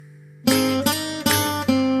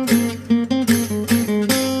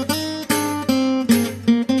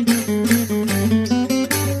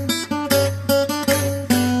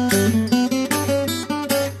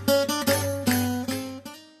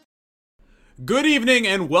Good evening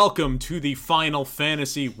and welcome to the Final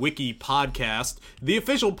Fantasy Wiki podcast, the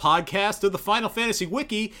official podcast of the Final Fantasy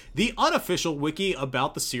Wiki, the unofficial wiki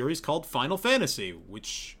about the series called Final Fantasy,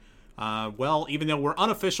 which, even though we're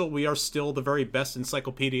unofficial, we are still the very best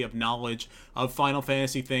encyclopedia of knowledge of Final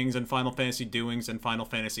Fantasy things and Final Fantasy doings and Final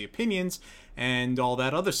Fantasy opinions and all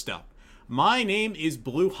that other stuff. My name is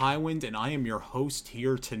Blue Highwind and I am your host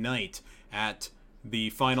here tonight at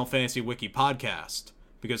the Final Fantasy Wiki podcast.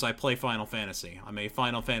 Because I play Final Fantasy. I'm a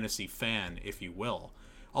Final Fantasy fan, if you will.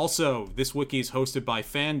 Also, this wiki is hosted by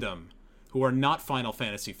fandom, who are not Final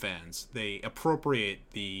Fantasy fans. They appropriate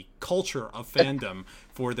the culture of fandom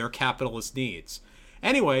for their capitalist needs.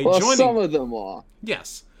 Anyway, joining... some of them are.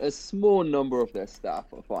 Yes. A small number of their staff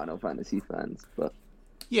are Final Fantasy fans, but...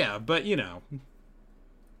 Yeah, but, you know...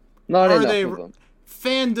 Not enough of them.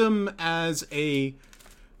 Fandom as a...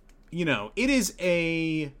 You know, it is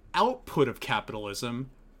a... output of capitalism,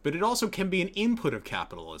 but it also can be an input of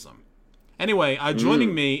capitalism. Anyway,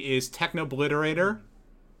 joining me is Technobliterator.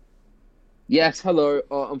 Yes, hello.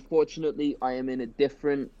 Unfortunately, I am in a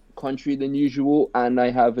different country than usual, and I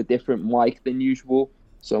have a different mic than usual,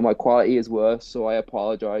 so my quality is worse, so I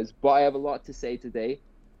apologize. But I have a lot to say today,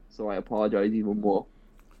 so I apologize even more.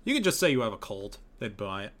 You could just say you have a cold. They'd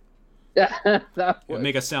buy it. It would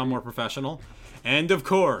make us sound more professional. And of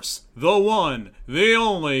course, the one, the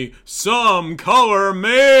only, Some Color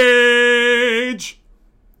Mage!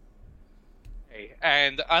 Hey,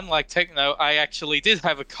 and unlike Techno, I actually did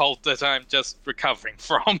have a cold that I'm just recovering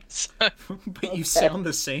from. So. But you sound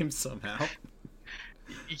the same somehow.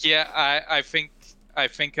 Yeah, I think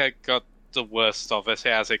I got the worst of it,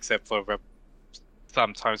 as except for a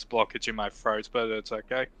sometimes blockage in my throat, but it's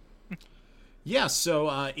okay. Yeah,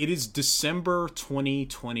 so it is December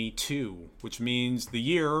 2022, which means the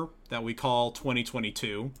year that we call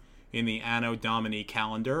 2022 in the Anno Domini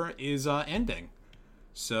calendar is ending.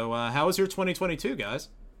 So how was your 2022, guys?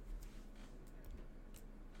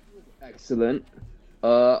 Excellent.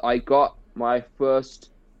 I got my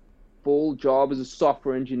first full job as a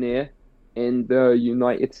software engineer in the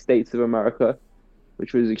United States of America,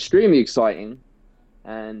 which was extremely exciting,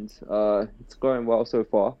 and it's going well so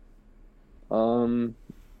far.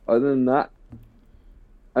 Other than that,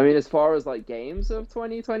 I mean, as far as like games of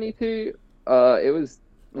 2022, it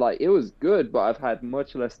was good, but I've had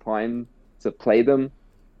much less time to play them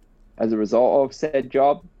as a result of said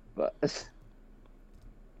job. But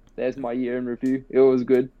there's my year in review. It was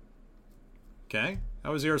good. Okay,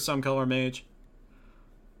 how was your Some Color Mage?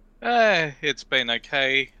 It's been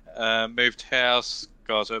okay. Moved house,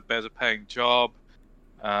 got a better paying job.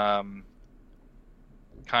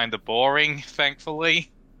 Kind of boring,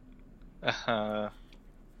 thankfully. I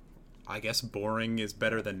guess boring is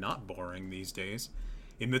better than not boring these days.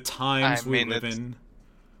 In the times we live in.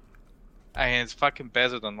 And it's fucking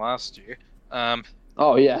better than last year.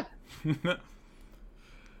 Oh, yeah.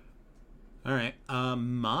 Alright,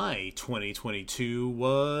 my 2022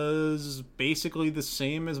 was basically the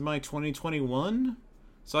same as my 2021.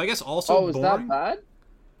 So I guess also boring. Oh, was that bad?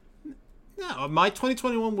 No, my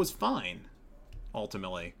 2021 was fine.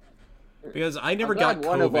 Ultimately, because I never got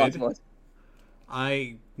COVID.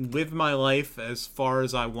 I lived my life as far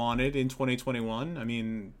as I wanted in 2021. I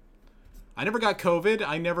mean, I never got COVID.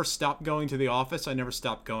 I never stopped going to the office. I never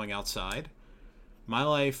stopped going outside. My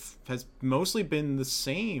life has mostly been the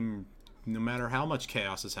same, no matter how much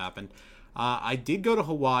chaos has happened. I did go to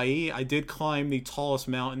Hawaii. I did climb the tallest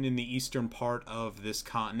mountain in the eastern part of this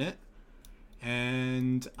continent.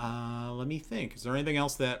 And let me think. Is there anything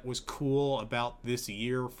else that was cool about this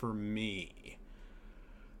year for me?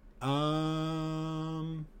 Not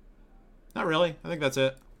really. I think that's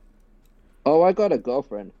it. Oh, I got a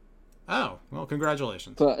girlfriend. Oh, well,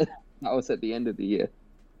 congratulations. But that was at the end of the year.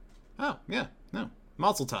 Oh, yeah. No.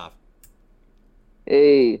 Mazel tov.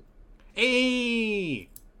 Hey. Hey!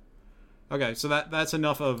 Okay, so that's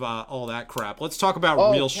enough of all that crap. Let's talk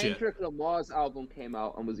about real shit. Kendrick Lamar's album came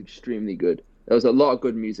out and was extremely good. There was a lot of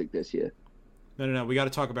good music this year. No. We got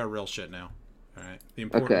to talk about real shit now. All right, the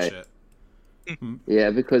important shit.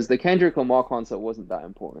 Yeah, because the Kendrick Lamar concert wasn't that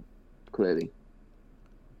important, clearly.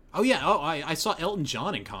 Oh yeah. Oh, I saw Elton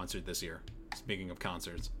John in concert this year. Speaking of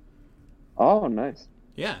concerts. Oh, nice.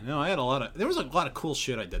 Yeah. No, there was a lot of cool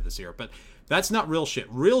shit I did this year, but that's not real shit.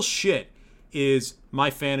 Real shit is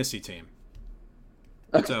my fantasy team.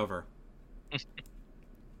 It's over.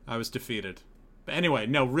 I was defeated. But anyway,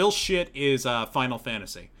 no, real shit is Final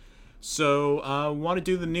Fantasy. So, want to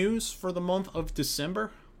do the news for the month of December?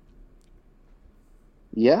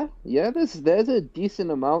 Yeah, there's a decent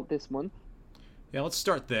amount this month. Yeah, let's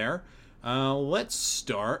start there. Let's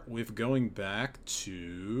start with going back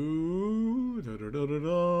to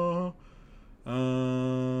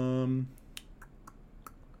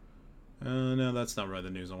No, that's not really the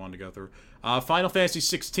news I wanted to go through. Final Fantasy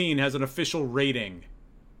 16 has an official rating.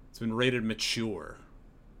 It's been rated mature.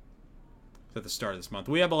 It's at the start of this month.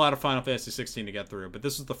 We have a lot of Final Fantasy 16 to get through, but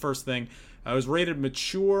this is the first thing. I was rated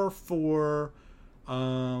mature for,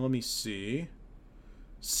 let me see,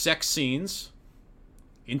 sex scenes,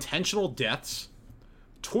 intentional deaths,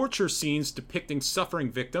 torture scenes depicting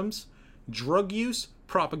suffering victims, drug use,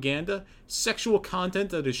 propaganda, sexual content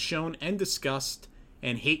that is shown and discussed,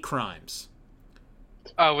 and hate crimes.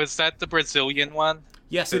 Oh, is that the Brazilian one?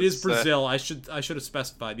 Yes, it is Brazil. I should have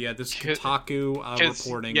specified. Yeah, this Kotaku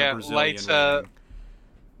reporting a Brazilian rating.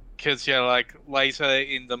 Because like later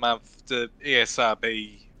in the month, the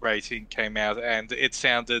ESRB rating came out, and it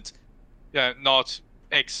sounded, not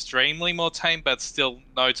extremely more tame, but still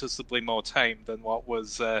noticeably more tame than what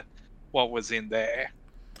was in there.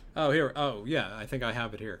 Oh, here. Oh, yeah. I think I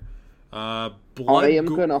have it here. I am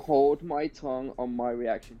gonna hold my tongue on my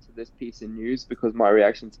reaction to this piece of news because my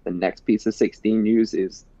reaction to the next piece of 16 news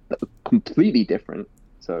is completely different.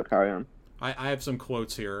 So carry on. I have some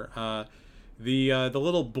quotes here. The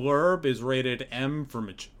little blurb is rated M for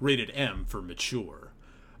mature,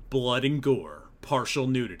 blood and gore, partial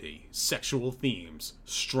nudity, sexual themes,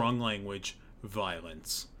 strong language,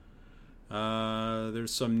 violence.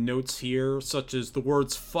 There's some notes here, such as the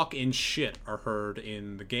words fuck and shit are heard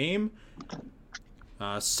in the game.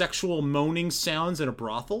 Sexual moaning sounds in a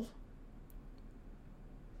brothel.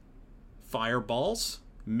 Fireballs.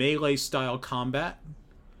 Melee-style combat.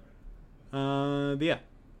 A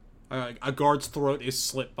guard's throat is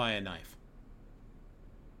slit by a knife.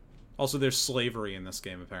 Also, there's slavery in this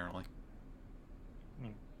game, apparently.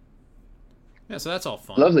 Yeah, so that's all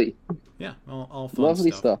fun. Lovely. Yeah, all fun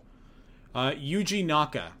Lovely stuff. Yuji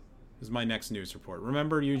Naka is my next news report.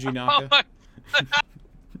 Remember Yuji Naka?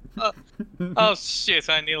 Oh shit,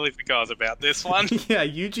 I nearly forgot about this one. Yeah,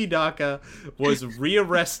 Yuji Naka was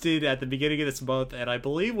rearrested at the beginning of this month, and I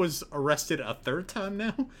believe was arrested a third time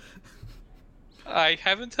now. I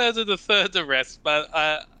haven't heard of the third arrest, but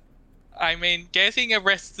I mean, getting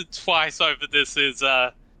arrested twice over this is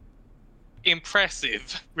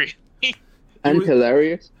impressive, really. And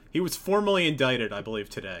hilarious. He was formally indicted, I believe,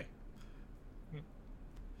 today.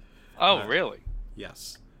 Oh, really?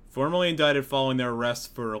 Yes. Formally indicted following their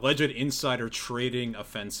arrest for alleged insider trading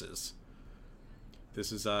offenses.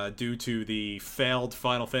 This is due to the failed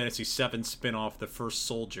Final Fantasy VII spin-off, The First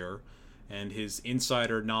Soldier, and his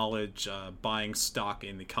insider knowledge buying stock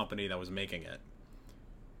in the company that was making it.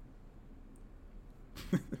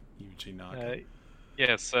 Yuji Naka.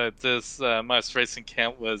 Yes, this most recent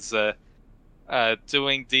count was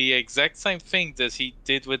doing the exact same thing that he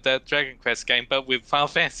did with that Dragon Quest game, but with Final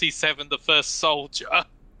Fantasy VII: The First Soldier.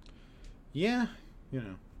 Yeah,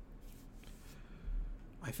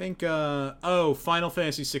 I think, Final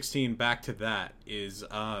Fantasy 16, back to that, is,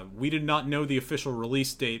 we did not know the official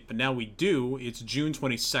release date, but now we do. It's June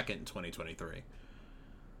 22nd, 2023.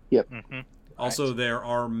 Yep. Mm-hmm. Also, right. There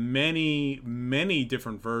are many, many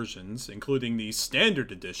different versions, including the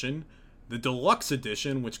Standard Edition, the Deluxe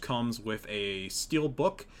Edition, which comes with a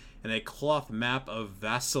steelbook and a cloth map of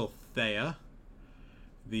Vasilthea,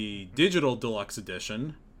 the Digital Deluxe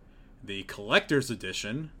Edition, the Collector's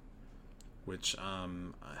Edition, which,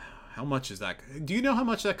 how much is that? Do you know how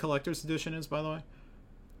much that Collector's Edition is, by the way?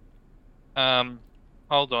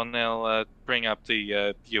 Hold on, I'll bring up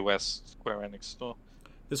the US Square Enix store.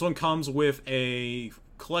 This one comes with a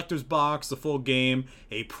collector's box, the full game,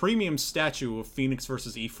 a premium statue of Phoenix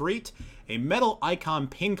vs. Ifrit, a metal icon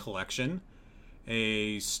pin collection,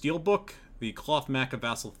 a steelbook, the cloth map of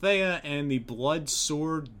Vasilthea, and the Blood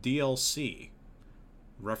Sword DLC,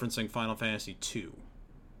 referencing Final Fantasy II.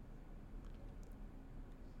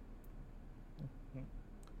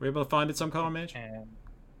 Were you able to find it somehow, Mage?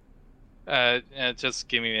 Just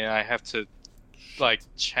give me a minute. I have to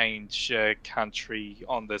change country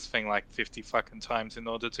on this thing 50 fucking times in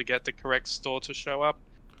order to get the correct store to show up.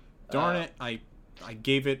 Darn it, I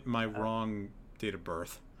gave it my wrong date of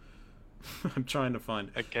birth. I'm trying to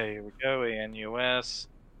find... Okay, here we go. ENUS.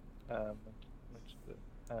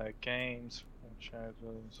 Games.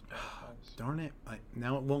 Franchises. Darn it.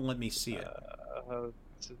 Now it won't let me see it.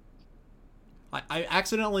 I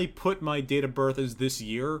accidentally put my date of birth as this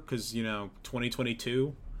year, because,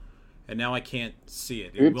 2022, and now I can't see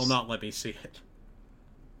it. It will not let me see it.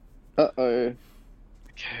 Uh-oh.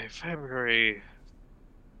 Okay, February.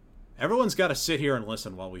 Everyone's got to sit here and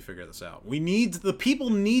listen while we figure this out. The people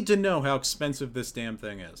need to know how expensive this damn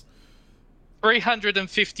thing is.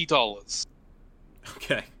 $350.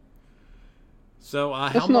 Okay. So,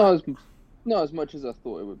 That's not as Not as much as I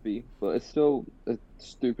thought it would be, but it's still a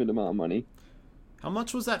stupid amount of money. How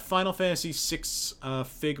much was that Final Fantasy VI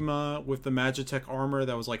Figma with the Magitech armor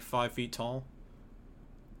that was like 5 feet tall?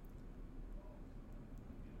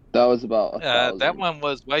 That was about 1,000. That one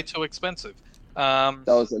was way too expensive. That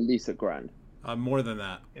was at least $1,000. More than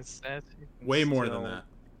that. Is that Way more still- than that.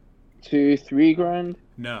 2-3 grand,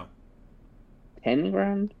 No. 10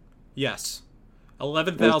 grand. Yes. It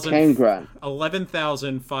was 10 grand.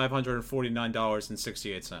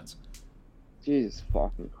 $11,549.68. Jesus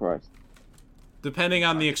fucking Christ. Depending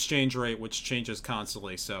on the exchange rate, which changes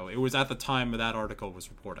constantly. So it was at the time that article was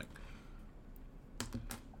reporting.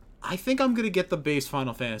 I think I'm gonna get the base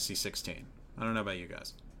Final Fantasy 16. I don't know about you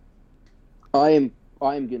guys. I'm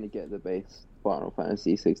gonna get the base Final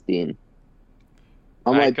Fantasy 16.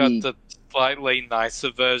 I got the slightly nicer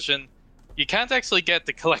version. You can't actually get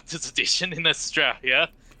the collector's edition in Australia.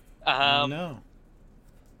 No.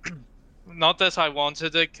 Not that I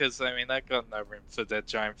wanted it, because I got no room for that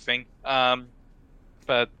giant thing.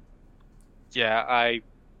 But yeah,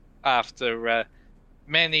 after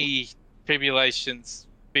many tribulations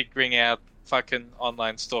figuring out fucking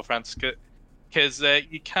online storefronts, because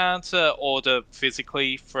you can't order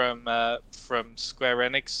physically from Square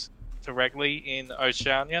Enix directly in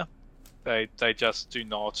Oceania. They just do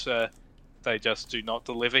not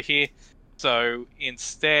deliver here. So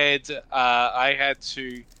instead, I had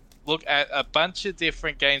to look at a bunch of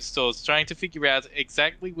different game stores trying to figure out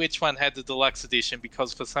exactly which one had the deluxe edition,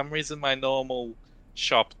 because for some reason my normal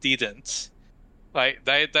shop didn't. Like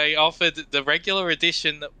they offered the regular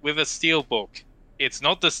edition with a steelbook. It's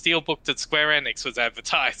not the steelbook that Square Enix was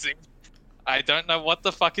advertising. I don't know what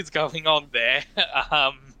the fuck is going on there.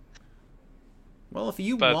 Well, if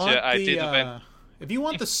you But, want yeah, if you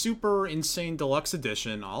want the super insane deluxe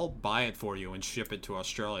edition, I'll buy it for you and ship it to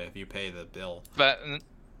Australia if you pay the bill. But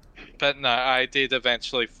no, I did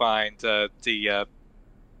eventually find the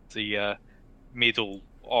middle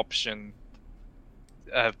option.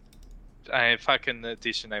 Fucking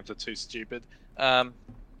edition names are too stupid.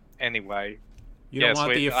 Anyway, You don't yes,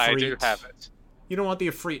 want the Ifrit. I do have it. You don't want the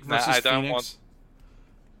Ifrit No, versus I don't Phoenix. want-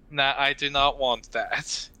 No, I do not want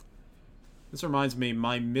that. This reminds me,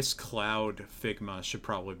 my Miss Cloud Figma should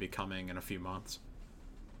probably be coming in a few months.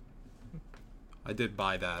 I did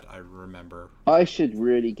buy that, I remember. I should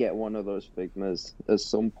really get one of those Figmas at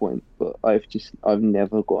some point, but I've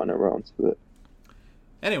never gotten around to it.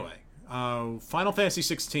 Anyway, Final Fantasy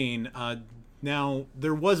 16. Now,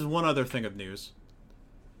 there was one other thing of news.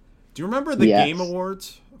 Do you remember the Yes. Game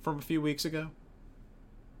Awards from a few weeks ago?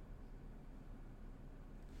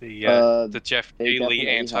 The Jeff they Keighley definitely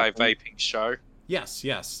anti-vaping show. Yes,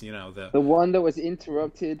 you know, The one that was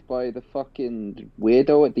interrupted by the fucking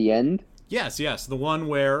weirdo at the end. Yes, the one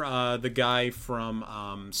where the guy from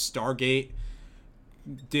Stargate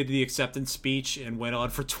did the acceptance speech and went on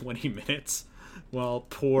for 20 minutes while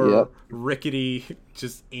poor, Yep. rickety,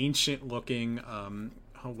 just ancient-looking,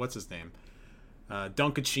 what's his name?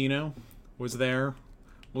 Dunkachino was there,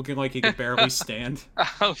 looking like he could barely stand.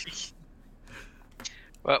 Oh,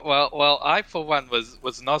 well, I for one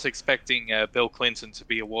was not expecting Bill Clinton to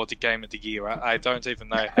be awarded Game of the Year. I don't even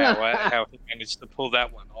know how he managed to pull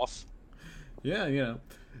that one off. Yeah, you know,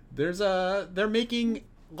 they're making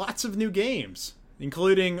lots of new games,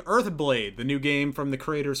 including Earthblade, the new game from the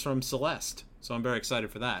creators from Celeste. So I'm very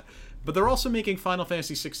excited for that. But they're also making Final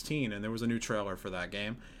Fantasy 16, and there was a new trailer for that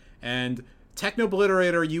game. And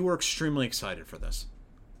Technobliterator, you were extremely excited for this.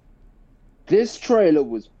 This trailer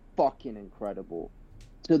was fucking incredible.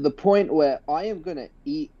 To the point where I am gonna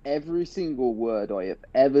eat every single word I have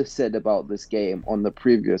ever said about this game on the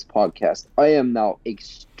previous podcast. I am now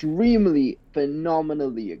extremely,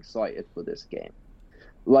 phenomenally excited for this game.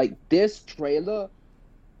 Like, this trailer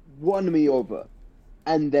won me over,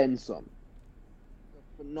 and then some.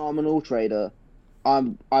 A phenomenal trailer.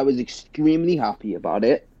 I was extremely happy about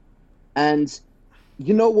it, and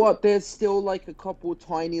you know what? There's still like a couple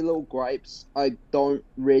tiny little gripes. I don't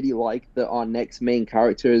really like that our next main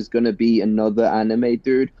character is gonna be another anime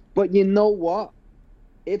dude. But you know what?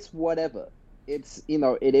 It's whatever. It's, you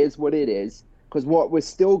know, it is what it is. Because what we're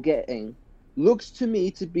still getting looks to me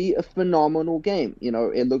to be a phenomenal game. You know,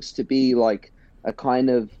 it looks to be like a kind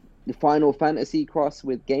of Final Fantasy cross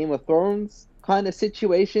with Game of Thrones kind of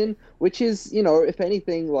situation, which is, you know, if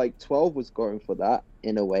anything, like 12 was going for that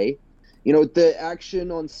in a way. You know, the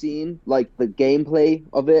action on scene, like the gameplay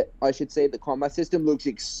of it, I should say, the combat system looks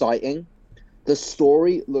exciting. The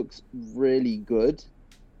story looks really good,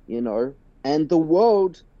 you know. And the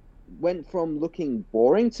world went from looking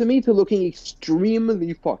boring to me to looking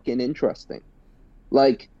extremely fucking interesting.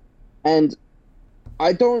 Like, and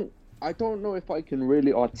I don't I don't know if I can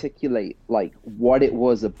really articulate like what it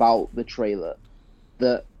was about the trailer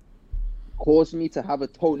that caused me to have a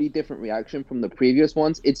totally different reaction from the previous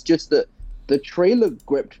ones. It's just that the trailer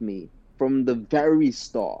gripped me from the very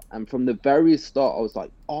start, and from the very start, I was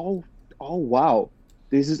like, "Oh, wow,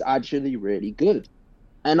 this is actually really good."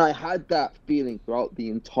 And I had that feeling throughout the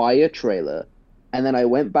entire trailer, and then I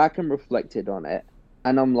went back and reflected on it,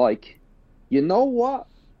 and I'm like, you know what?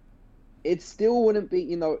 It still wouldn't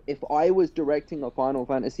be, if I was directing a Final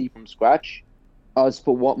Fantasy from scratch, as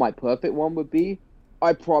for what my perfect one would be,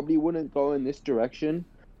 I probably wouldn't go in this direction.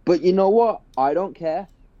 But you know what? I don't care.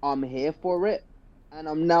 I'm here for it. And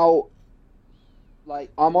I'm now,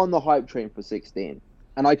 I'm on the hype train for 16.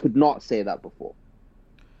 And I could not say that before.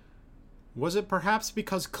 Was it perhaps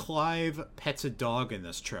because Clive pets a dog in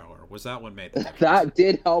this trailer? Was that what made it? That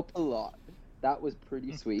did help a lot. That was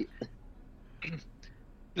pretty sweet.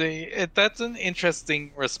 That's an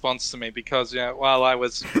interesting response to me because while I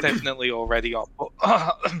was definitely already on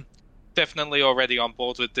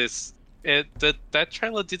board with this, that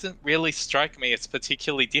trailer didn't really strike me as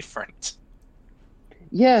particularly different.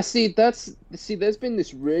 Yeah, there's been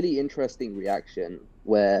this really interesting reaction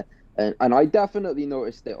where, and I definitely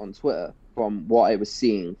noticed it on Twitter from what I was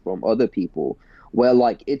seeing from other people, where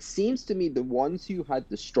it seems to me the ones who had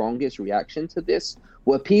the strongest reaction to this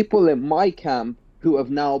were people in my camp who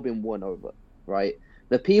have now been won over, right?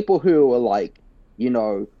 The people who were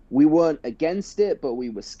we weren't against it, but we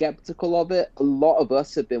were skeptical of it. A lot of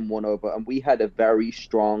us have been won over, and we had a very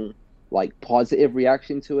strong, positive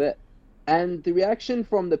reaction to it. And the reaction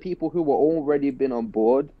from the people who were already been on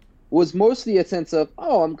board was mostly a sense of,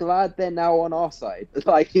 oh, I'm glad they're now on our side.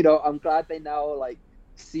 I'm glad they now,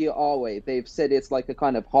 see it our way. They've said it's a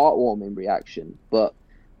kind of heartwarming reaction. But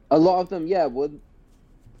a lot of them, were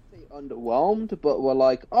underwhelmed, but were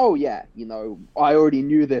like, oh yeah, I already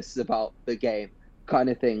knew this about the game, kind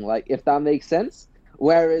of thing, if that makes sense.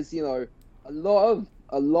 Whereas a lot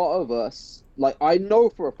of us, I know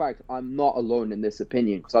for a fact I'm not alone in this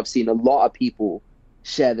opinion, because I've seen a lot of people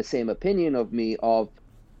share the same opinion of me of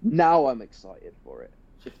now I'm excited for it,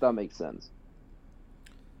 if that makes sense.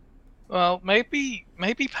 Well, maybe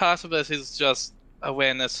part of it is just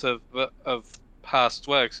awareness of past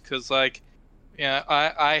works, because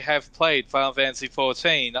I have played Final Fantasy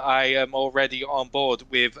XIV. I am already on board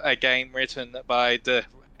with a game written by the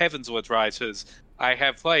Heavensward writers. I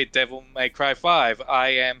have played Devil May Cry 5. I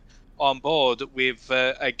am on board with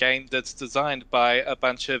a game that's designed by a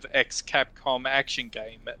bunch of ex-Capcom action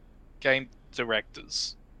game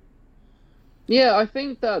directors. Yeah, I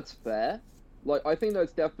think that's fair. I think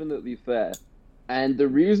that's definitely fair. And the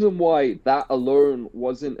reason why that alone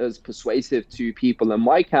wasn't as persuasive to people in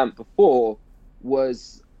my camp before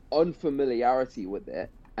was unfamiliarity with it,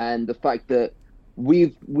 and the fact that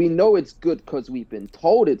we know it's good because we've been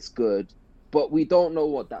told it's good, but we don't know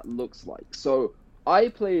what that looks like. So I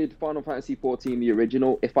played Final Fantasy XIV, the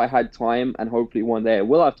original. If I had time, and hopefully one day I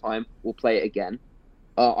will have time, we'll play it again.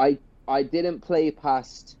 I didn't play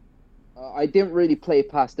past. I didn't really play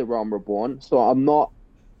past The Realm Reborn, so I'm not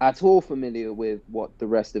at all familiar with what the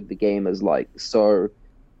rest of the game is like. So,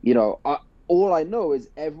 all I know is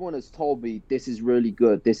everyone has told me this is really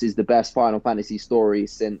good. This is the best Final Fantasy story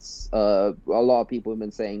since a lot of people have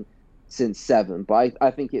been saying since 7, but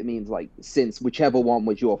I think it means since whichever one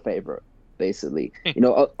was your favorite, basically.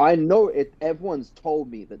 I know it. Everyone's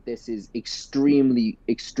told me that this is extremely,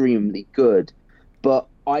 extremely good, but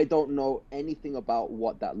I don't know anything about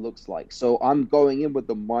what that looks like. So I'm going in with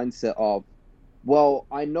the mindset of, well,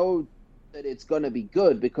 I know that it's going to be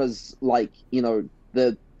good because,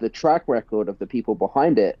 the track record of the people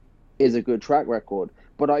behind it is a good track record,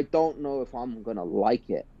 but I don't know if I'm going to like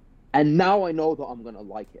it. And now I know that I'm going to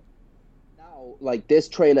like it. Now, this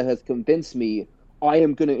trailer has convinced me I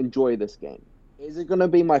am going to enjoy this game. Is it going to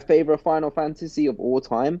be my favorite Final Fantasy of all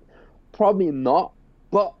time? Probably not,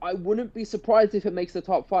 but I wouldn't be surprised if it makes the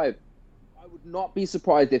top 5. I would not be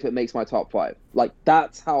surprised if it makes my top 5.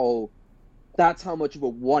 That's how much of a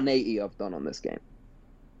 180 I've done on this game.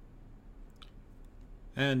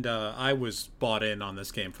 And I was bought in on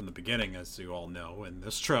this game from the beginning, as you all know. And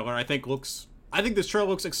this trailer, I think this trailer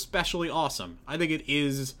looks especially awesome. I think it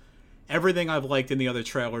is everything I've liked in the other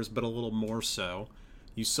trailers, but a little more so.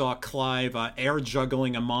 You saw Clive air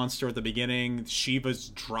juggling a monster at the beginning. Shiva's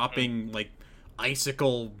dropping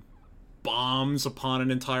icicle bombs upon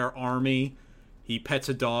an entire army. He pets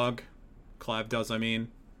a dog. Clive does, I mean.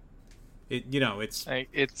 It's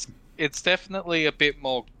definitely a bit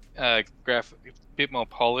more graphic, a bit more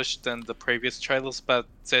polished than the previous trailers, but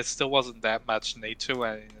there still wasn't that much need to,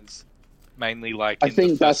 and it's mainly like I in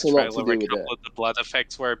think the that's first a lot to trailer, do a with couple it. of the blood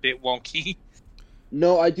effects were a bit wonky.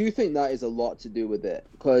 No, I do think that is a lot to do with it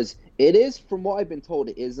because it is, from what I've been told,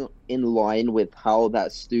 it isn't in line with how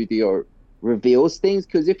that studio reveals things.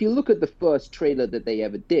 Because if you look at the first trailer that they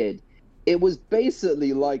ever did, it was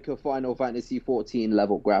basically like a Final Fantasy 14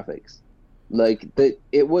 level graphics. Like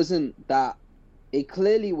it wasn't that. It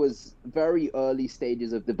clearly was very early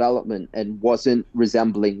stages of development and wasn't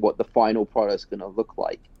resembling what the final product's gonna look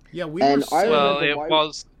like. Yeah, we And were I saying. Well,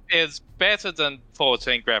 remember it's better than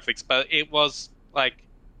 14 graphics, but it was like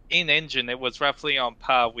in engine, it was roughly on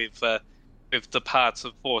par with the parts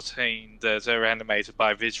of 14 that are animated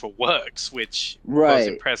by Visual Works, which was Right,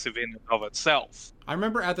 impressive in and of itself. I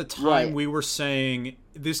remember at the time right. we were saying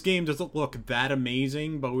this game doesn't look that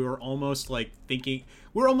amazing, but we were almost like thinking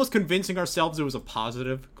we were almost convincing ourselves it was a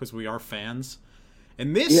positive because we are fans.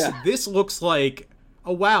 And this looks like,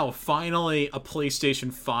 oh wow, finally a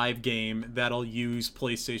PlayStation 5 game that'll use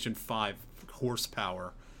PlayStation 5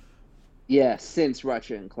 horsepower. Yeah, since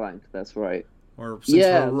Ratchet and Clank, that's right. Or since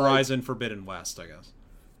Yeah, Horizon Forbidden West, I guess.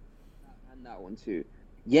 And that one too.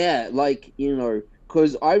 Yeah, like,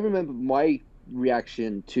 because I remember my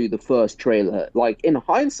reaction to the first trailer. Like, in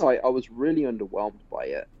hindsight, I was really underwhelmed by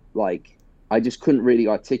it. Like, I just couldn't really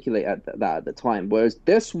articulate that at the time. Whereas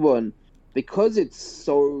this one, because it's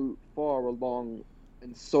so far along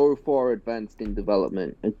and so far advanced in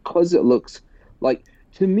development, and because it looks like,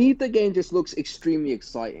 to me, the game just looks extremely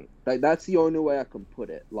exciting. Like, that's the only way I can put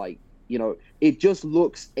it. Like, it just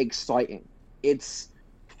looks exciting. It's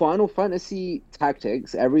Final Fantasy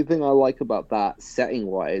Tactics, everything I like about that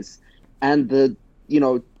setting-wise, and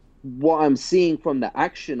what I'm seeing from the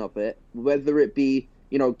action of it, whether it be,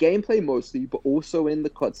 gameplay mostly, but also in the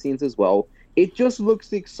cutscenes as well, it just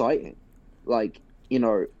looks exciting. Like, I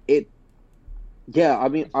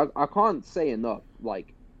mean, I can't say enough,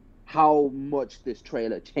 like, how much this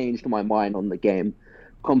trailer changed my mind on the game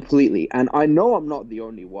completely. And I know I'm not the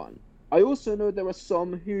only one. I also know there are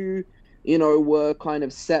some who, were kind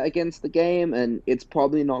of set against the game, and it's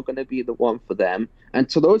probably not going to be the one for them. And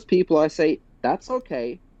to those people, I say, that's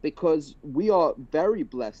okay, because we are very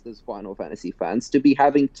blessed as Final Fantasy fans to be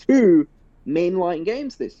having 2 mainline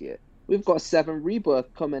games this year. We've got 7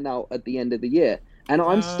 Rebirth coming out at the end of the year. And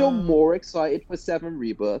I'm still more excited for 7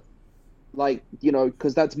 Rebirth, like,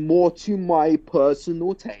 because that's more to my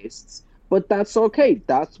personal tastes. But that's okay.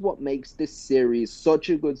 That's what makes this series such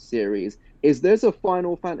a good series, is there's a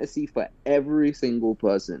Final Fantasy for every single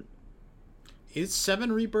person. Is 7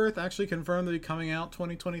 Rebirth actually confirmed to be coming out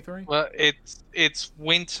 2023? Well, it's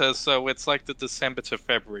winter, so it's like the December to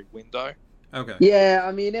February window. Okay. Yeah,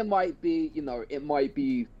 I mean, it might be, it might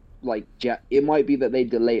be like, it might be that they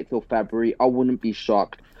delay it till February. I wouldn't be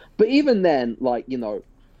shocked. But even then, like,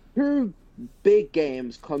 2 big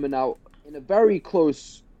games coming out in a very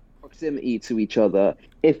close proximity to each other.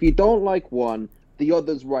 If you don't like one, the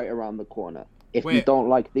other's right around the corner. If you don't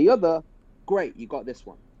like the other, great, you got this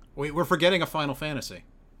one. Wait, we're forgetting a Final Fantasy.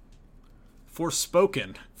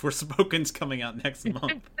 Forspoken. Forspoken's coming out next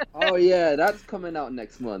month. Oh yeah, that's coming out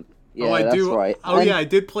next month. Yeah, that's right. Yeah, I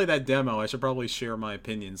did play that demo. I should probably share my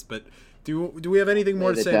opinions. But do we have anything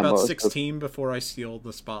more to say about 16 before I steal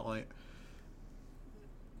the spotlight?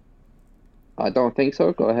 I don't think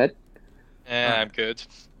so. Go ahead. Yeah, I'm good.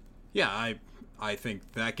 Yeah, I think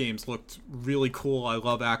that game's looked really cool. I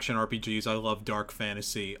love action RPGs. I love dark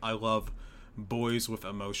fantasy. I love boys with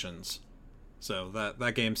emotions. So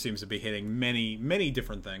that game seems to be hitting many, many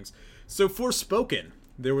different things. So Forspoken,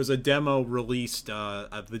 there was a demo released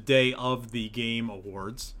the day of the Game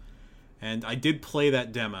Awards, and I did play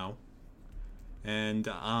that demo. And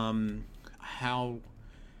how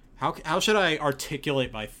should I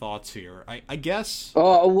articulate my thoughts here? I guess.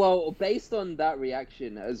 Oh well, based on that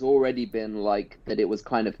reaction, it has already been like that. It was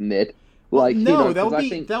kind of mid. Well, like no,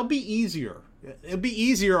 that'll be easier. It'd be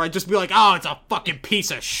easier. I'd just be like, oh, it's a fucking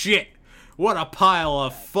piece of shit. What a pile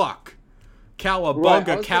of fuck. Cowabunga,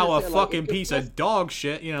 right, cow fucking piece of dog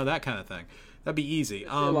shit. That kind of thing. That'd be easy.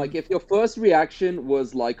 Like, if your first reaction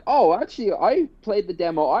was like, oh, actually, I played the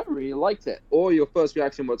demo, I really liked it. Or your first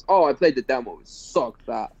reaction was, oh, I played the demo, it sucked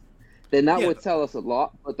that. Then that would tell us a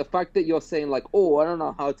lot. But the fact that you're saying, like, oh, I don't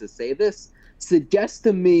know how to say this, suggests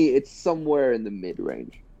to me it's somewhere in the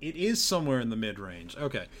mid-range. It is somewhere in the mid-range.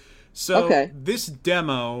 Okay. So this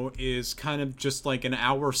demo is kind of just like an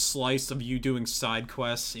hour slice of you doing side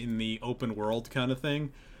quests in the open world kind of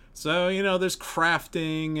thing. So, there's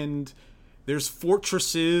crafting and there's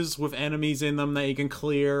fortresses with enemies in them that you can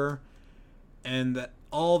clear. And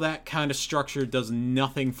all that kind of structure does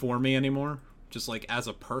nothing for me anymore. Just like as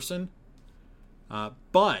a person.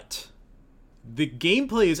 But the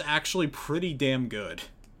gameplay is actually pretty damn good.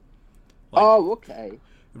 Oh, okay.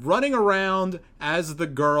 Running around as the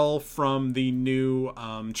girl from the new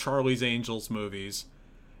Charlie's Angels movies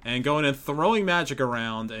and going and throwing magic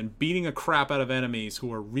around and beating a crap out of enemies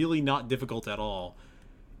who are really not difficult at all.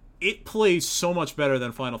 It plays so much better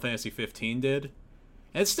than Final Fantasy 15 did.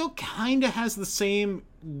 And it still kind of has the same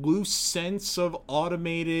loose sense of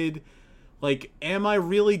automated, like, am I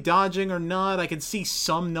really dodging or not? I can see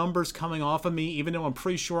some numbers coming off of me, even though I'm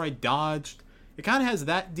pretty sure I dodged. It kind of has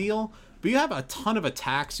that deal, but you have a ton of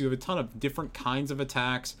attacks. You have a ton of different kinds of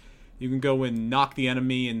attacks. You can go and knock the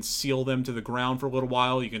enemy and seal them to the ground for a little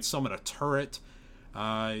while. You can summon a turret.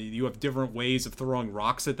 You have different ways of throwing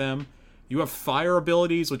rocks at them. You have fire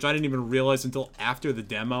abilities, which I didn't even realize until after the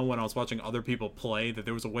demo when I was watching other people play, that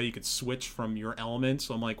there was a way you could switch from your elements.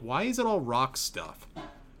 So I'm like, why is it all rock stuff?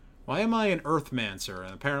 Why am I an Earthmancer?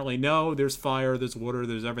 And apparently, no, there's fire, there's water,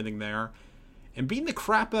 there's everything there. And beating the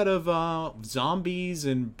crap out of zombies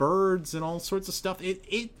and birds and all sorts of stuff,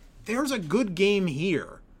 there's a good game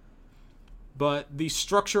here. But the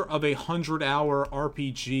structure of a 100-hour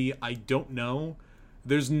RPG, I don't know.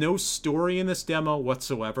 There's no story in this demo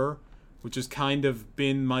whatsoever, which has kind of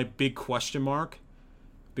been my big question mark.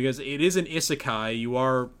 Because it is an isekai. You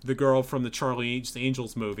are the girl from the Charlie's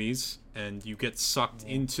Angels movies, and you get sucked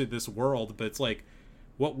into this world. But it's like,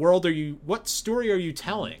 what story are you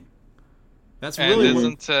telling? That's really... And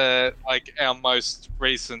isn't like our most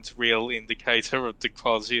recent real indicator of the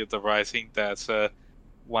quality of the writing that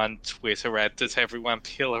one Twitter ad that everyone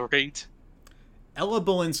pilloried? Ella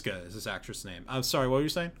Balinska is this actress' name. I'm sorry, what were you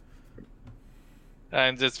saying?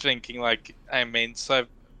 I'm just thinking, like, I mean, so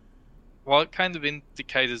what kind of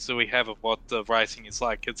indicators do we have of what the writing is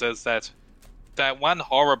like? It says that one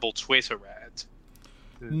horrible Twitter ad.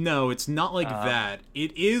 No, it's not like that.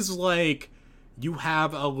 It is like you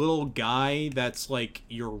have a little guy that's like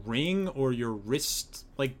your ring or your wrist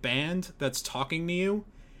like band that's talking to you,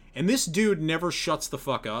 and this dude never shuts the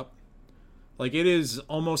fuck up. Like, it is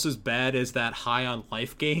almost as bad as that High on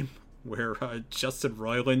Life game where Justin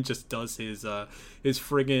Roiland just does his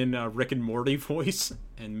friggin' Rick and Morty voice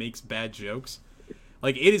and makes bad jokes.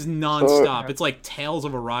 Like, it is nonstop. It's like Tales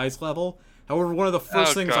of Arise level. However, one of the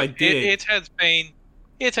first things I did...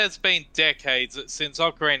 It has been decades since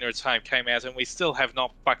Ocarina of Time came out, and we still have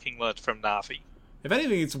not fucking learned from Navi. If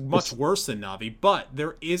anything, it's much worse than Navi, but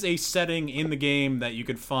there is a setting in the game that you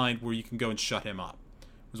can find where you can go and shut him up.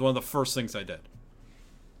 It was one of the first things I did.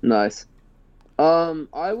 Nice.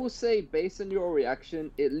 I will say, based on your reaction,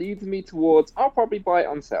 it leads me towards I'll probably buy it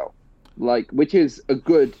on sale, which is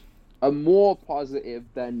a more positive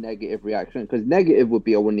than negative reaction. Because negative would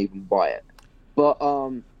be I wouldn't even buy it, but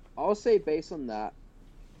I'll say based on that,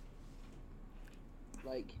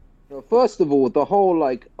 first of all, the whole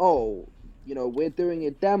we're doing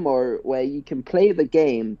a demo where you can play the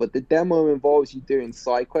game, but the demo involves you doing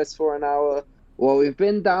side quests for an hour. Well, we've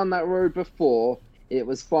been down that road before. It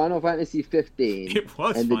was Final Fantasy 15. It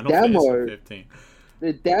was and Final Fantasy 15.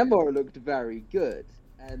 The demo looked very good.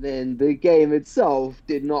 And then the game itself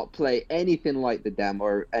did not play anything like the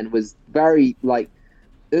demo and was very, I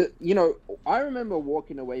remember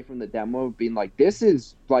walking away from the demo being like, this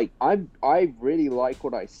is, I really like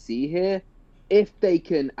what I see here if they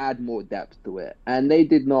can add more depth to it. And they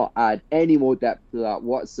did not add any more depth to that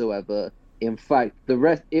whatsoever. In fact,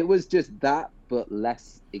 it was just that, but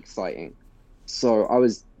less exciting. So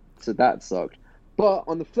that sucked. But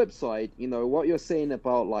on the flip side, what you're saying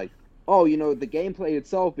about the gameplay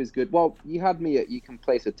itself is good. Well, you had me at you can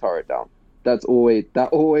place a turret down. That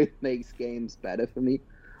always makes games better for me.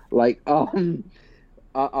 I've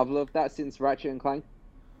loved that since Ratchet and Clank.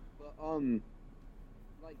 But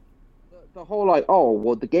the whole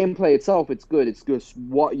the gameplay itself, it's good. It's just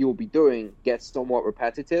what you'll be doing gets somewhat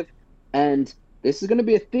repetitive, and this is going to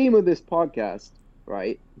be a theme of this podcast,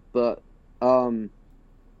 right? But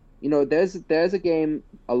there's a game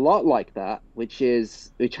a lot like that, which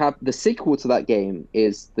have the sequel to that game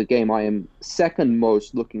is the game I am second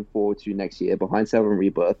most looking forward to next year, behind 7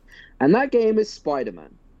 Rebirth, and that game is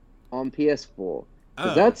Spider-Man on PS4.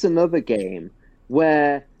 That's another game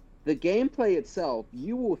where the gameplay itself,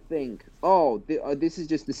 you will think, this is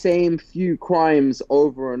just the same few crimes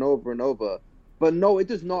over and over and over, but no, it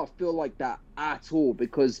does not feel like that at all,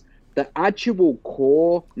 because the actual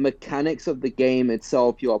core mechanics of the game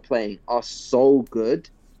itself you are playing are so good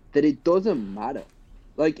that it doesn't matter.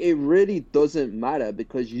 It really doesn't matter,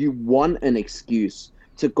 because you want an excuse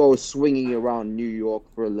to go swinging around New York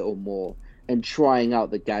for a little more and trying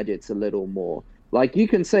out the gadgets a little more. You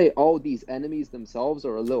can say, these enemies themselves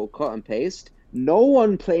are a little cut and paste. No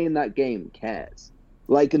one playing that game cares.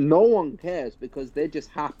 Like, no one cares because they're just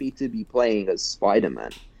happy to be playing as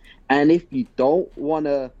Spider-Man. And if you don't want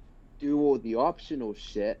to do all the optional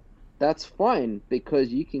shit, that's fine because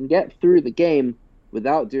you can get through the game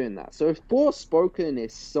without doing that. So if Forspoken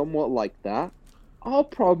is somewhat like that, I'll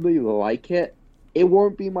probably like it. It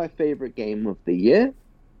won't be my favorite game of the year,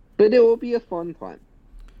 but it will be a fun time.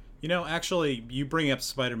 You know, actually, you bringing up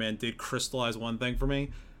Spider-Man did crystallize one thing for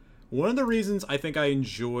me. One of the reasons I think I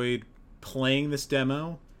enjoyed playing this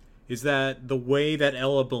demo is that the way that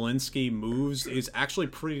Ella Balinski moves is actually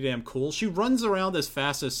pretty damn cool. She runs around as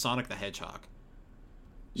fast as Sonic the Hedgehog.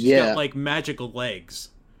 She's got, like, magical legs.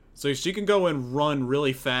 So she can go and run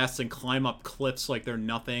really fast and climb up cliffs like they're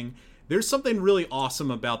nothing. There's something really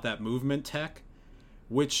awesome about that movement tech,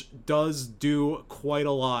 which does do quite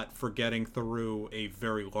a lot for getting through a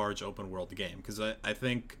very large open world game. Because I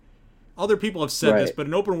think other people have said this, but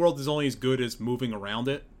an open world is only as good as moving around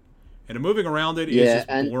it. And moving around it is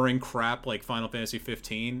just boring crap like Final Fantasy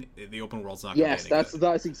 15. The open world's not going to be any good.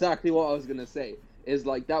 That's exactly what I was going to say. Is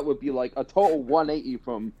like that would be like a total 180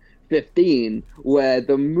 from 15, where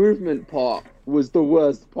the movement part was the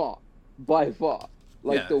worst part by far.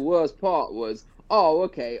 Like the worst part was, oh,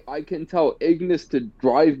 okay, I can tell Ignis to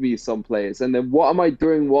drive me someplace, and then what am I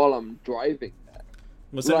doing while I'm driving there?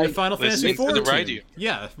 Listen to Final Fantasy 14. Radio.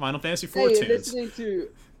 Yeah, Final Fantasy 14. Hey,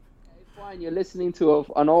 you're listening to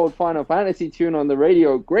an old Final Fantasy tune on the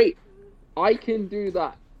radio. Great, I can do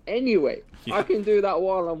that anyway. Yeah. I can do that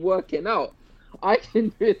while I'm working out. I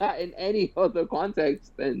can do that in any other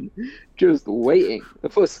context than just waiting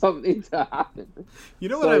for something to happen. You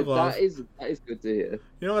know what I love? That is good to hear.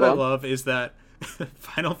 You know what I love is that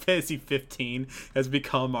Final Fantasy 15 has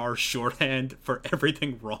become our shorthand for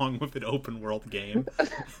everything wrong with an open world game.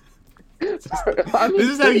 This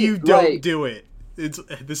is how you don't do it.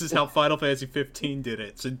 This is how Final Fantasy 15 did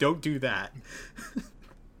it. So don't do that.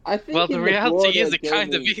 I think the reality is it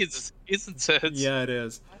kind of is, isn't it? Yeah, it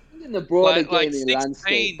is. In the broader gaming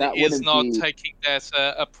landscape, that is not taking that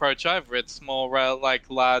approach either. It's more like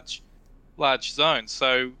large zones.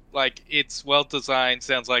 So like it's well designed.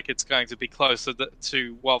 Sounds like it's going to be closer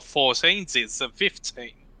to what 14's is than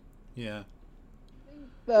 15. Yeah.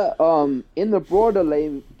 That in the broader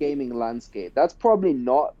gaming landscape, that's probably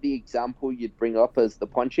not the example you'd bring up as the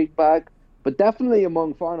punching bag, but definitely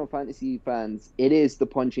among Final Fantasy fans, it is the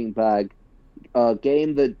punching bag. A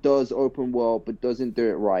game that does open world but doesn't do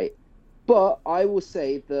it right. But I will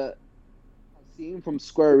say that I've seen from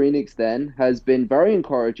Square Enix then has been very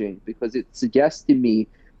encouraging because it suggests to me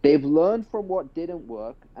they've learned from what didn't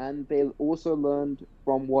work and they also learned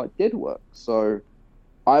from what did work. So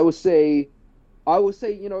I will say,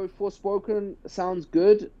 you know, Forspoken sounds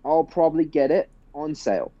good. I'll probably get it on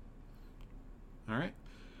sale. All right.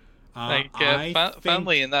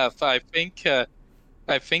 Funnily enough, I think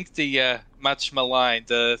the much maligned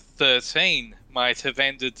 13 might have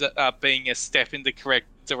ended up being a step in the correct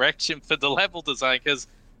direction for the level design. Because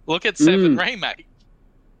look at 7 Remake.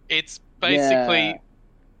 It's basically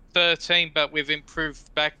 13, but with improved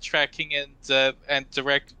backtracking and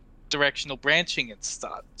directional branching and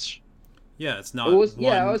such. Yeah, it's not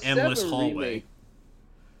one endless hallway. Remake.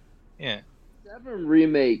 Yeah. 7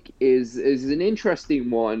 Remake is an interesting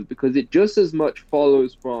one because it just as much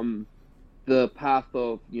follows from the path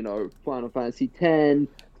of, you know, Final Fantasy 10,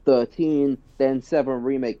 13, then 7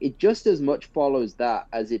 Remake. It just as much follows that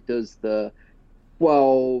as it does the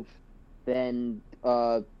 12, then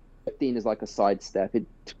 15 is like a sidestep. It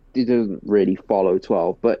doesn't really follow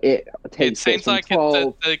 12, but it takes it seems like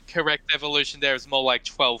 12... the correct evolution there is more like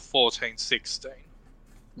 12, 14, 16.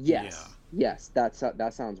 Yes, that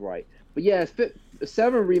sounds right. But yeah,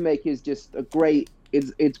 7 Remake is just a great...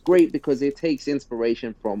 It's great because it takes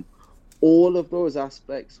inspiration from all of those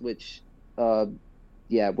aspects, which, we're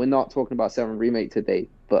not talking about 7 Remake today,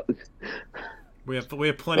 but... we have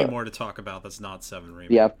plenty more to talk about that's not 7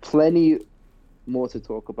 Remake. We have plenty more to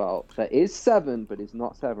talk about. That is 7, but it's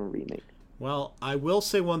not 7 Remake. Well, I will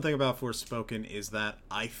say one thing about Forspoken is that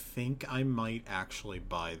I think I might actually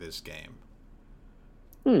buy this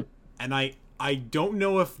game. And I don't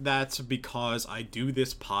know if that's because I do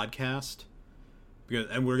this podcast,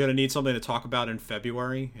 and we're going to need something to talk about in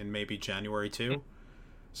February and maybe January too.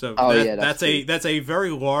 So that's a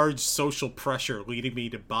very large social pressure leading me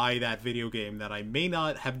to buy that video game that I may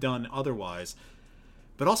not have done otherwise.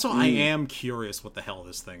 But also I am curious what the hell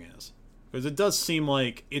this thing is. Because it does seem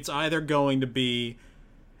like it's either going to be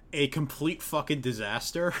a complete fucking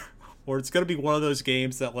disaster, or it's going to be one of those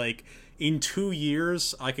games that, like, in 2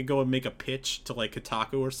 years, I could go and make a pitch to, like,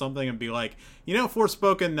 Kotaku or something and be like, you know,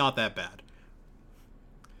 Forspoken, not that bad.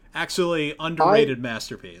 Actually, underrated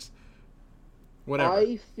masterpiece. Whatever.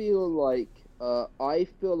 I feel like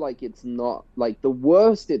it's not like the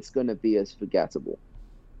worst it's gonna be is forgettable.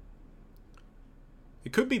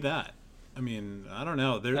 It could be that. I mean, I don't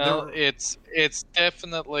know. Well, it's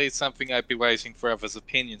definitely something I'd be waiting for others'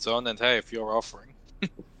 opinions on, and hey, if you're offering.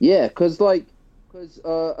 Yeah,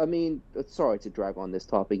 I mean, sorry to drag on this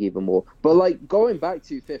topic even more, but like going back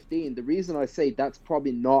to 15, the reason I say that's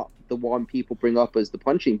probably not the one people bring up as the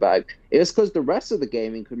punching bag is because the rest of the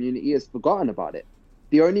gaming community has forgotten about it.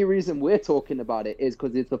 The only reason we're talking about it is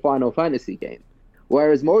because it's a Final Fantasy game,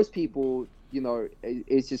 whereas most people,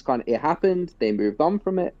 it's just kind of it happened, they moved on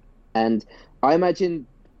from it, and I imagine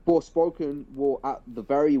Forspoken will, at the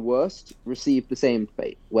very worst, receive the same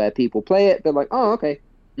fate, where people play it, they're like, oh, okay,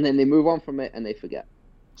 and then they move on from it and they forget.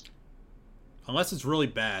 Unless it's really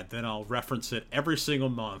bad, then I'll reference it every single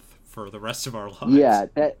month for the rest of our lives.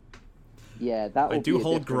 That will I do be a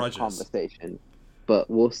hold different grudges. conversation, but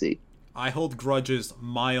we'll see. I hold grudges,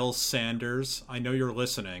 Miles Sanders. I know you're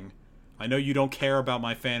listening. I know you don't care about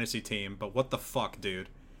my fantasy team, but what the fuck, dude?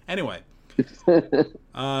 Anyway, Pixel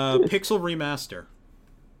Remaster.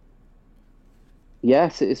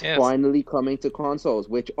 Yes, it's finally coming to consoles,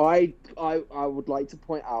 which I would like to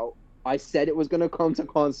point out. I said it was going to come to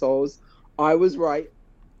consoles. I was right.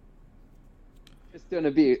 It's going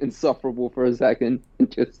to be insufferable for a second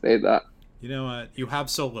and just say that. You know what? You have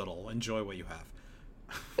so little. Enjoy what you have.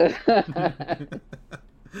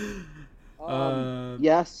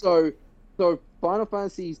 So Final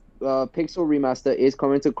Fantasy Pixel Remaster is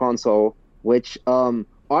coming to console, which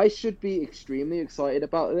I should be extremely excited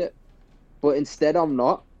about it. But instead, I'm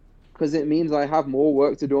not, because it means I have more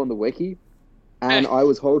work to do on the wiki, and I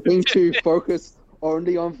was hoping to focus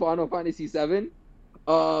only on Final Fantasy VII.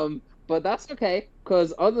 But that's okay,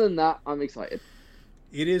 because other than that, I'm excited.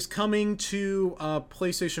 It is coming to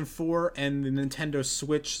PlayStation 4 and the Nintendo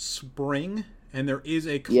Switch spring, and there is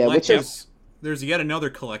a collector's... There's yet another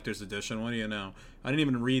collector's edition. What do you know? I didn't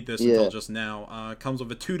even read this until just now. It comes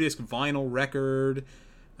with a 2-disc vinyl record,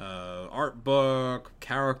 art book,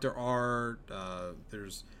 character art.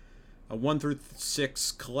 There's a 1 through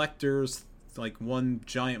 6 collectors, like one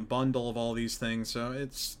giant bundle of all these things. So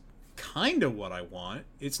it's kind of what I want.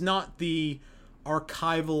 It's not the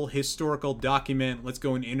archival historical document, let's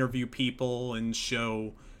go and interview people and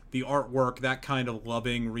show the artwork, that kind of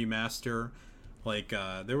loving remaster. Like,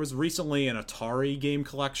 there was recently an Atari game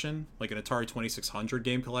collection, like an Atari 2600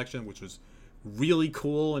 game collection, which was really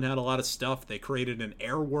cool and had a lot of stuff. They created an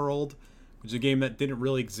Air World, which is a game that didn't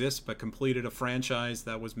really exist but completed a franchise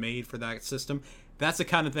that was made for that system. That's the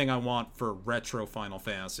kind of thing I want for retro Final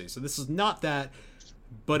Fantasy. So this is not that,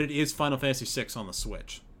 but it is Final Fantasy VI on the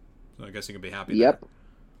Switch. So I guess you can be happy there.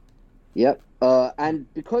 Yep.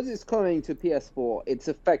 And because it's coming to PS4, it's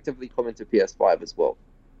effectively coming to PS5 as well.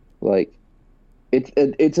 Like,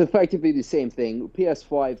 it's effectively the same thing.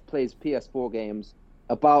 PS5 plays PS4 games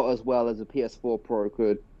about as well as a PS4 Pro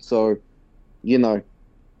could. So, it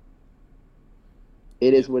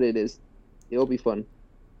is what it is. It'll be fun.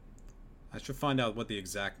 I should find out what the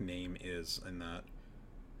exact name is in that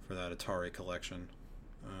for that Atari collection.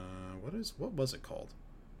 What was it called?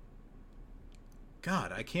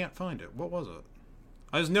 God, I can't find it. What was it?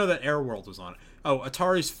 I just know that Air World was on it. Oh,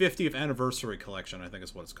 Atari's 50th Anniversary Collection, I think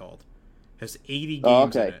is what it's called. It has 80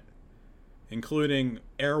 games in it, including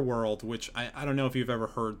Air World, which I don't know if you've ever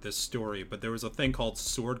heard this story, but there was a thing called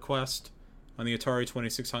Sword Quest on the Atari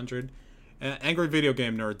 2600. Angry Video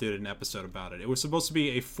Game Nerd did an episode about it. It was supposed to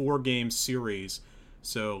be a 4-game series.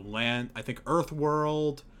 So Earth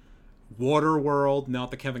World, Water World,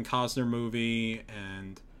 not the Kevin Costner movie,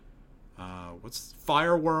 and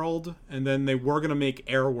Fire World, and then they were going to make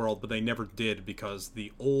Air World, but they never did because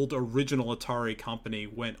the old original Atari company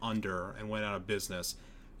went under and went out of business.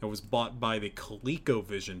 It was bought by the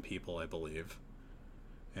ColecoVision people, I believe.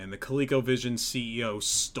 And the ColecoVision CEO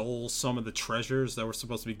stole some of the treasures that were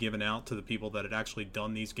supposed to be given out to the people that had actually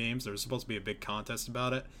done these games. There was supposed to be a big contest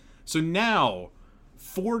about it. So now,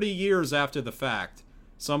 40 years after the fact,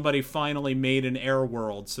 somebody finally made an Air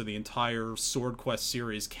World so the entire Sword Quest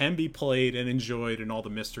series can be played and enjoyed and all the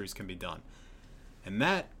mysteries can be done. And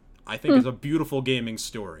that, I think, is a beautiful gaming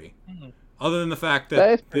story. Other than the fact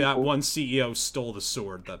that one CEO stole the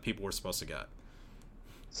sword that people were supposed to get.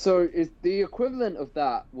 So the equivalent of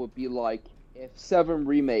that would be like if 7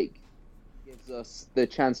 Remake gives us the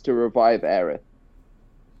chance to revive Aerith.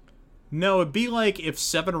 No, it'd be like if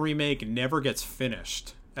 7 Remake never gets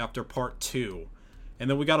finished after Part 2. And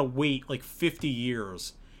then we gotta wait like 50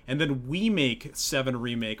 years. And then we make 7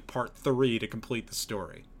 Remake Part 3 to complete the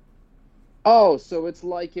story. Oh, so it's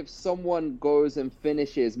like if someone goes and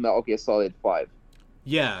finishes Metal Gear Solid 5.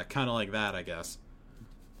 Yeah, kind of like that, I guess.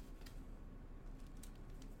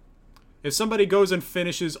 If somebody goes and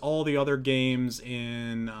finishes all the other games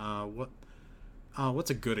in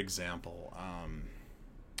what's a good example?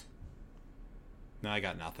 No, I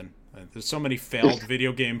got nothing. There's so many failed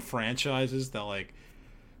video game franchises that like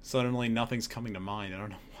suddenly nothing's coming to mind. I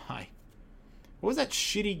don't know why. What was that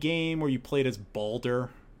shitty game where you played as Baldur?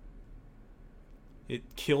 It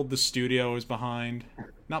killed the studio it was behind.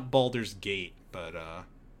 Not Baldur's Gate, but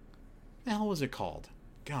the hell was it called?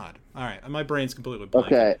 God. All right, my brain's completely blank.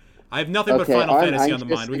 Okay. I have nothing but Final Fantasy on the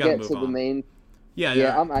mind. We gotta move on.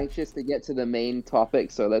 Yeah, I'm anxious to get to the main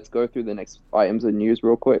topic, so let's go through the next items of news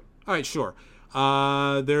real quick. All right, sure.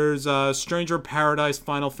 There's Stranger Paradise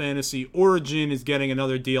Final Fantasy Origin is getting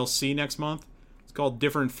another DLC next month. It's called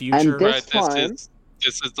Different Future. And this time,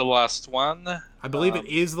 this is the last one. I believe it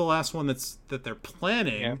is the last one that they're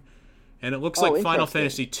planning, and it looks like Final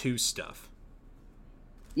Fantasy 2 stuff.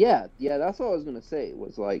 Yeah, that's what I was gonna say.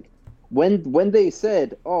 Was like when they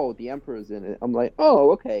said, "Oh, the Emperor's in it," I'm like,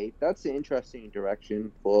 "Oh, okay, that's an interesting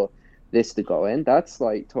direction for this to go in." That's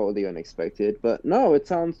like totally unexpected. But no, it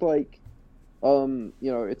sounds like,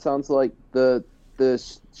 it sounds like the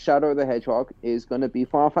Shadow of the Hedgehog is gonna be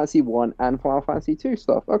Final Fantasy 1 and Final Fantasy 2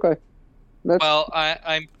 stuff. Okay. Well,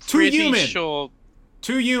 I'm pretty sure.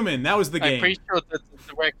 Too Human. That was the game. I'm pretty sure that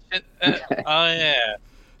the direction. Oh yeah.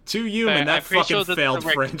 Too Human. That fucking failed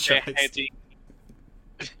franchise.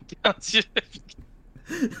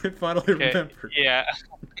 Finally remembered. Yeah.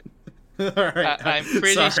 All right. I'm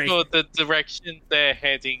pretty sure the direction they're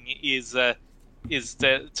heading is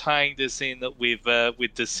tying this in with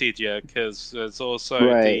Dissidia, because there's also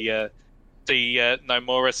the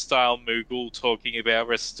Nomura style Moogle talking about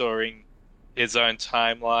restoring his own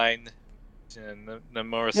timeline. And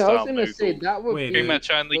Nomura style Moogle that would pretty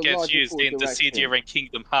much only gets used in Dissidia and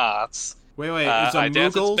Kingdom Hearts. Wait, is a I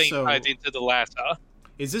doubt Moogle? it's being tied into the latter.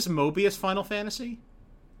 Is this Mobius Final Fantasy?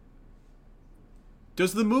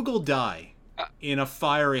 Does the Moogle die in a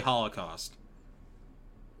fiery holocaust?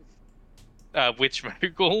 Which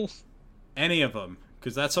Moogle? Any of them,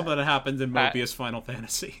 because that's something that happens in Mobius Final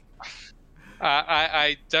Fantasy.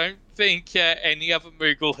 I don't think any other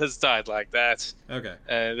Moogle has died like that. Okay.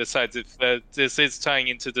 Besides, if this is tying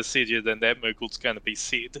into Dissidia, then that Moogle's going to be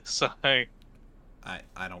Sid. So I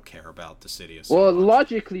don't care about Dissidia. Well,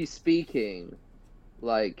 logically speaking,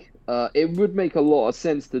 like it would make a lot of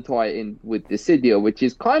sense to tie it in with Dissidia, which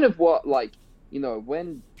is kind of what, like,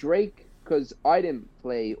 when Drake, because I didn't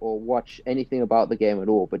play or watch anything about the game at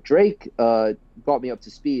all, but Drake got me up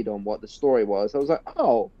to speed on what the story was. I was like,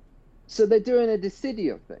 oh, so they're doing a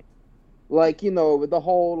Dissidia thing. Like, with the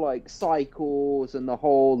whole, like, cycles and the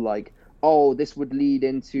whole, like, oh, this would lead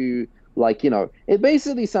into, like, it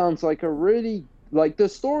basically sounds like a really, like, the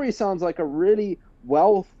story sounds like a really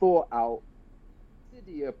well thought out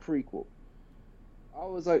Dissidia prequel. I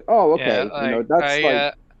was like, oh, okay,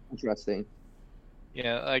 that's, interesting.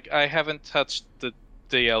 Yeah, like, I haven't touched the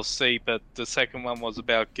DLC, but the second one was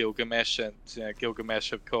about Gilgamesh, and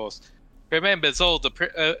Gilgamesh, of course, remembers all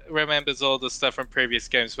the stuff from previous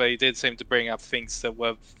games, but he did seem to bring up things that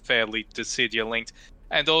were fairly Dissidia linked.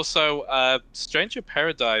 And also, Stranger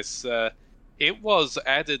Paradise, it was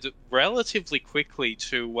added relatively quickly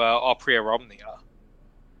to Opera Omnia.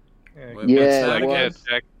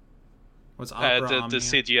 What's Opera the Omnia?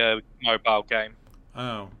 Dissidia mobile game.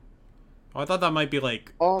 Oh, I thought that might be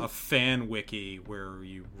like a fan wiki where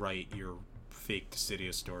you write your fake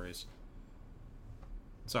Dissidia stories.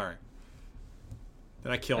 Sorry.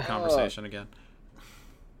 Did I kill conversation again?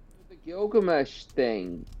 The Gilgamesh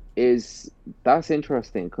thing that's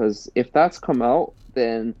interesting, because if that's come out,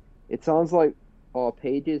 then it sounds like our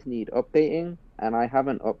pages need updating, and I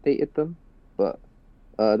haven't updated them, but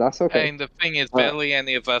that's okay. And the thing is, barely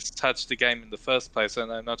any of us touched the game in the first place,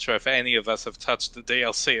 and I'm not sure if any of us have touched the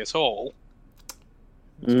DLC at all.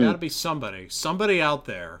 There's got to be somebody. Somebody out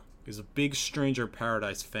there is a big Stranger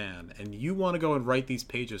Paradise fan, and you want to go and write these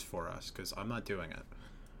pages for us, because I'm not doing it.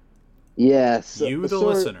 Yes. You, the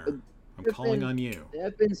listener. I'm calling on you. There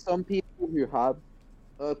have been some people who have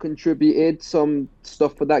contributed some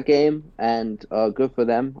stuff for that game, and good for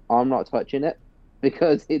them. I'm not touching it,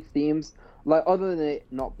 because it seems like, other than it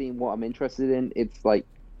not being what I'm interested in, it's like,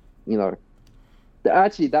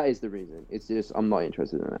 actually, that is the reason. It's just I'm not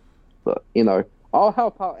interested in it. But, I'll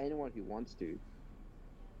help out anyone who wants to.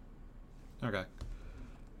 Okay.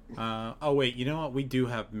 Oh, wait, you know what? We do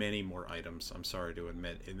have many more items, I'm sorry to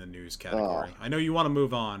admit, in the news category. I know you want to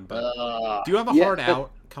move on, but do you have a hard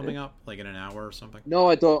out coming up, like in an hour or something? No,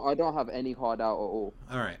 I don't. I don't have any hard out at all.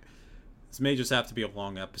 All right. This may just have to be a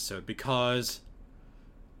long episode, because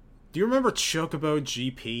Do you remember Chocobo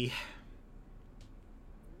GP?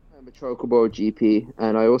 I remember Chocobo GP,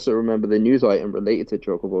 and I also remember the news item related to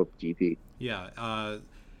Chocobo GP. Yeah,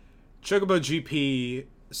 Chocobo GP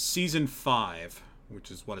Season 5,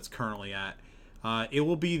 which is what it's currently at, it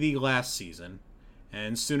will be the last season.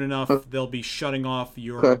 And soon enough, they'll be shutting off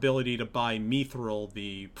your ability to buy Mithril,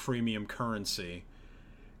 the premium currency.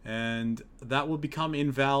 And that will become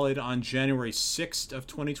invalid on January 6th of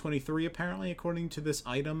 2023, apparently, according to this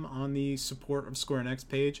item on the support of Square Enix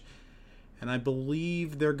page. And I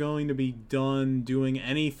believe they're going to be done doing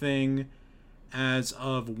anything as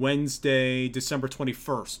of Wednesday, December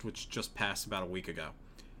 21st, which just passed about a week ago.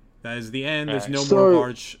 That is the end. There's no more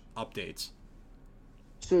large updates.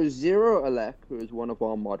 So Zero Alec, who is one of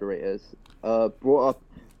our moderators, brought up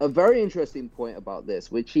a very interesting point about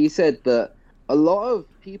this, which he said that a lot of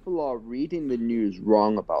people are reading the news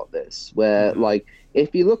wrong about this, where, like,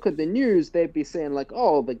 if you look at the news, they'd be saying, like,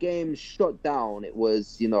 oh, the game's shut down. It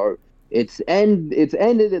was, you know, it's ended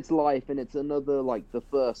its life, and it's another, like, the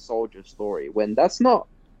first Soldier story, when that's not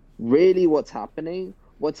really what's happening.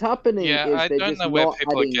 What's happening is I don't know where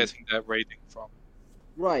people are getting that rating from.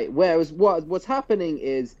 Right, whereas what's happening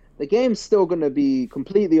is the game's still going to be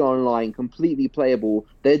completely online, completely playable.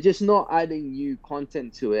 They're just not adding new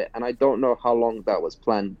content to it, and I don't know how long that was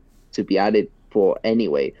planned to be added for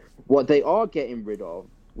anyway. What they are getting rid of,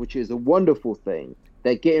 which is a wonderful thing,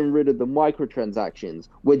 they're getting rid of the microtransactions,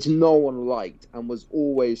 which no one liked and was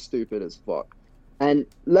always stupid as fuck. And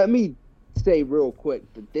let me say real quick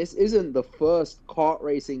that this isn't the first kart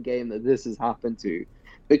racing game that this has happened to,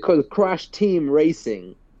 because Crash Team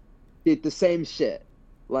Racing did the same shit.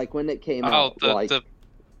 Like when it came out, the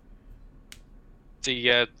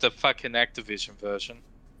fucking Activision version.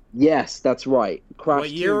 Yes, that's right.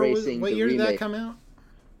 Crash Team Racing. What year did that come out?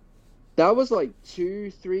 That was like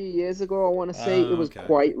 2-3 years ago. I want to say it was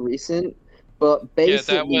quite recent, but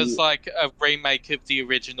basically, that was like a remake of the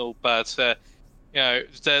original, but you know,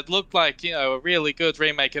 that looked like, you know, a really good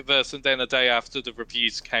remake of this, and then a day after the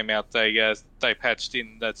reviews came out, they patched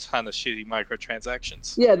in a ton of shitty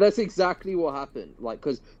microtransactions. Yeah, that's exactly what happened. Like,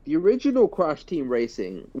 because the original Crash Team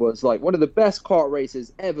Racing was like one of the best kart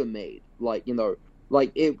races ever made. Like, you know,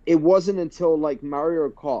 like it wasn't until like Mario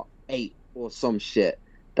Kart 8 or some shit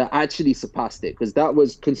that actually surpassed it, because that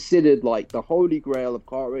was considered like the holy grail of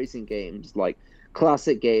kart racing games. Like,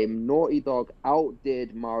 classic game. Naughty Dog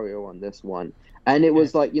outdid Mario on this one. And it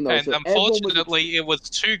was like, you know... And so unfortunately, it was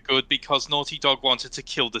too good because Naughty Dog wanted to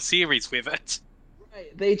kill the series with it.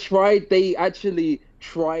 Right. They actually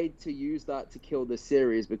tried to use that to kill the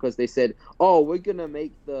series, because they said, oh, we're going to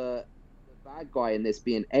make the bad guy in this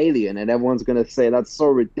be an alien, and everyone's going to say that's so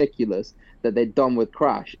ridiculous that they're done with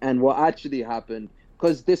Crash. And what actually happened,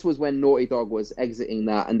 because this was when Naughty Dog was exiting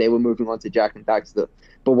that and they were moving on to Jak and Daxter.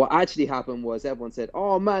 But what actually happened was everyone said,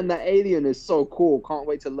 oh man, that alien is so cool. Can't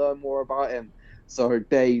wait to learn more about him. So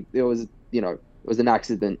it was an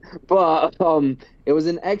accident. But it was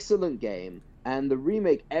an excellent game. And the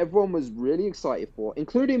remake, everyone was really excited for,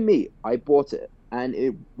 including me. I bought it. And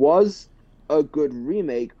it was a good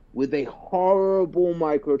remake with a horrible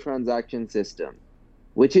microtransaction system,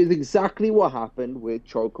 which is exactly what happened with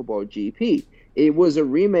Chocobo GP. It was a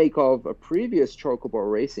remake of a previous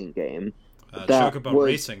Chocobo racing game. Chocobo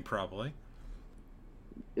Racing, probably.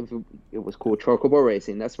 It was called Chocobo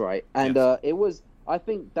Racing, that's right. And yes. It was, I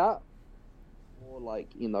think that more like,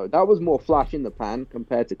 you know, that was more flash in the pan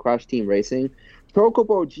compared to Crash Team Racing.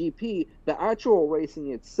 Chocobo GP, the actual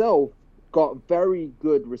racing itself, got very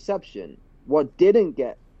good reception. What didn't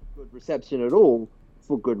get good reception at all,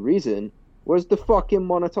 for good reason, was the fucking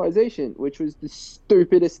monetization, which was the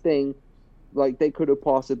stupidest thing like they could have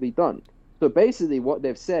possibly done. So basically what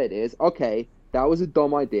they've said is, okay, that was a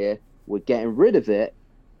dumb idea, we're getting rid of it,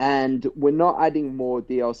 and we're not adding more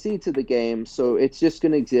DLC to the game, so it's just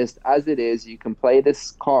going to exist as it is. You can play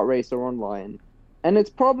this kart racer online, and it's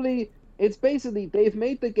basically, they've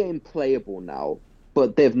made the game playable now,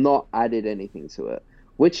 but they've not added anything to it,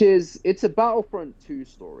 it's a Battlefront 2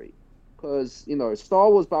 story, because, you know, Star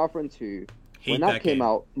Wars Battlefront 2, when that came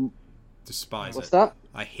out... Despise What's it. that?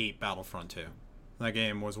 I hate Battlefront 2. That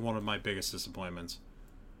game was one of my biggest disappointments.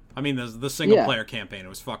 I mean, the single-player campaign, it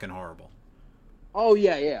was fucking horrible. Oh,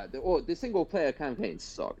 yeah. The single-player campaign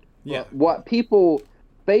sucked. Yeah. But what people...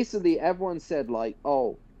 Basically, everyone said, like,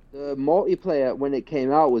 oh, the multiplayer, when it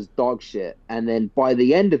came out, was dog shit. And then by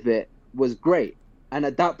the end of it, was great. And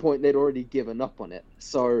at that point, they'd already given up on it.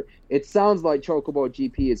 So it sounds like Chocobo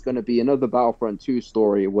GP is going to be another Battlefront 2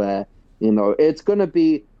 story where, you know, it's going to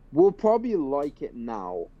be... We'll probably like it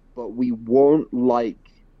now, but we won't like,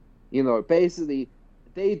 you know, basically,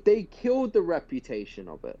 they killed the reputation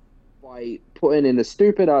of it. by putting in a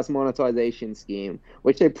stupid ass monetization scheme,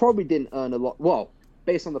 which they probably didn't earn a lot. Well,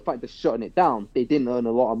 based on the fact they're shutting it down, they didn't earn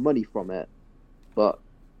a lot of money from it. But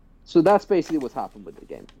so that's basically what's happened with the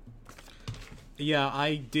game. Yeah,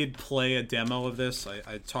 I did play a demo of this.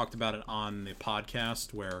 I talked about it on the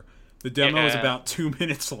podcast where the demo is about 2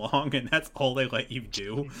 minutes long, and that's all they let you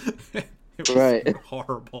do. It was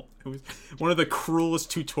horrible. It was one of the cruelest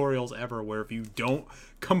tutorials ever, where if you don't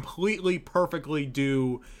completely perfectly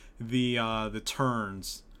do the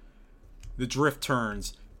turns, the drift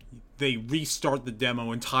turns, they restart the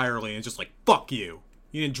demo entirely, and it's just like, fuck you.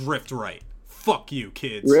 You didn't drift right. Fuck you,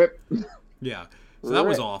 kids. Rip. Yeah. So that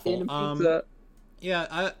was awful.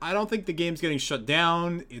 Yeah, I don't think the game's getting shut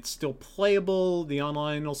down. It's still playable. The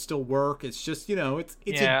online will still work. It's just, it's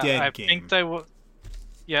a dead game. Think they were.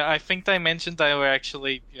 Yeah, I think they mentioned they were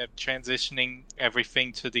actually transitioning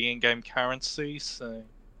everything to the in-game currency. So.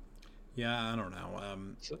 Yeah, I don't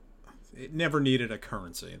know. It never needed a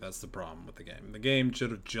currency. That's the problem with the game. The game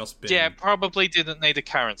should have just been. Yeah, probably didn't need a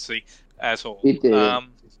currency at all. It did.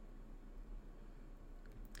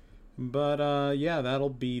 But yeah, that'll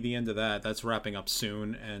be the end of that. That's wrapping up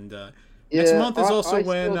soon, and next month is also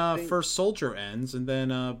when First Soldier ends, and then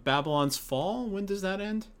Babylon's Fall. When does that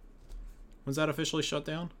end? When's that officially shut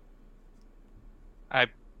down? I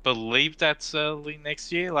believe that's early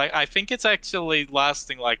next year. I think it's actually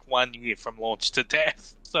lasting 1 year from launch to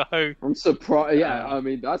death. So I'm surprised. Yeah, I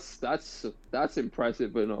mean that's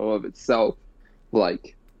impressive in all of itself.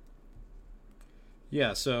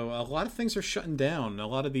 Yeah, so a lot of things are shutting down. A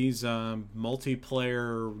lot of these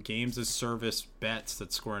multiplayer games as service bets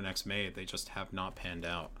that Square Enix made, they just have not panned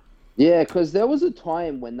out. Yeah, because there was a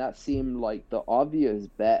time when that seemed like the obvious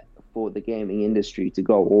bet for the gaming industry to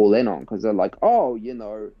go all in on, because they're like, oh,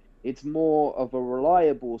 it's more of a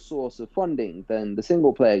reliable source of funding than the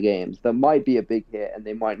single player games that might be a big hit and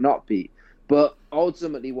they might not be. But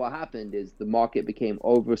ultimately what happened is the market became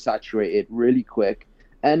oversaturated really quick.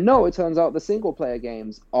 And no, it turns out the single-player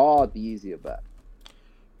games are the easier bet.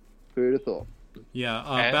 Who'd have thought? Yeah,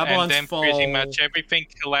 Babylon's Fall... And then pretty much everything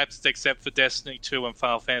collapsed except for Destiny 2 and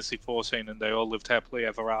Final Fantasy 14, and they all lived happily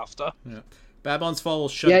ever after. Yeah. Babylon's Fall will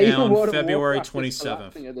shut down February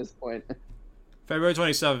 27th. At this point. February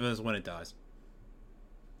 27th is when it dies.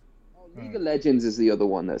 League of Legends is the other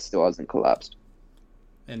one that still hasn't collapsed.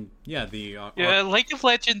 And yeah, League of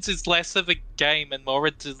Legends is less of a game and more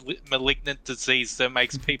a malignant disease that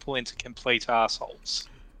makes people into complete assholes.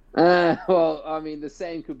 Well, I mean, the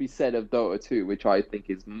same could be said of Dota 2, which I think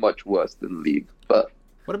is much worse than League. But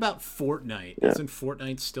what about Fortnite? Yeah. Isn't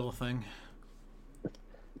Fortnite still a thing?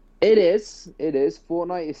 It is. It is.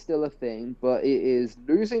 Fortnite is still a thing, but it is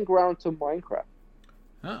losing ground to Minecraft.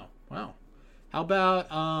 Oh, wow. How about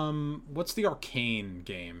what's the Arcane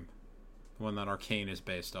game? One that Arcane is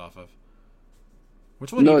based off of.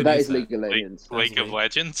 Which one? No, that is League of Legends. League of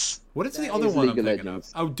Legends. What is the other one I'm thinking of?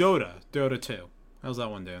 Oh, Dota. Dota 2. How's that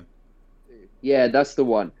one doing? Yeah, that's the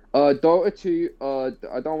one. Dota 2.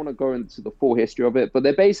 I don't want to go into the full history of it, but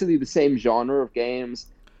they're basically the same genre of games.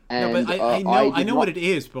 And, no, but I know what it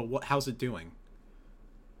is, but how's it doing?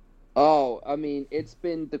 Oh, I mean, it's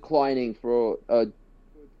been declining for a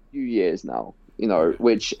few years now.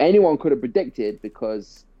 Which anyone could have predicted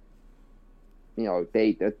because.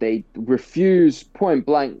 They refuse point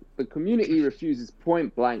blank. The community refuses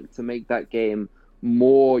point blank to make that game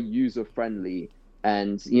more user friendly,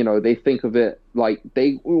 and they think of it like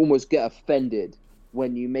they almost get offended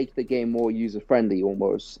when you make the game more user friendly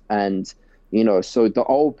almost. And so the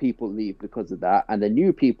old people leave because of that, and the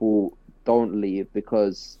new people don't leave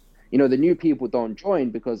because the new people don't join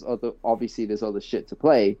because obviously there's other shit to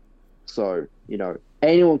play. So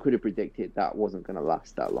anyone could have predicted that wasn't going to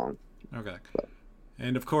last that long. Okay.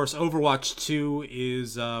 And of course, Overwatch 2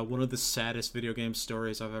 is one of the saddest video game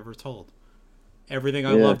stories I've ever told. Everything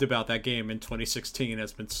I loved about that game in 2016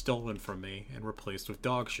 has been stolen from me and replaced with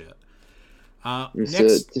dog shit.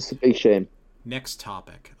 It's a big shame. Next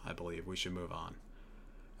topic, I believe we should move on.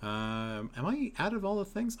 Am I out of all the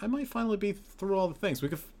things? I might finally be through all the things.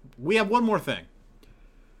 We have one more thing.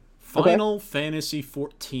 Final Fantasy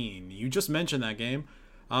 14. You just mentioned that game.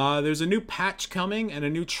 There's a new patch coming, and a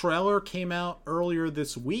new trailer came out earlier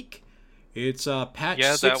this week. It's patch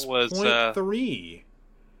 6.3.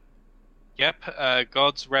 Yep,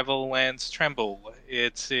 Gods Revel Lands Tremble.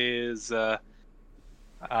 It is,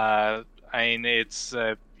 it's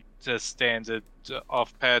just standard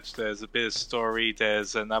off patch. There's a bit of story.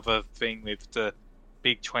 There's another thing with the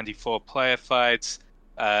big 24-player fights.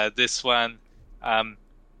 This one,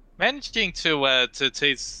 managing to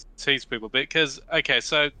tease people a bit because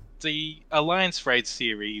so the Alliance Raid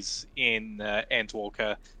series in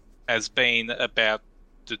Endwalker has been about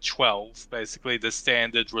the 12, basically the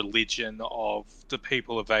standard religion of the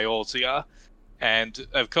people of Eorzea. And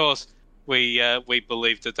of course, we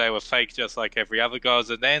believed that they were fake just like every other god.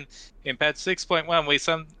 And then in patch 6.1, we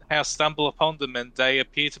somehow stumble upon them and they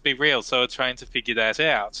appear to be real. So we're trying to figure that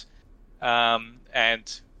out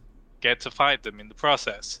and get to fight them in the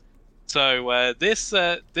process. So this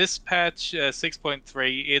patch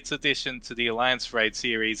 6.3, its addition to the Alliance Raid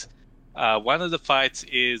series, one of the fights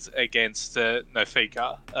is against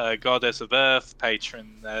Nofika, goddess of Earth,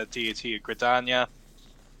 patron deity of Gridania.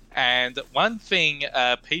 And one thing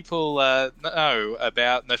people know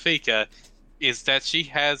about Nofika is that she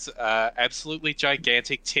has absolutely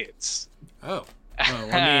gigantic tits. Oh. Well,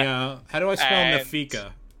 let me, how do I spell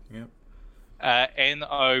Nofika? Yep.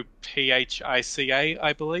 Nophica,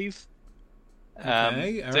 I believe.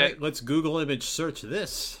 Okay, all right. Let's Google image search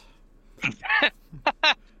this.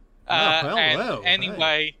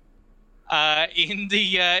 Anyway, in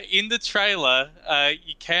the trailer,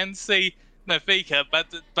 you can see Nofika,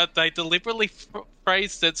 but they deliberately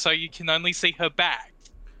phrased it so you can only see her back.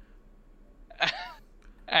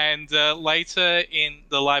 And later in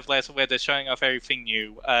the live letter where they're showing off everything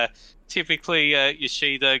new, typically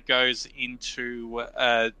Yoshida goes into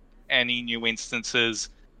any new instances,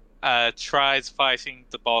 tries fighting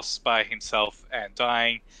the boss by himself and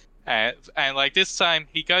dying. And like this time,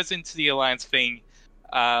 he goes into the Alliance thing,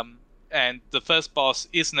 and the first boss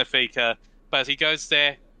is Nofika, but he goes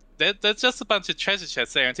there. There's just a bunch of treasure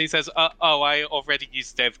chests there, and he says, I already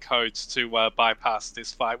used dev codes to bypass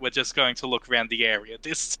this fight. We're just going to look around the area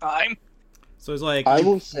this time. So it's like, I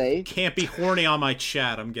will say, can't be horny on my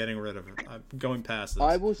chat. I'm getting rid of it. I'm going past this.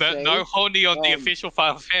 I will but say, no horny on the official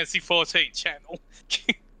Final Fantasy 14 channel.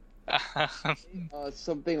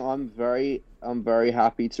 something I'm very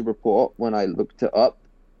happy to report when I looked it up.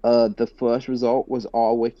 The first result was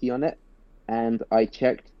our wiki on it, and I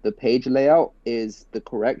checked the page layout is the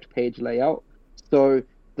correct page layout. So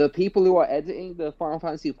the people who are editing the Final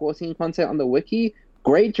Fantasy 14 content on the wiki,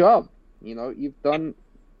 great job. You know, you've done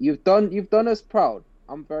us proud.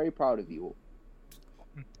 I'm very proud of you all.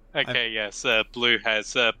 Okay, yes. Blue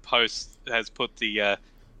has put the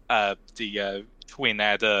Twin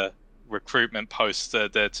Adder recruitment poster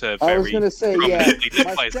that very I was gonna say, yeah.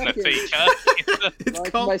 displays Nofika. It's my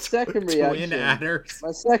called second Twin reaction. Adders.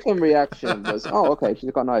 My second reaction was, oh, okay,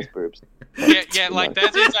 she's got nice boobs. Yeah, like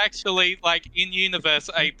that is actually like in universe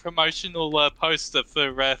a promotional poster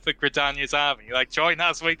for Gridania's army. Like, join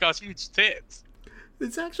us, we got huge tits.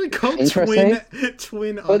 It's actually called Interesting.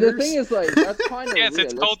 Twin Udders. But the thing is, like, that's kind of Yes,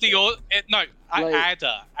 it's called the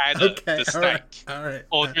Adder, okay, the snake, all right.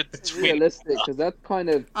 or the twin. realistic because that's kind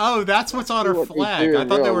of Oh, that's what's on her what they flag. do I in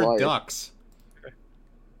thought they real were life. ducks.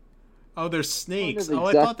 Oh, they're snakes. kind of Oh,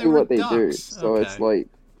 exactly I thought they were what they ducks. do. So okay. it's like,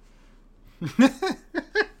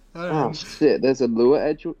 All oh right. shit, there's a lure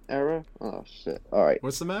edge error. Oh shit. All right,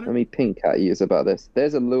 What's the matter? let me ping Cat use about this.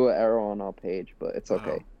 There's a lure error on our page, but it's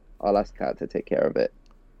okay. I'll ask Cat to take care of it.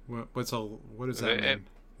 What does that It- mean?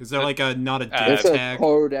 Is there like a not a It's div a tag?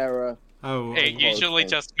 code error. Oh, It usually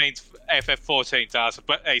thing. just means FF14 data,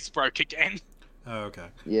 but Ace broke again. oh, okay.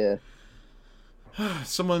 Yeah.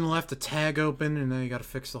 Someone left a tag open, and now you got to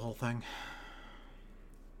fix the whole thing.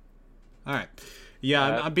 All right.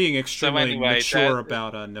 Yeah, I'm being extremely anyway, mature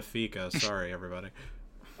about Nofika. Sorry, everybody.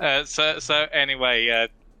 So anyway,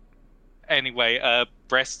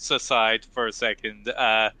 breasts aside for a second.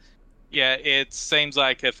 Yeah, it seems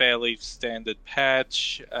like a fairly standard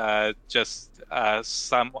patch. Just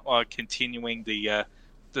somewhat continuing the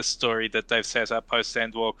story that they've set up post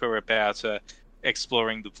Endwalker about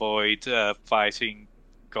exploring the void, fighting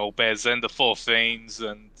Golbez and the Four Fiends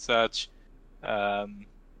and such. That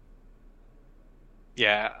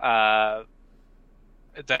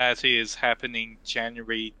is happening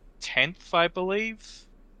January 10th, I believe.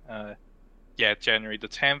 January the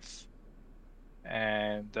 10th.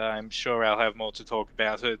 And I'm sure I'll have more to talk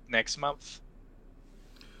about it next month.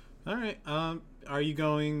 All right. Are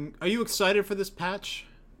you excited for this patch?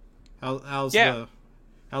 How's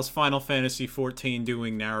Final Fantasy 14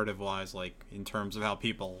 doing narrative wise, like in terms of how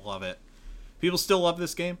people love it? People still love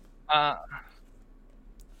this game?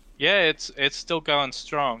 Yeah, it's still going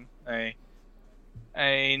strong.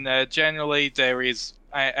 Generally there is,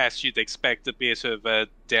 as you'd expect, a bit of a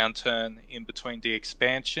downturn in between the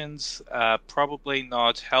expansions. Probably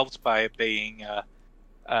not helped by it being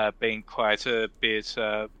quite a bit.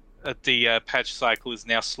 The patch cycle is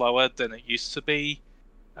now slower than it used to be,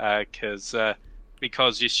 because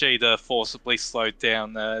Yoshida forcibly slowed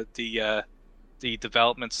down the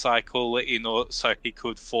development cycle so he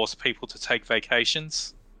could force people to take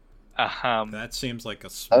vacations. That seems like a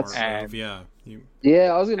smart move. And- Yeah.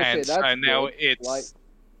 Yeah, I was gonna say And that's so now good. Like,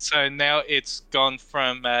 it's gone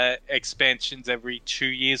from expansions every 2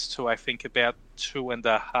 years to I think about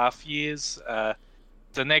 2.5 years.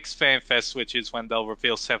 The next FanFest, which is when they'll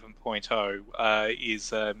reveal 7.0,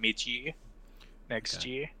 is mid-year next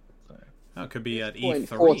year. So. Oh, it could be at point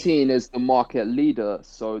E3. 14 is the market leader,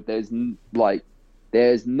 so there's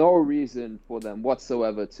no reason for them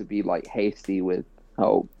whatsoever to be like hasty with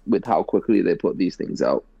how quickly they put these things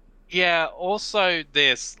out. Yeah, also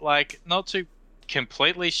this, like, not to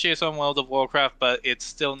completely shit on World of Warcraft, but it's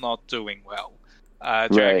still not doing well.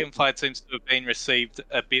 Dragonflight seems to have been received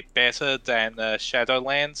a bit better than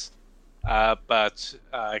Shadowlands, but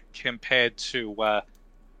compared to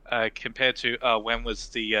when was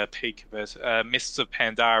the peak of it? Mists of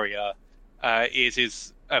Pandaria, it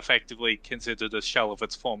is effectively considered a shell of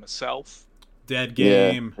its former self. Dead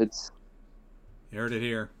game. Yeah, it's You heard it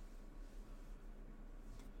here.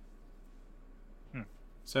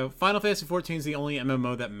 So Final Fantasy XIV is the only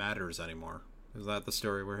MMO that matters anymore. Is that the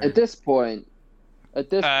story we're hearing? at this point. In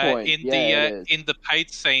Yeah, it is. in the paid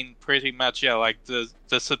scene, pretty much, yeah, like the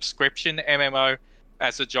subscription MMO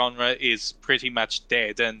as a genre is pretty much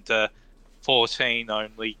dead, and 14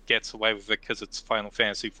 only gets away with it because it's Final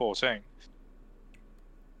Fantasy 14.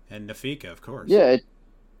 And Nafika, of course. Yeah,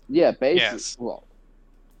 basically, Yes. well,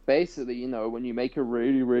 basically, you know, when you make a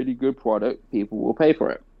really, really good product, people will pay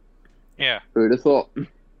for it. Yeah. Who'd have thought?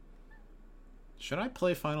 Should I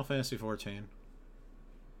play Final Fantasy XIV?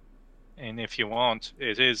 And if you want,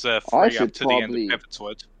 it is I free should up to the end probably- of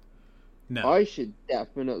Heavensward. No. I should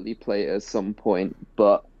definitely play it at some point,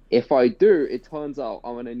 but if I do, it turns out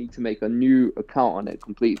I'm gonna need to make a new account on it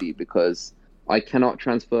completely because I cannot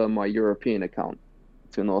transfer my European account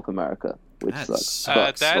to North America, which That sucks.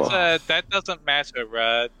 sucks. That doesn't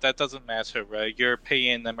matter. That doesn't matter.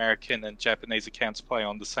 European, American, and Japanese accounts play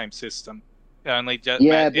on the same system. It only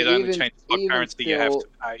Yeah, it but only even- changes what even currency you have to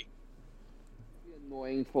still- pay.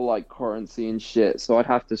 Annoying for like currency and shit, so I'd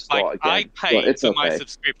have to start Like again. I but pay it's for my okay.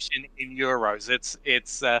 subscription in euros.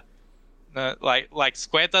 It's like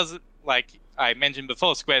Square doesn't, like I mentioned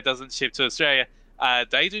before. Square doesn't ship to Australia.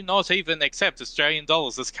 They do not even accept Australian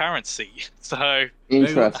dollars as currency. So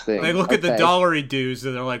Interesting. They look at the Okay. dollary dues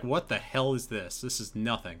and they're like, "What the hell is this? This is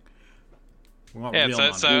nothing." We want yeah,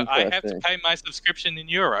 real so money. I have to Interesting. pay my subscription in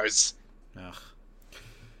euros. Ugh.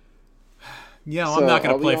 Yeah, So, I'm not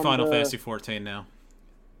gonna are we play on Final the- Fantasy XIV now.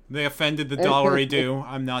 They offended the dollary due.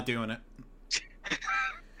 I'm not doing it.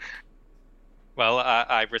 Well,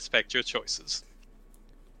 I respect your choices.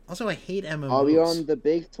 Also, I hate MMOs. Are we on the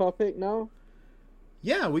big topic now?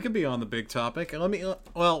 Yeah, we could be on the big topic.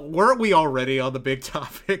 Well, weren't we already on the big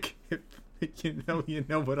topic? you know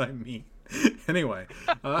what I mean. Anyway,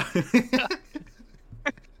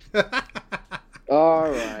 All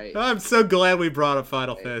right. I'm so glad we brought up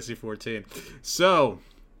Final Fantasy XIV. So,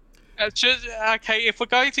 Okay, if we're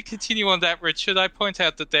going to continue on that route, should I point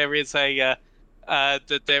out that there is a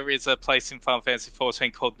place in Final Fantasy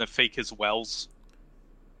XIV called Nafika's Wells?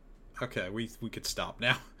 okay, we could stop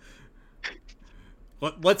now.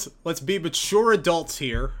 Let's be mature adults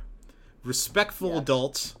here, respectful Yes.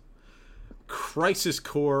 adults. Crisis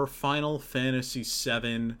Core Final Fantasy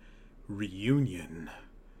VII Reunion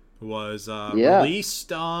was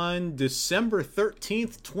released on December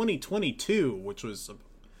 13th, 2022, which was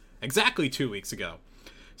exactly 2 weeks ago.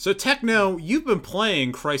 So, Techno, you've been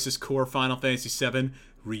playing Crisis Core Final Fantasy VII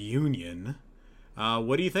Reunion.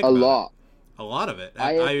 What do you think A about lot. it? A lot of it.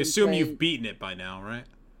 I have I been assume playing- you've beaten it by now, right?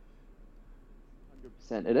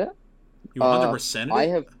 100% it. You 100%ed it? I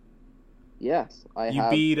have. Yes, I You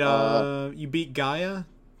have. beat Gaia,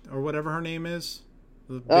 or whatever her name is.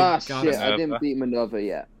 The big Shit! goddess. I didn't beat Minerva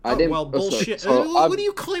yet. I Oh, didn't. well, so- bullshit. So What do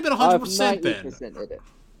you claim at 100% then? 90% in it.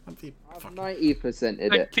 I'm the- I've fuck. 90% in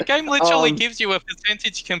The, it. the game literally Um, gives you a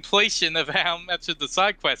percentage completion of how much of the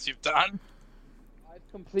side quests you've done.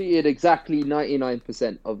 I've completed exactly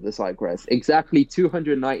 99% of the side quests. Exactly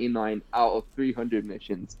 299 out of 300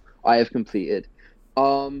 missions I have completed.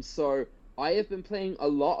 So I have been playing a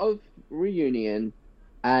lot of Reunion,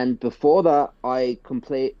 and before that, I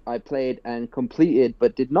played and completed,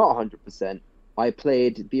 but did not 100%. I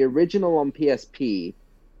played the original on PSP.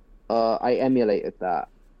 I emulated that,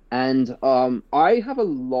 and I have a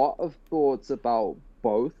lot of thoughts about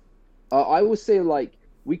both. I will say, like,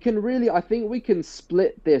 I think we can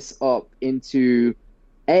split this up into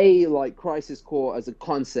A, like Crisis Core as a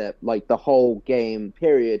concept, like the whole game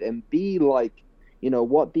period, and B, like, you know,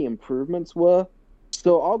 what the improvements were.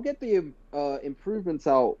 So I'll get the improvements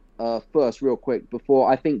out first real quick before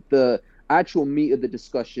I think the actual meat of the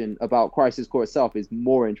discussion about Crisis Core itself is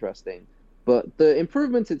more interesting. But the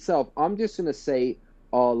improvements itself, I'm just gonna say,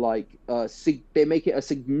 are like they make it a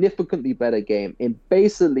significantly better game in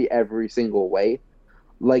basically every single way.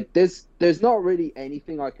 Like there's not really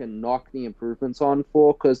anything I can knock the improvements on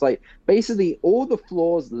for, because like basically all the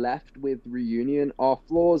flaws left with Reunion are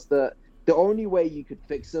flaws that the only way you could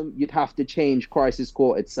fix them, you'd have to change Crisis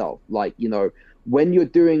Core itself. Like, you know, when you're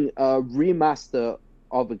doing a remaster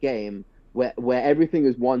of a game where everything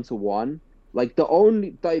is 1-to-1, like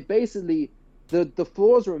basically the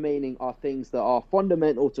flaws remaining are things that are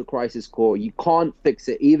fundamental to Crisis Core. You can't fix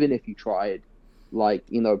it even if you tried. Like,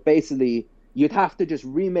 you know, basically you'd have to just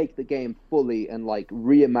remake the game fully and like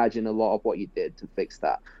reimagine a lot of what you did to fix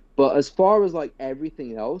that. But as far as like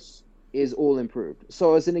everything else is all improved.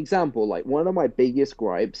 So as an example, like one of my biggest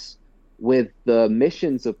gripes with the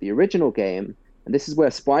missions of the original game, and this is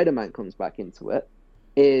where Spider-Man comes back into it,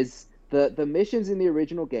 is that the missions in the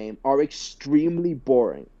original game are extremely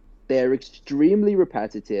boring. They're extremely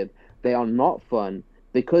repetitive. They are not fun.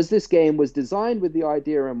 Because this game was designed with the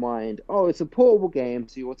idea in mind, oh, it's a portable game,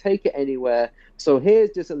 so you will take it anywhere. So here's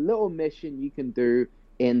just a little mission you can do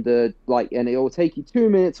and it will take you 2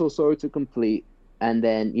 minutes or so to complete. And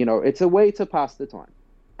then, you know, it's a way to pass the time.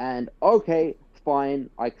 And okay, fine,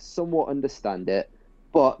 I somewhat understand it.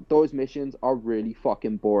 But those missions are really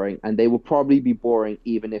fucking boring, and they will probably be boring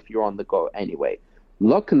even if you're on the go anyway.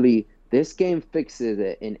 Luckily, this game fixes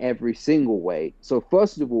it in every single way. So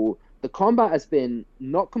first of all, the combat has been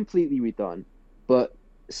not completely redone, but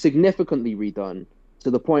significantly redone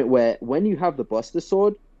to the point where when you have the Buster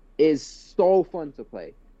Sword, it's so fun to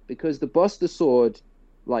play. Because the Buster Sword,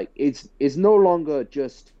 like, is no longer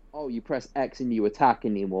just, oh, you press X and you attack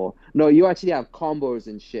anymore. No, you actually have combos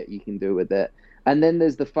and shit you can do with it. And then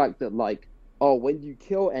there's the fact that, like, oh, when you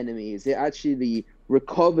kill enemies, it actually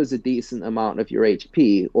recovers a decent amount of your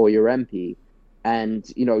HP or your MP.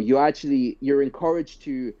 And, you know, you're encouraged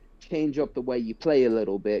to change up the way you play a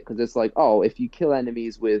little bit, because it's like, oh, if you kill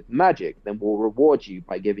enemies with magic, then we'll reward you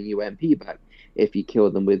by giving you MP back. If you kill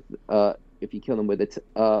them with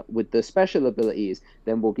with the special abilities,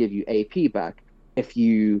 then we'll give you AP back. If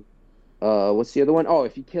you what's the other one? Oh,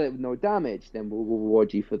 if you kill it with no damage, then we'll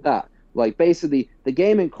reward you for that. Like, basically, the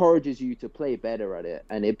game encourages you to play better at it,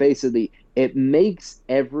 and it makes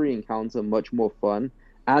every encounter much more fun.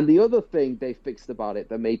 And the other thing they fixed about it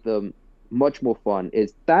that made them much more fun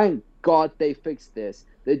is, thank God they fixed this,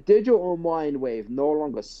 the digital mind wave no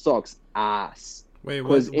longer sucks ass. Wait,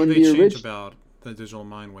 what did they change about the digital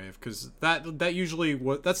mind wave? Because that usually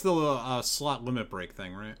that's the slot limit break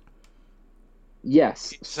thing, right?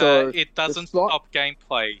 Yes. So it doesn't stop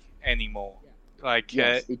gameplay anymore. Like,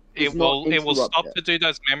 yes, it will stop to do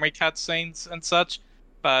those memory cutscenes and such,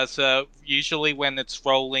 but usually when it's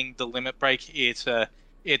rolling the limit break,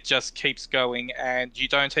 it just keeps going, and you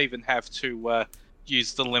don't even have to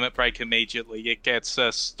use the limit break immediately. It gets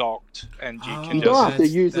stocked, and you can don't have to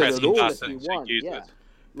use it at all if you want.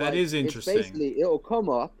 That is interesting. Basically, it'll come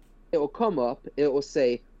up, it will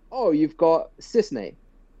say, oh, you've got Cisne,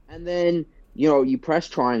 and then, you know, you press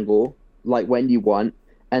triangle, like when you want,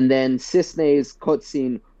 and then Cisne's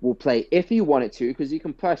cutscene will play if you want it to, because you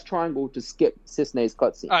can press triangle to skip Cisne's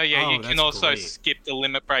cutscene. Oh yeah, you can also skip the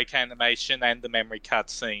limit break animation and the memory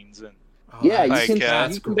cutscenes, and you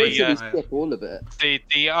can basically skip all of it.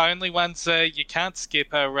 The only ones you can't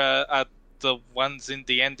skip are the ones in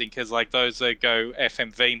the ending, because like those go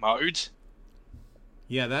FMV mode.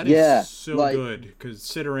 Yeah, that is so good,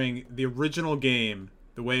 considering the original game.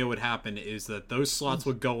 The way it would happen is that those slots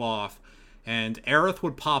would go off, and Aerith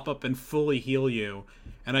would pop up and fully heal you,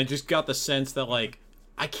 and I just got the sense that, like,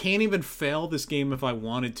 I can't even fail this game if I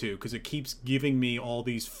wanted to, because it keeps giving me all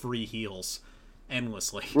these free heals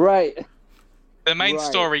endlessly. Right. The main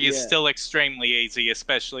story is still extremely easy,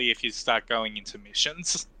 especially if you start going into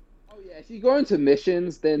missions. Oh yeah, if you go into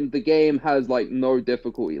missions, then the game has, like, no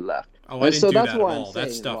difficulty left. Oh, I didn't do that at all.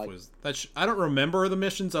 That stuff was... I don't remember the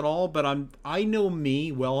missions at all, but I know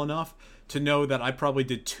me well enough to know that I probably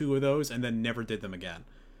did 2 of those and then never did them again.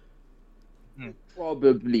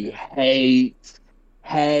 Probably hate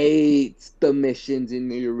the missions in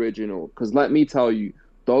the original, because let me tell you,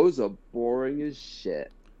 those are boring as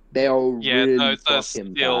shit. They are really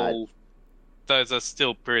fucking bad. Those are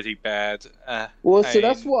still pretty bad. Well, so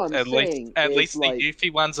that's what I'm saying. At least the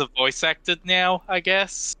Yuffie ones are voice acted now, I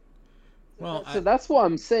guess. Well, so that's what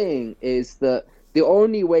I'm saying, is that the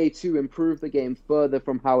only way to improve the game further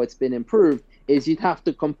from how it's been improved is you'd have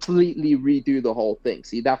to completely redo the whole thing.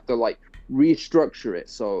 So you'd have to, like, restructure it.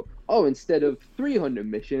 So, instead of 300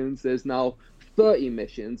 missions, there's now 30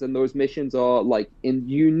 missions, and those missions are like in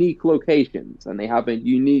unique locations, and they have a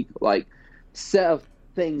unique like set of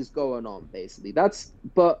things going on. Basically,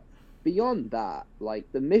 but beyond that,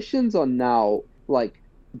 like the missions are now like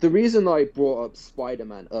the reason I brought up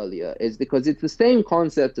Spider-Man earlier is because it's the same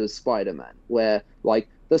concept as Spider-Man, where like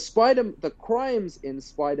the crimes in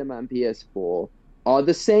Spider-Man PS4 are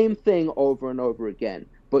the same thing over and over again,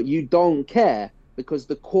 but you don't care because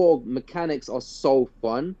the core mechanics are so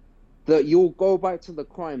fun that you'll go back to the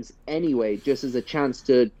crimes anyway, just as a chance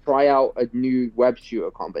to try out a new web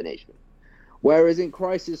shooter combination. Whereas in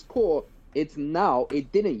Crisis Core, it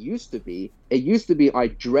didn't used to be. It used to be I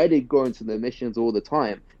dreaded going to the missions all the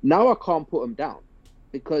time. Now I can't put them down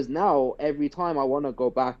because now every time I want to go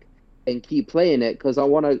back and keep playing it because I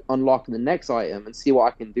want to unlock the next item and see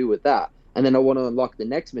what I can do with that. And then I want to unlock the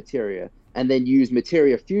next materia and then use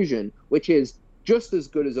materia fusion, which is just as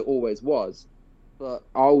good as it always was. But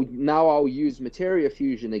I'll use materia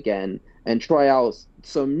fusion again and try out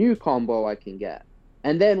some new combo I can get.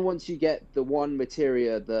 And then once you get the one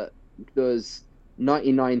materia that does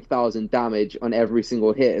 99,000 damage on every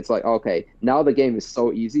single hit, it's like, okay, now the game is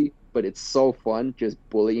so easy, but it's so fun just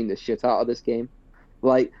bullying the shit out of this game.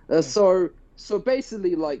 Like, so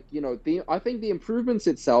basically, like, you know, I think the improvements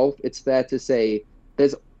itself, it's fair to say,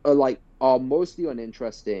 are mostly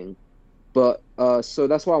uninteresting. But so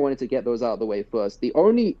that's why I wanted to get those out of the way first. The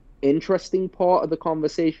only interesting part of the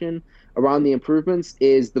conversation around the improvements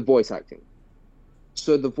is the voice acting.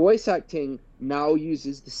 So the voice acting now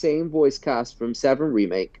uses the same voice cast from 7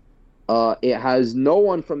 Remake. It has no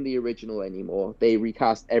one from the original anymore. They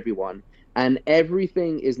recast everyone, and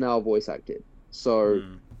everything is now voice acted. So,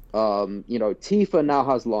 you know, Tifa now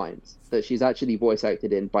has lines that she's actually voice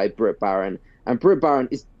acted in by Britt Baron. And Britt Baron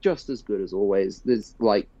is just as good as always. There's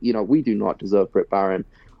like, you know, we do not deserve Britt Baron.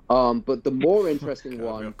 But the more interesting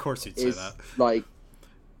one, of course you'd say that. Like,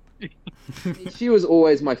 she was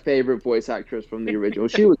always my favorite voice actress from the original.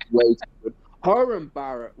 She was way too good. Her and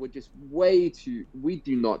Barrett were just way too. We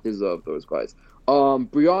do not deserve those guys.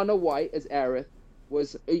 Brianna White as Aerith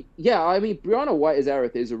was, I mean, Brianna White as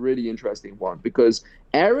Aerith is a really interesting one because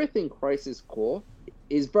Aerith in Crisis Core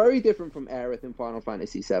is very different from Aerith in Final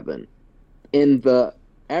Fantasy VII. In the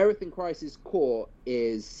Aerith in Crisis Core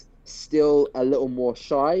is still a little more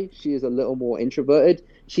shy. She is a little more introverted.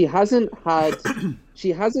 She hasn't gone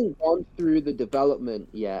through the development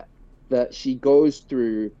yet that she goes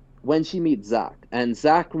through when she meets Zack. And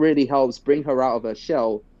Zack really helps bring her out of her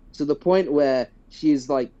shell to the point where she's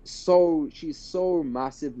so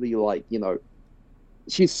massively, like, you know,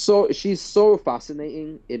 she's so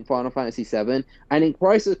fascinating in Final Fantasy VII. And in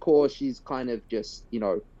Crisis Core, she's kind of just, you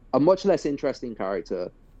know, a much less interesting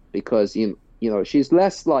character because you know she's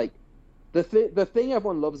less like the thing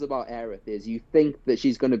everyone loves about Aerith is you think that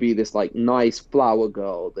she's going to be this like nice flower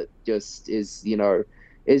girl that just is, you know,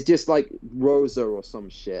 is just like Rosa or some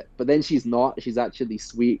shit, but then she's not. She's actually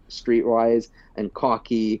sweet, streetwise, and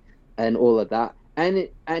cocky, and all of that. And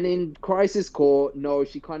in Crisis Core, no,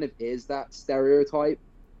 she kind of is that stereotype.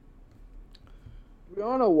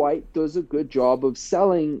 Brianna White does a good job of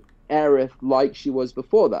selling Aerith like she was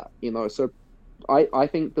before that, you know, so I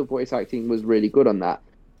think the voice acting was really good on that.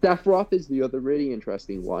 Sephiroth is the other really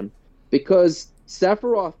interesting one because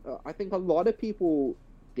Sephiroth, I think a lot of people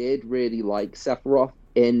did really like Sephiroth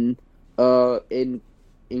in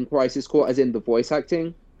Crisis Core, as in the voice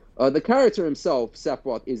acting. The character himself,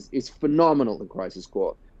 Sephiroth, is phenomenal in Crisis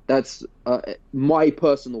Core. That's my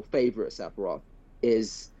personal favorite Sephiroth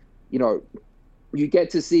is, you know, you get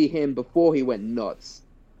to see him before he went nuts.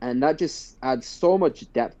 And that just adds so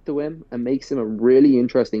much depth to him and makes him a really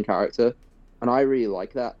interesting character. And I really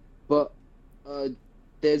like that. But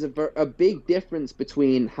there's a big difference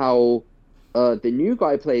between how the new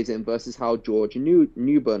guy plays him versus how George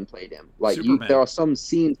Newbern played him. Like, there are some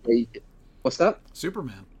scenes where what's that?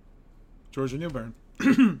 Superman. George Newbern.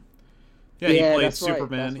 Yeah, he played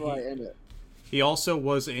Superman. Right, that's right, he also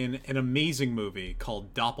was in an amazing movie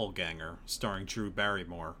called Doppelganger, starring Drew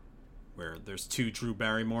Barrymore, where there's 2 Drew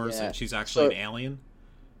Barrymores and she's actually an alien.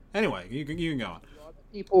 Anyway, you can go on.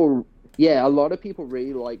 A lot of people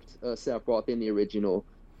really liked Sephiroth in the original,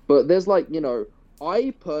 but there's like, you know,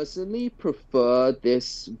 I personally prefer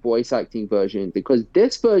this voice acting version because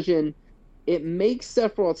this version, it makes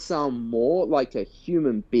Sephiroth sound more like a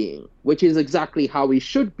human being, which is exactly how he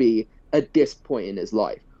should be at this point in his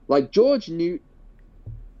life. Like George am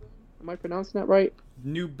I pronouncing that right?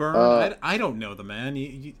 Newbern? I don't know the man.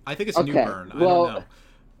 I think it's Newbern. I don't know.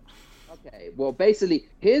 Okay, well, basically,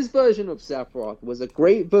 his version of Sephiroth was a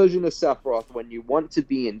great version of Sephiroth when you want to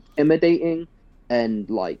be intimidating and,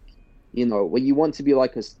 like, you know, where you want to be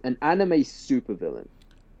like an anime supervillain.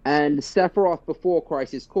 And Sephiroth before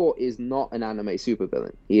Crisis Core is not an anime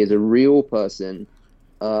supervillain. He is a real person.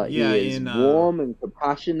 He is warm and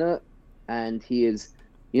compassionate, and he is,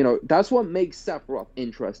 you know, that's what makes Sephiroth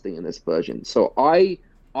interesting in this version. So I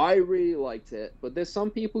really liked it, but there's some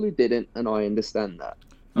people who didn't, and I understand that.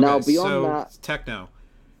 Okay, now, beyond that... Techno.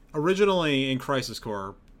 Originally, in Crisis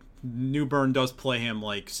Core, Newburn does play him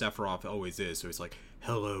like Sephiroth always is. So he's like,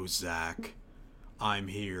 hello, Zack. I'm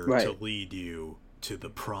here to lead you to the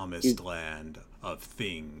promised land of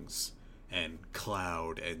things and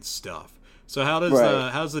Cloud and stuff. So how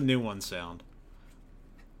does the new one sound?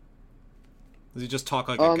 Does he just talk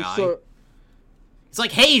like a guy? It's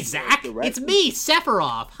like, hey, Zack, it's me,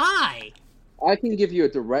 Sephiroth. Hi. I can give you a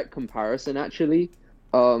direct comparison, actually.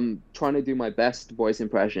 Trying to do my best voice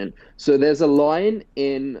impression. So there's a line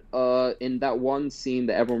in that one scene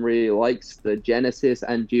that everyone really likes, the Genesis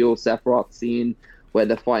and Geo Sephiroth scene where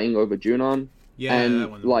they're fighting over Junon. Yeah, and that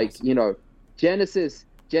one like awesome. You know, Genesis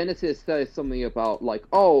says something about like,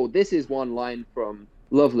 oh, this is one line from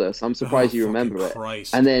Loveless. I'm surprised you remember it.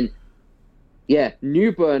 Christ. And then,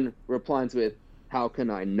 Newburn replies with, "How can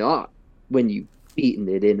I not? When you've beaten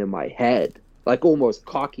it into my head," like almost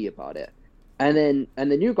cocky about it. And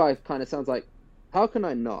the new guy kind of sounds like, "How can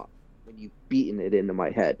I not? When you've beaten it into my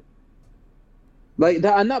head." Like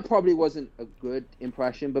that, and that probably wasn't a good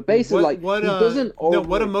impression, but basically, he doesn't.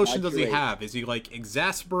 What emotion does he have? Is he like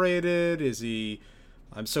exasperated? Is he,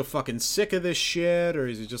 I'm so fucking sick of this shit, or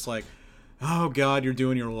is he just like, oh god, you're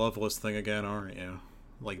doing your Loveless thing again, aren't you?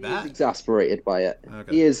 Like that? He's exasperated by it.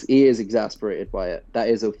 Okay. He is exasperated by it. That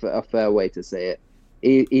is a fair way to say it.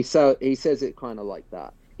 He says it kind of like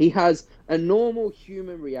that. He has a normal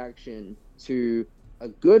human reaction to a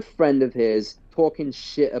good friend of his talking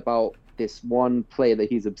shit about this one player that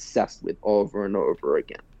he's obsessed with over and over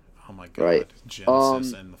again. Oh my god, right?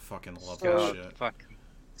 Genesis and the fucking Loveless shit. Fuck.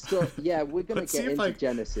 So yeah, we're gonna get into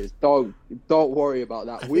Genesis. Don't worry about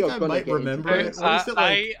that. We are gonna get remember into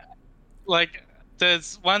it. Like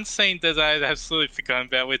there's one scene that I absolutely forgotten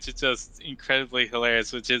about, which is just incredibly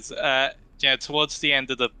hilarious, which is towards the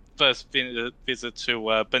end of the first visit to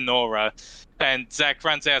Benora, and Zack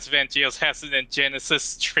runs out of Angeal's house, and then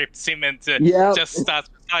Genesis trips him and just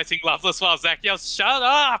starts reciting Loveless while Zack yells, "Shut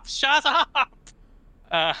up! Shut up!"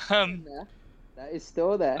 That is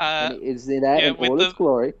still there. And it is there in all its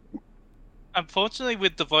glory. Unfortunately,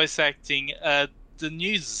 with the voice acting, the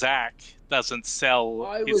new Zack doesn't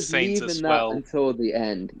sell his scenes as well. I was leaving that until the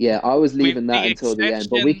end. Yeah, I was leaving that until the end,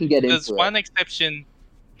 but we can get into it. There's one exception.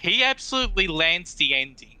 He absolutely lands the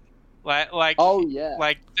ending. Like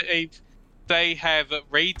they have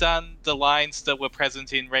redone the lines that were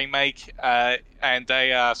present in Remake, and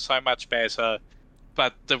they are so much better.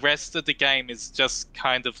 But the rest of the game is just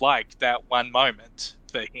kind of like that one moment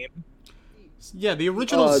for him. Yeah, the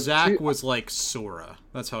original Zack was like Sora.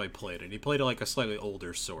 That's how he played it. He played it like a slightly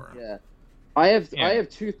older Sora. Yeah. I have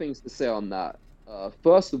two things to say on that.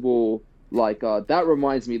 First of all, that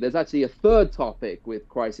reminds me, there's actually a third topic with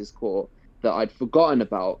Crisis Core that I'd forgotten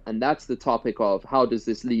about, and that's the topic of how does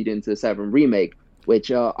this lead into 7 Remake, which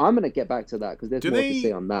I'm going to get back to that because there's more to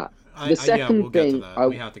say on that. The second thing...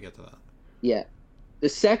 we have to get to that. Yeah. The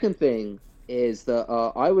second thing is that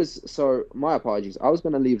my apologies, I was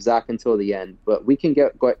going to leave Zack until the end, but we can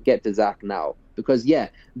get to Zack now, because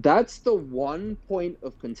that's the one point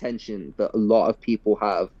of contention that a lot of people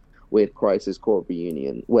have with Crisis Core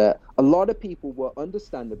Reunion, where a lot of people were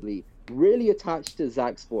understandably really attached to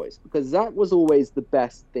Zack's voice, because Zack was always the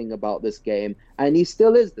best thing about this game, and he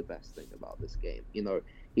still is the best thing about this game. You know,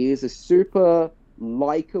 he is a super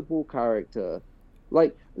likable character.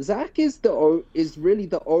 Like, Zack is really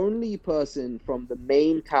the only person from the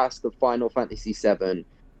main cast of Final Fantasy VII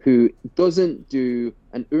who doesn't do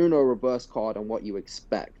an Uno reverse card on what you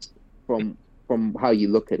expect from how you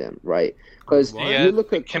look at him, right? Because you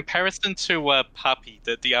look at comparison to Puppy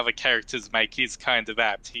that the other characters make is kind of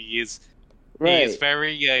apt. He is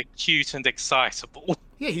very cute and excitable.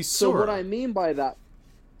 Yeah, he's Sora. So what I mean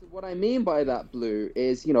by that, Blue,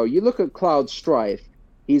 is, you know, you look at Cloud Strife.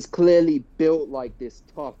 He's clearly built like this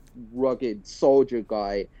tough, rugged soldier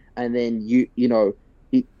guy, and then you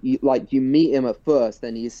meet him at first,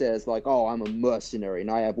 and he says like, "Oh, I'm a mercenary and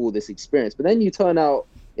I have all this experience." But then it turns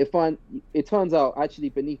out actually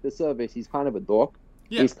beneath the surface, he's kind of a dork.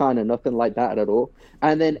 Yeah. He's kind of nothing like that at all.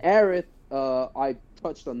 And then Aerith, I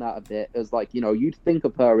touched on that a bit, as like, you know, you'd think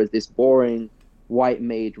of her as this boring white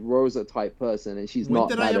mage Rosa type person, and she's not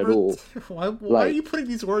that at all. Why are you putting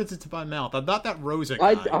these words into my mouth? I'm not that Rosa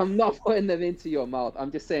guy. I'm not putting them into your mouth.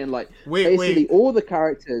 I'm just saying, like, basically all the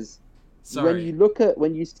characters Sorry.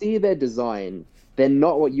 when you see their design, they're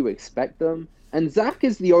not what you expect them. And Zack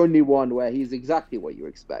is the only one where he's exactly what you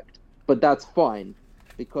expect. But that's fine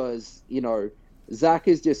because, Zack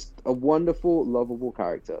is just a wonderful, lovable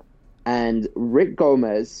character. And Rick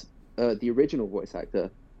Gomez, the original voice actor,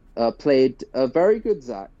 played a very good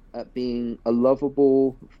Zack at being a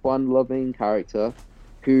lovable, fun-loving character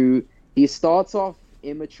who he starts off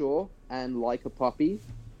immature and like a puppy,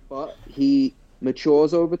 but he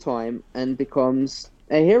matures over time and becomes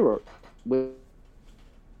a hero.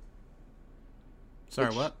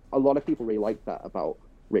 Sorry, what? A lot of people really like that about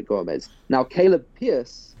Rick Gomez. Now, Caleb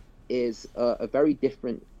Pierce is a very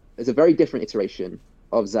different iteration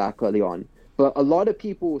of Zack early on, but a lot of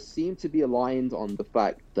people seem to be aligned on the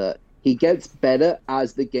fact that he gets better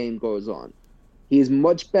as the game goes on. He's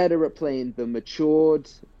much better at playing the matured,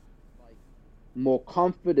 more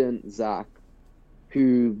confident Zack,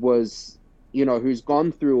 who was, who's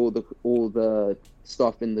gone through all the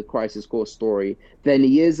stuff in the Crisis Core story, than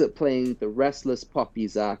he is at playing the restless puppy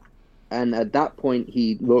Zack. And at that point,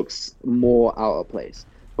 he looks more out of place.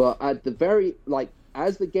 But at the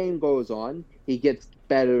as the game goes on, he gets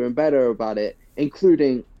better and better about it,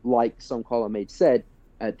 including, like some column mate said,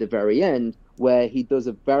 at the very end, where he does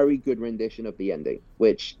a very good rendition of the ending,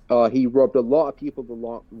 which he rubbed a lot of people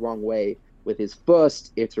the wrong way with his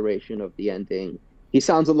first iteration of the ending. He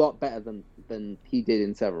sounds a lot better than he did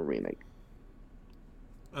in 7 Remake.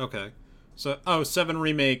 Okay. So, 7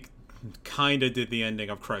 Remake kind of did the ending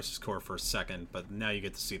of Crisis Core for a second, but now you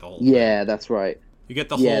get to see the whole thing. Yeah, that's right. You get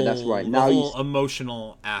the that's right. whole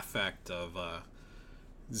emotional affect of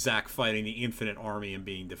Zack fighting the Infinite Army and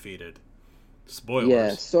being defeated. Spoilers.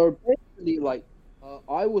 Yeah, so basically,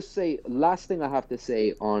 I will say, last thing I have to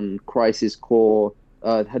say on Crisis Core,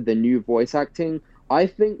 had the new voice acting. I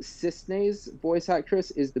think Cissnei's voice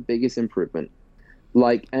actress is the biggest improvement.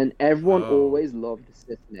 And everyone always loved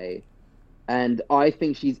Cissnei, and I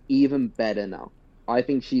think she's even better now. I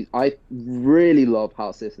really love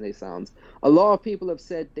how Cissnei sounds. A lot of people have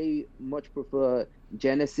said they much prefer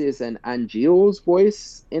Genesis and Angeal's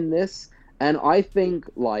voice in this, and I think,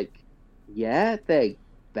 yeah, they're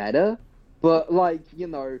better, but,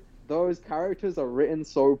 those characters are written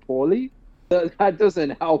so poorly that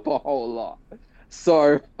doesn't help a whole lot.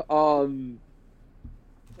 So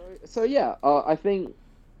yeah, I think,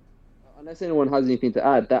 unless anyone has anything to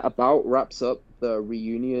add, that about wraps up the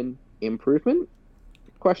reunion improvement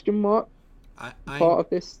part of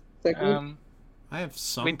this segment. I have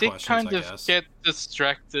some we did questions, kind I of guess. get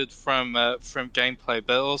distracted from gameplay,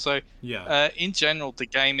 but also in general the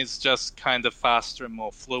game is just kind of faster and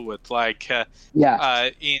more fluid. In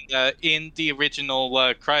the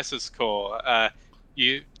original Crisis Core,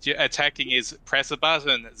 you attacking is press a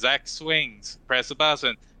button, Zack swings, press a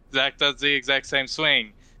button, Zack does the exact same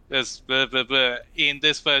swing. There's blah, blah, blah. In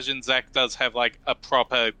this version, Zack does have a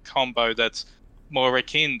proper combo that's more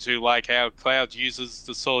akin to how Cloud uses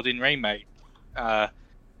the sword in Remake.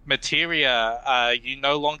 Materia, you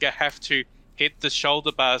no longer have to hit the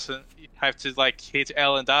shoulder button. You have to hit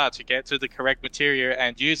L and R to get to the correct materia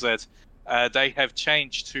and use it. They have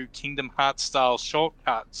changed to Kingdom Hearts style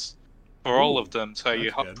shortcuts for all of them. So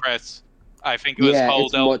you press, I think it was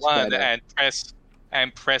hold L1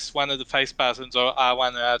 and press one of the face buttons, or R1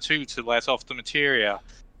 and R2 to let off the materia.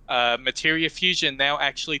 Materia Fusion now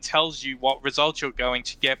actually tells you what result you're going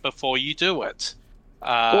to get before you do it.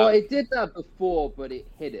 Well, it did that before, but it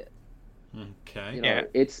hit it. Okay.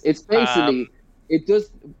 It's basically it does.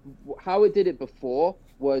 How it did it before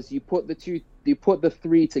was you put the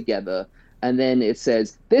 3 together, and then it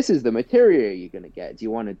says, "This is the materia you're gonna get. Do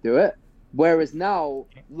you want to do it?" Whereas now,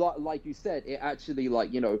 like you said, it actually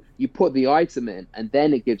you put the item in, and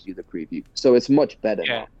then it gives you the preview. So it's much better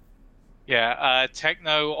now. Yeah.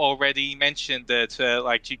 Techno already mentioned that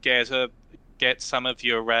you get some of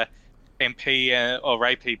your MP or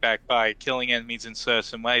AP back by killing enemies in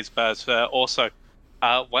certain ways, but also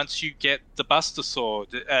once you get the Buster Sword,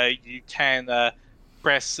 you can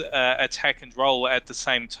press attack and roll at the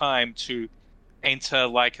same time to enter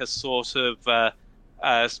a sort of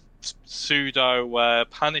pseudo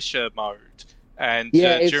Punisher mode, and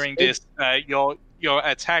during this, your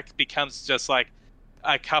attack becomes just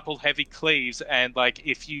a couple heavy cleaves, and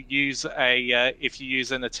if you use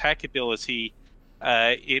an attack ability,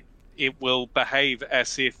 it will behave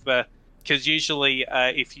as if, because usually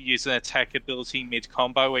if you use an attack ability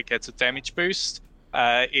mid-combo, it gets a damage boost.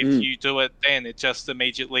 If you do it then, it just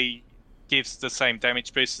immediately gives the same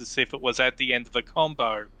damage boost as if it was at the end of a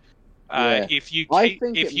combo. If you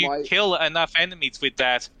kill enough enemies with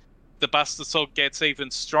that, the Buster Sword gets even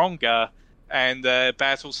stronger, and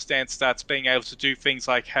Battle Stance starts being able to do things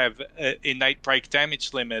like have innate break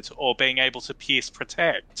damage limit or being able to pierce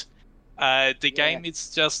protect, the game is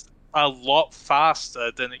just a lot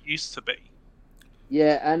faster than it used to be.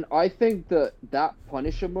 Yeah, and I think that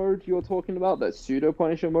Punisher mode you're talking about, that pseudo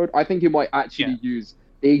Punisher mode, I think you might actually use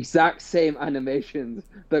the exact same animations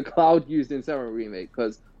that Cloud used in 7 Remake,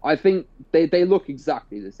 because I think they look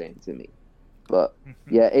exactly the same to me. But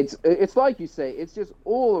yeah, it's like you say, it's just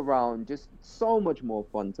all around just so much more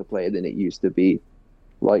fun to play than it used to be.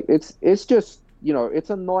 Like it's just, it's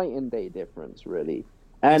a night and day difference, really.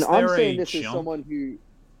 And I'm saying this as someone who...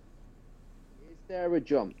 Is there a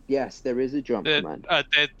jump? Yes, there is a jump, man.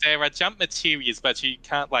 There are jump materials, but you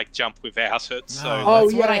can't jump without it. So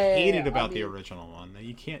that's what I hated about the original one. That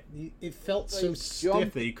you can't. It felt so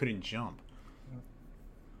stiff that you couldn't jump.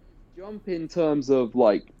 Jump in terms of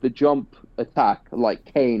the jump attack, like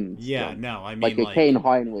Kane's jump. No, I mean like a Kane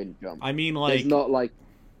Heinlein jump. I mean There's not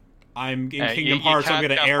I'm in Kingdom Hearts. I'm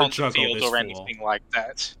gonna air juggle this or anything like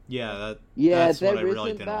that. Yeah, that's what there I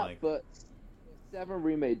really didn't that, like. But 7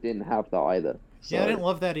 Remake didn't have that either. So. Yeah, I didn't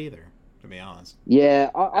love that either, to be honest. Yeah,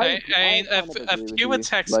 I mean, a few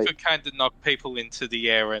attacks could kind of knock people into the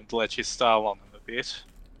air and let you style on them a bit.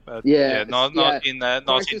 But not in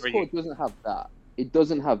Crisis Core doesn't have that. It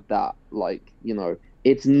doesn't have that.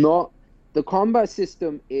 It's not. The combat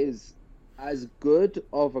system is as good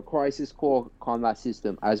of a Crisis Core combat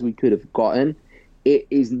system as we could have gotten. It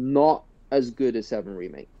is not as good as 7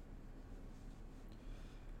 Remake.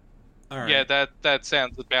 All right. Yeah, that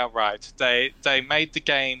sounds about right. They made the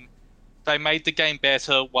game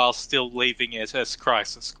better while still leaving it as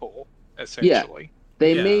Crisis Core, essentially. Yeah,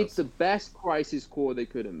 they made the best Crisis Core they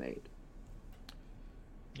could have made.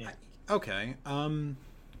 Yeah. Okay.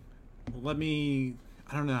 Let me...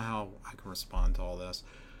 I don't know how I can respond to all this.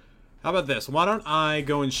 How about this? Why don't I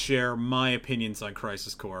go and share my opinions on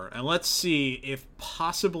Crisis Core, and let's see if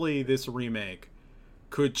possibly this remake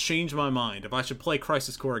could change my mind if I should play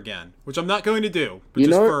Crisis Core again, which I'm not going to do, but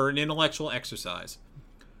just for an intellectual exercise.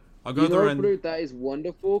 I'll go through and... Blue, that is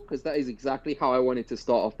wonderful, because that is exactly how I wanted to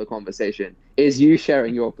start off the conversation, is you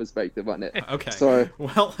sharing your perspective on it. Okay. So,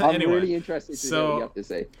 well, I'm anyway, really interested to hear what you have to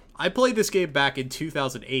say. I played this game back in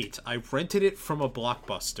 2008. I rented it from a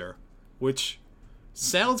Blockbuster, which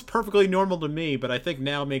sounds perfectly normal to me, but I think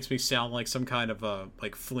now makes me sound like some kind of a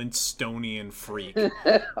Flintstonian freak. Man.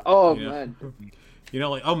 Oh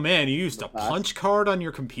man, you used a punch card on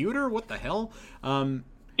your computer? What the hell?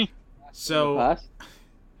 So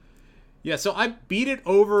I beat it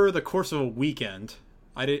over the course of a weekend.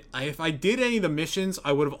 If I did any of the missions,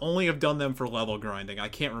 I would have only have done them for level grinding. I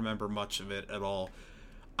can't remember much of it at all.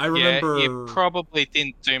 I remember... Yeah, you probably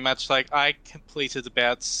didn't do much. I completed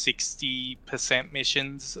about 60%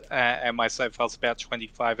 missions, and my save file's about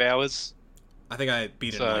 25 hours. I think I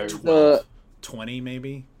beat it in 12. 20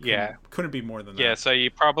 maybe? Couldn't be more than that. Yeah, so you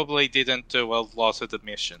probably didn't do a lot of the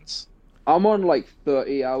missions. I'm on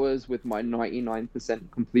 30 hours with my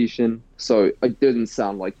 99% completion, so it doesn't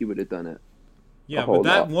sound like you would have done it. Yeah, but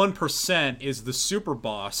that 1% is the super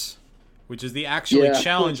boss, which is the actually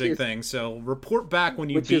challenging thing. So report back when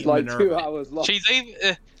you beat Minerva. 2 hours long. She's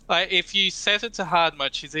even if you set it to hard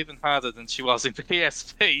mode, she's even harder than she was in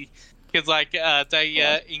PSP, because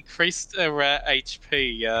they increased her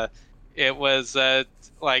HP. It was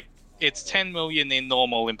it's 10 million in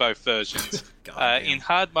normal in both versions. In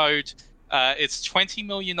hard mode, it's 20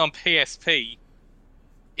 million on PSP.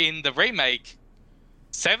 In the remake,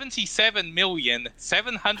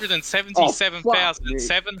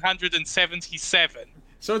 77,777,777.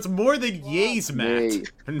 So it's more than Ye's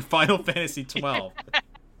Matt in Final Fantasy 12.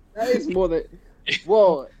 That is more than...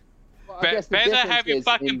 Well, I guess better have your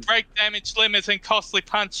fucking break damage limit and costly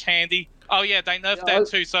punch handy. Oh yeah, they nerfed that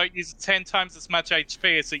too, so it uses 10 times as much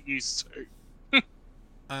HP as it used to.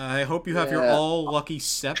 I hope you have your all lucky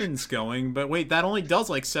 7s going, but wait, that only does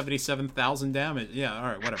 77,000 damage. Yeah,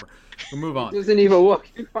 alright, whatever. We'll move on. It doesn't even work.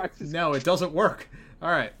 No, it doesn't work.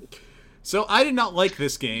 Alright. So I did not like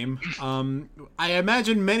this game. I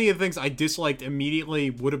imagine many of the things I disliked immediately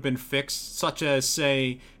would have been fixed, such as,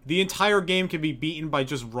 say, the entire game can be beaten by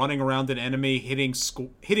just running around an enemy, hitting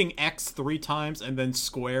X 3 times, and then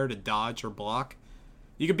square to dodge or block.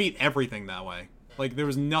 You could beat everything that way. There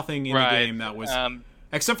was nothing in the game that was...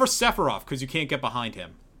 except for Sephiroth, because you can't get behind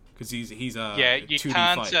him. Because he's a 2D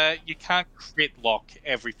fight. You can't crit lock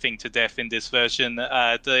everything to death in this version.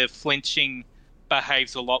 The flinching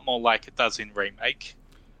behaves a lot more like it does in Remake.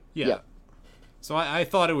 Yeah. So I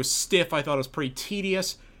thought it was stiff. I thought it was pretty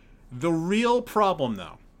tedious. The real problem,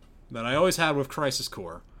 though, that I always had with Crisis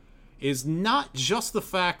Core is not just the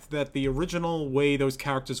fact that the original way those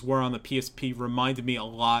characters were on the PSP reminded me a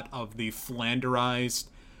lot of the flanderized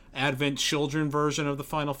Advent Children version of the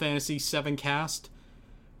Final Fantasy VII cast,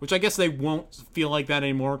 which I guess they won't feel like that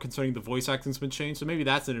anymore considering the voice acting's been changed, so maybe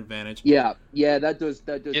that's an advantage. Yeah, that does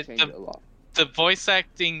change it a lot. The voice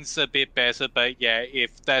acting's a bit better, but yeah,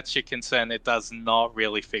 if that's your concern, it does not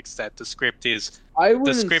really fix that. The script is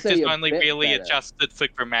only really adjusted for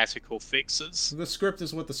grammatical fixes. The script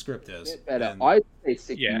is what the script is. Better. I'd say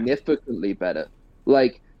significantly better.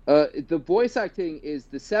 Like, the voice acting is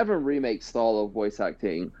the 7 remake style of voice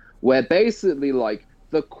acting, where basically, like,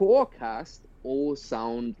 the core cast all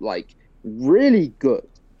sound, like, really good.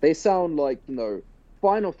 They sound like,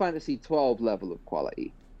 Final Fantasy 12 level of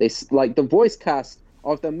quality. Like, the voice cast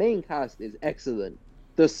of the main cast is excellent.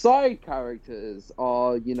 The side characters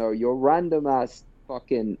are, your random-ass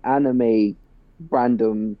fucking anime,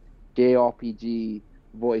 random JRPG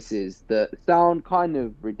voices that sound kind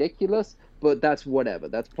of ridiculous, but that's whatever.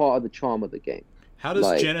 That's part of the charm of the game. How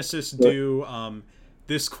does Genesis do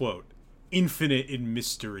this quote? "Infinite in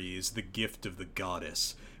mystery is the gift of the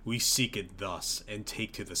goddess. We seek it thus and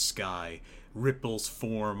take to the sky. Ripples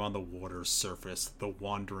form on the water's surface. The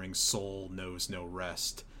wandering soul knows no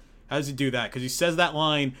rest." How does he do that? Because he says that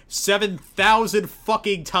line 7,000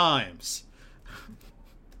 fucking times.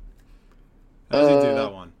 How does he do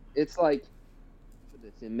that one? It's like,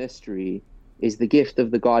 "This in mystery is the gift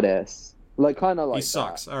of the goddess." Like, kind of like he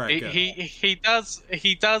sucks. That. All right, good.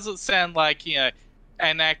 He doesn't sound like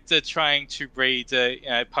an actor trying to read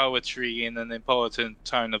poetry in an important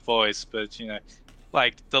tone of voice, but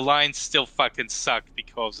like, the lines still fucking suck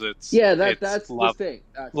because that's the thing.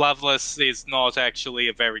 Loveless is not actually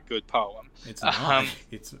a very good poem. It's not.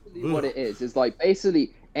 It's what it is like,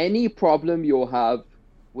 basically any problem you'll have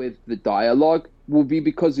with the dialogue will be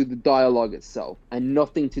because of the dialogue itself and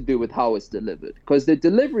nothing to do with how it's delivered, because the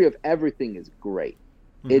delivery of everything is great.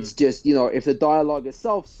 Mm-hmm. It's just, if the dialogue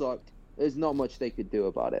itself sucked, there's not much they could do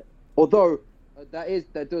about it. Although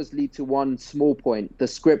that does lead to one small point. The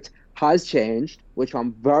script has changed, which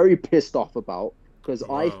I'm very pissed off about, because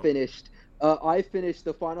I finished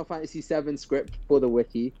the Final Fantasy VII script for the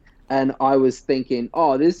wiki, and I was thinking,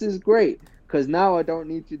 oh, this is great, because now I don't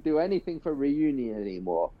need to do anything for Reunion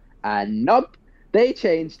anymore. And nope, they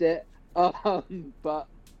changed it. But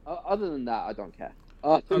other than that, I don't care.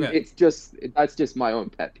 Okay. That's just my own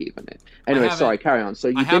pet peeve in it. Anyway, sorry, carry on.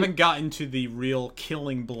 So I haven't gotten to the real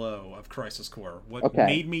killing blow of Crisis Core. What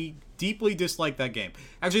made me deeply dislike that game?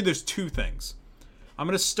 Actually, there's two things. I'm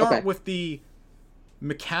going to start with the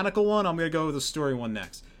mechanical one. I'm going to go with the story one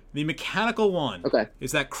next. The mechanical one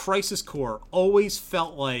is that Crisis Core always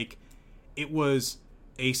felt like it was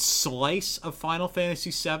a slice of Final Fantasy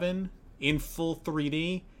VII in full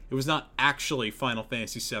 3D. It was not actually Final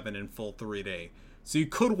Fantasy VII in full 3D. So you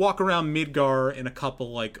could walk around Midgar in a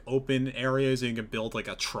couple, like, open areas, and you could build, like,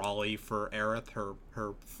 a trolley for Aerith, her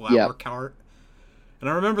flower cart. And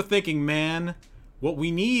I remember thinking, man, what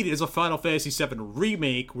we need is a Final Fantasy VII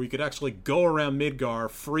remake where you could actually go around Midgar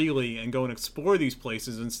freely and go and explore these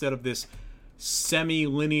places instead of this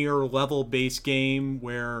semi-linear level-based game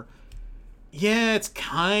where, yeah, it's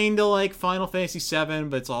kind of like Final Fantasy VII,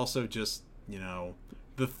 but it's also just,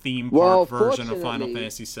 the theme park version of Final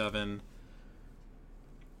Fantasy VII.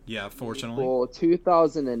 Yeah, fortunately. For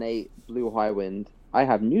 2008 Blue Highwind, I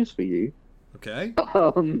have news for you. Okay.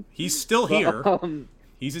 He's still here.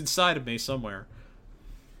 He's inside of me somewhere.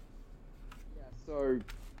 Yeah, so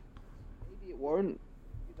maybe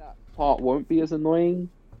that part won't be as annoying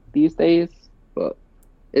these days, but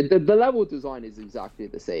the level design is exactly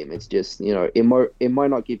the same. It's just, it might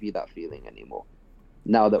not give you that feeling anymore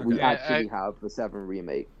now that we actually have the 7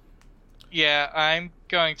 remake. Yeah, I'm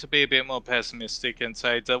going to be a bit more pessimistic and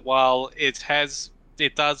say that while it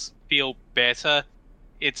does feel better,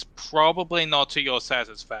 it's probably not to your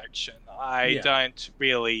satisfaction. I don't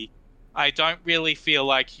really feel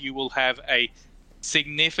like you will have a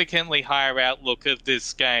significantly higher outlook of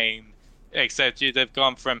this game, except you'd have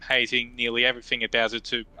gone from hating nearly everything about it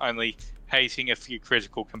to only hating a few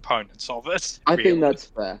critical components of it. I think that's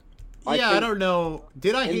fair. I don't know.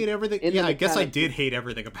 Did I hate everything? Yeah, I guess I did hate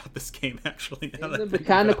everything about this game, actually. In the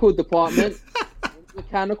mechanical department,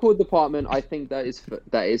 I think that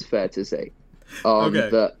is fair to say.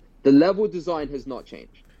 The level design has not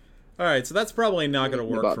changed. All right, so that's probably not going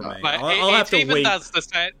to work for me. I'll have to wait. It even does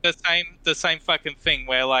the same fucking thing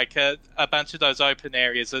where, like, a bunch of those open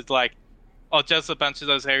areas are like, or just a bunch of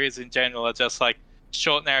those areas in general are just like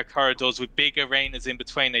short, narrow corridors with big arenas in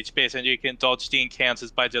between each bit, and you can dodge the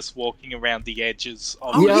encounters by just walking around the edges.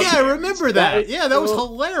 I remember that. Yeah, that was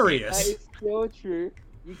hilarious. That is so true.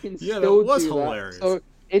 You can Yeah, still that was do hilarious. that. So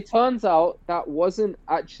it turns out that wasn't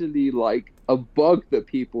actually like a bug that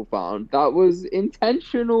people found. That was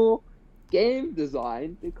intentional game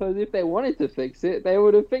design, because if they wanted to fix it, they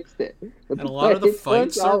would have fixed it. And a lot of the It turns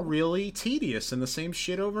fights are out really tedious and the same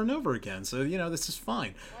shit over and over again. So, this is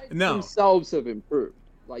fine. No. themselves have improved.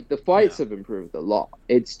 Like, the fights have improved a lot.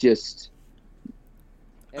 It's just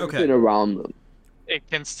everything around them. It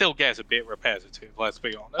can still get a bit repetitive, let's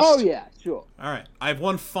be honest. Oh, yeah, sure. All right. I have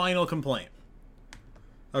one final complaint.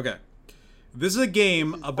 Okay. This is a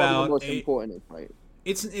game about the most important fight.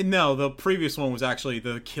 No, the previous one was actually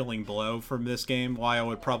the killing blow from this game. Why I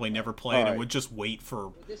would probably never play it and would just wait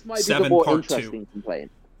for this might be 7 the more part interesting 2.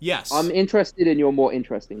 complaint. Yes. I'm interested in your more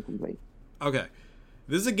interesting complaint. Okay.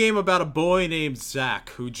 This is a game about a boy named Zach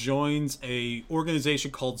who joins a organization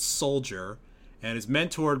called Soldier and is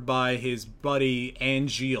mentored by his buddy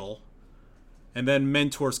Angeal, and then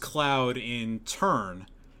mentors Cloud in turn.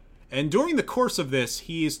 And during the course of this,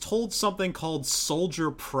 he is told something called Soldier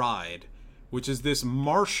Pride, which is this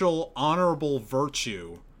martial, honorable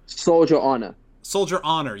virtue. Soldier honor. Soldier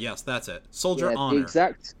honor, yes, that's it. Soldier honor.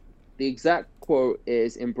 The exact quote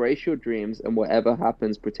is, "Embrace your dreams, and whatever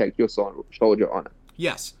happens, protect your soldier honor."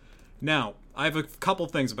 Yes. Now, I have a couple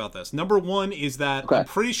things about this. Number one is that I'm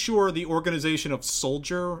pretty sure the organization of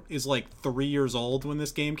Soldier is like 3 years old when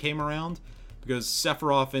this game came around, because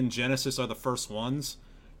Sephiroth and Genesis are the first ones.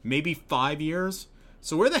 Maybe 5 years.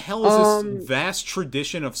 So where the hell is this vast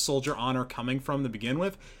tradition of Soldier honor coming from to begin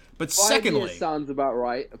with? But 5 years secondly, sounds about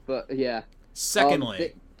right, but yeah.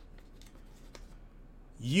 Secondly,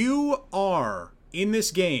 you are, in this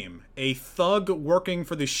game, a thug working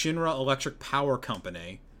for the Shinra Electric Power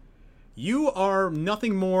Company. You are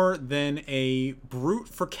nothing more than a brute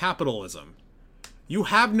for capitalism. You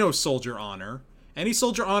have no soldier honor. Any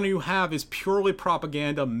soldier honor you have is purely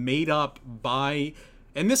propaganda made up by...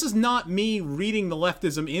 And this is not me reading the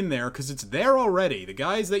leftism in there, because it's there already. The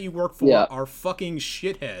guys that you work for are fucking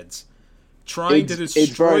shitheads trying to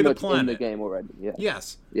destroy the planet. In the game already. Yeah.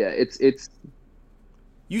 Yes. Yeah, it's.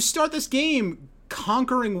 You start this game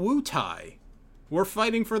conquering Wutai, who are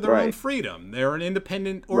fighting for their own freedom. They're an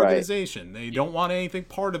independent organization. They don't want anything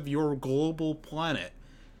part of your global planet.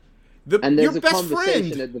 And there's your a best conversation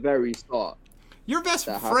friend at the very start. Your best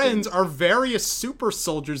friends are various super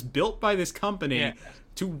soldiers built by this company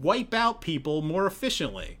to wipe out people more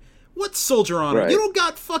efficiently. What's soldier honor? You don't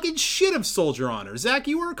got fucking shit of soldier honor. Zach,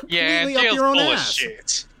 you were completely up your own ass.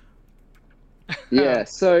 Shit. Yeah,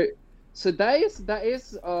 so that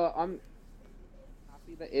is I'm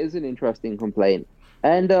happy that is an interesting complaint.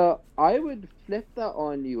 And I would flip that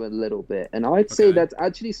on you a little bit, and I'd say that's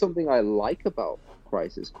actually something I like about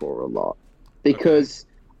Crisis Core a lot. Because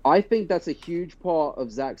I think that's a huge part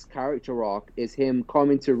of Zach's character arc, is him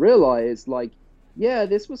coming to realize, like, yeah,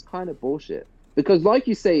 this was kind of bullshit. Because, like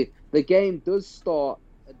you say, the game does start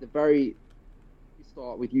at the very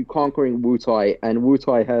start with you conquering Wutai, and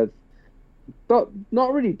Wutai have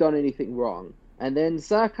not really done anything wrong. And then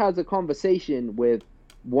Zach has a conversation with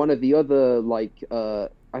one of the other, like, I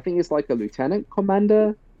think it's like a lieutenant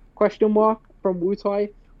commander, question mark, from Wutai,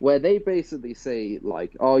 where they basically say,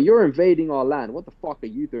 like, "Oh, you're invading our land. What the fuck are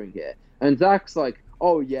you doing here?" And Zach's like,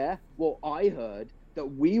 "Oh, yeah? Well, I heard that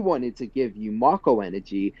we wanted to give you Mako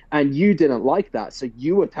energy, and you didn't like that, so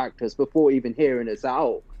you attacked us before even hearing us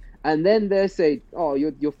out." And then they say, "Oh,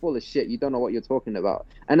 you're full of shit. You don't know what you're talking about."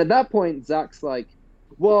 And at that point, Zach's like,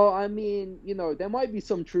 "Well, I mean, there might be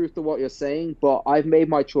some truth to what you're saying, but I've made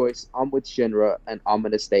my choice. I'm with Shinra, and I'm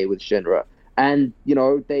going to stay with Shinra." And,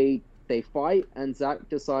 they fight, and Zach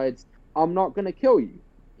decides, "I'm not going to kill you."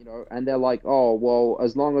 And they're like, "Oh, well,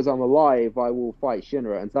 as long as I'm alive, I will fight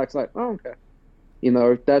Shinra." And Zach's like, "Oh, okay."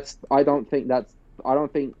 I don't think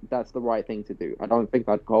that's the right thing to do. I don't think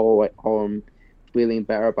I'd go home feeling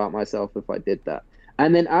better about myself if I did that.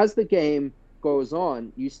 And then as the game goes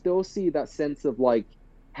on, you still see that sense of, like,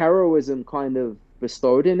 heroism kind of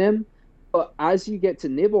bestowed in him. But as you get to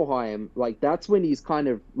Nibelheim, like, that's when he's kind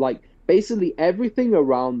of, like, basically everything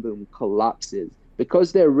around them collapses,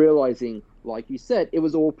 because they're realizing, like you said, it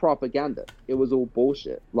was all propaganda. It was all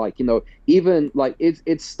bullshit. Like, even, like,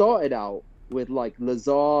 it started out with, like,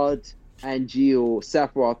 Lazard, Angeal,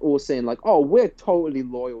 Sephiroth all saying, like, "Oh, we're totally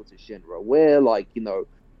loyal to Shinra. We're, like,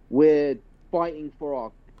 we're fighting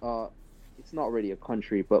for our, it's not really a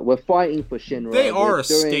country, but we're fighting for Shinra." They are a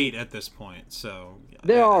state at this point, so...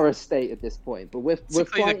 They are a state at this point, but we're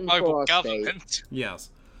fighting for our government. state. Yes.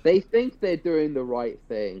 They think they're doing the right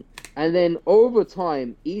thing. And then over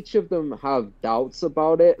time, each of them have doubts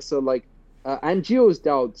about it. So, like, Angio's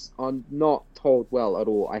doubts are not told well at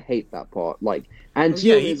all. I hate that part. Like, Angio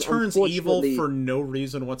Yeah, he is turns evil unfortunately- for no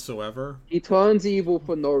reason whatsoever. He turns evil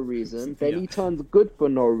for no reason, then he turns good for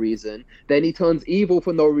no reason, then he turns evil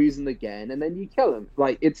for no reason again, and then you kill him.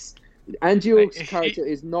 Like, it's Angio's character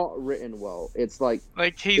is not written well. It's like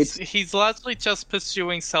he's largely just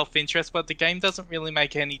pursuing self-interest, but the game doesn't really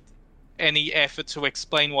make any effort to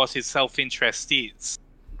explain what his self-interest is.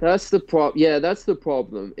 That's the that's the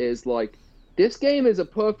problem. Is like this game is a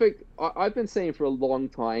perfect. I've been saying for a long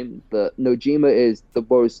time that Nojima is the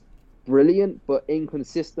most brilliant but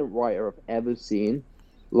inconsistent writer I've ever seen.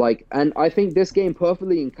 Like, and I think this game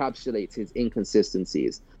perfectly encapsulates his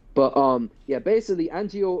inconsistencies. But basically,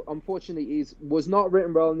 Angio unfortunately was not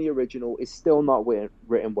written well in the original. Is still not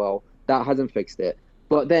written well. That hasn't fixed it.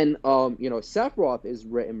 But then Sephiroth is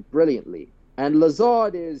written brilliantly, and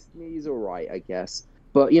Lazard he's alright, I guess.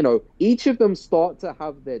 But each of them start to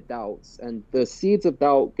have their doubts, and the seeds of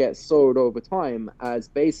doubt get sowed over time as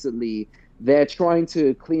basically they're trying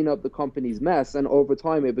to clean up the company's mess, and over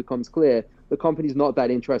time it becomes clear the company's not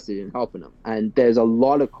that interested in helping them, and there's a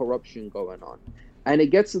lot of corruption going on. And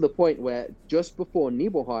it gets to the point where just before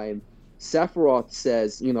Nibelheim, Sephiroth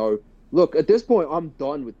says, look, at this point, I'm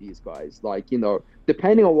done with these guys. Like,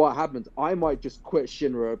 depending on what happens, I might just quit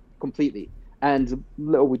Shinra completely. And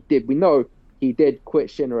little we know he did quit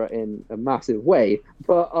Shinra in a massive way.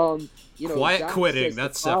 But, Quiet quitting,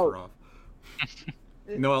 that's Sephiroth.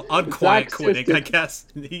 No, unquiet quitting, I guess.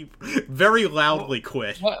 He very loudly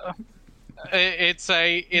quit. Well, it's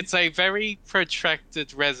a very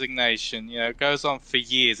protracted resignation. It goes on for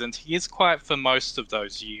years, and he is quiet for most of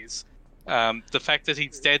those years. The fact that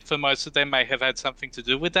he's dead for most of them may have had something to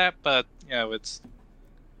do with that, but it's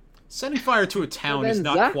setting fire to a town is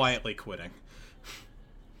not quietly quitting.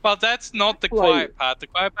 Well, that's not the quiet part. The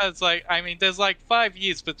quiet part is there's 5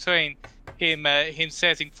 years between him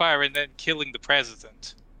setting fire and then killing the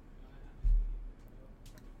president.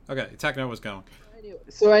 Okay, Techno was going.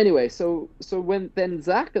 So when then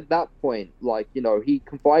Zack at that point, he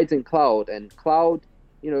confides in Cloud, and Cloud,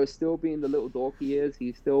 still being the little dork he is,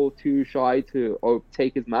 he's still too shy to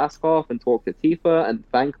take his mask off and talk to Tifa and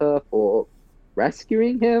thank her for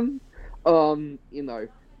rescuing him. And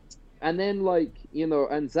then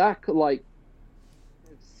and Zack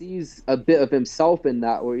sees a bit of himself in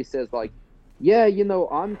that, where he says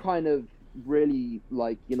I'm kind of really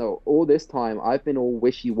all this time I've been all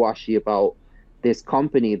wishy-washy about this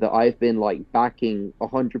company that I've been backing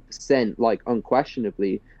 100%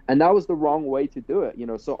 unquestionably, and that was the wrong way to do it.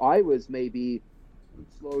 So I was maybe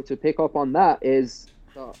slow to pick up on that.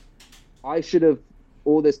 I should have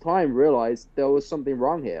all this time realized there was something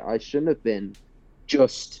wrong here. I shouldn't have been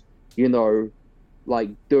just doing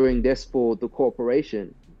this for the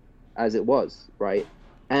corporation as it was, right?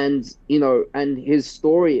 And and his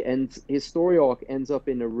story arc ends up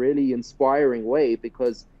in a really inspiring way,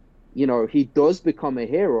 because he does become a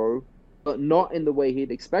hero, but not in the way he'd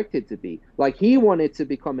expected to be. He wanted to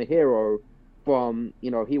become a hero from,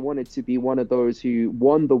 he wanted to be one of those who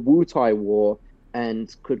won the Wutai War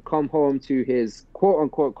and could come home to his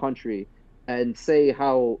quote-unquote country and say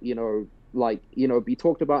how, be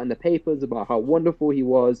talked about in the papers about how wonderful he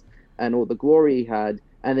was and all the glory he had.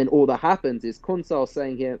 And then all that happens is Kunsal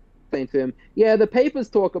saying to him, yeah, the papers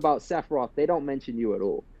talk about Sephiroth, they don't mention you at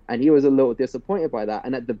all. And he was a little disappointed by that.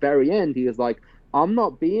 And at the very end, he was like, I'm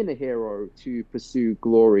not being a hero to pursue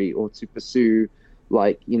glory or to pursue,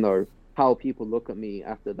 how people look at me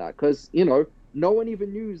after that. Because, no one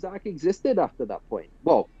even knew Zack existed after that point.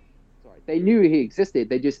 Well, sorry, they knew he existed.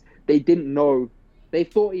 They didn't know. They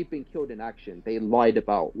thought he'd been killed in action. They lied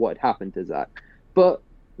about what happened to Zack. But,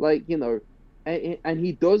 and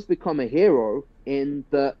he does become a hero in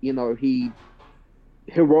that, he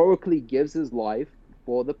heroically gives his life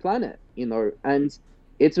for the planet, and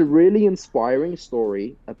it's a really inspiring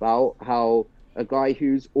story about how a guy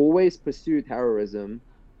who's always pursued heroism,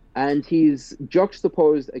 and he's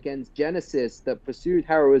juxtaposed against Genesis that pursued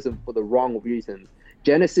heroism for the wrong reasons.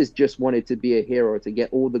 Genesis just wanted to be a hero to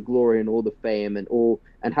get all the glory and all the fame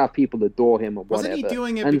and have people adore him or whatever. Wasn't he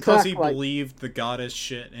doing it because he believed the goddess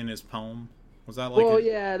shit in his poem? Was that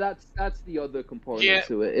yeah, that's the other component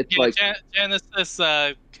to it. It's Genesis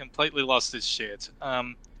completely lost his shit.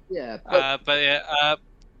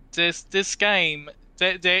 This game,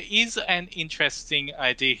 there is an interesting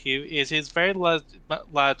idea here. It is very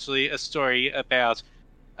largely a story about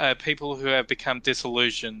people who have become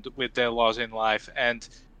disillusioned with their lot in life, and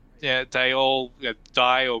they all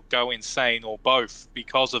die or go insane or both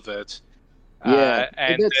because of it.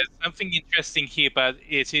 And there's something interesting here, but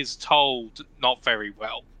it is told not very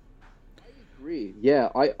well. agree. Yeah,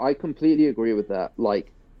 I completely agree with that.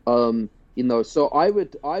 Like, so I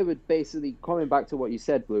would basically, coming back to what you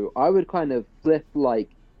said, Blue, I would kind of flip like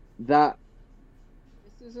that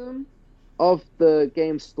criticism of the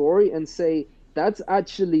game's story and say that's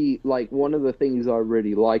actually like one of the things I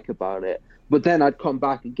really like about it. But then I'd come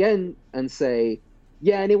back again and say,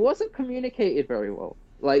 yeah, and it wasn't communicated very well.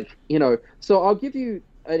 Like, so I'll give you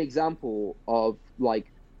an example of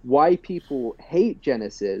like why people hate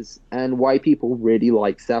Genesis and why people really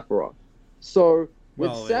like Sephiroth. So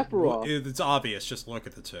with Sephiroth, it's obvious. Just look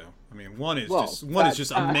at the two. I mean, one is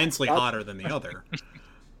just immensely hotter than the other.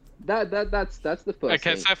 That's the first.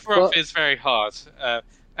 Okay, thing. Sephiroth is very hard.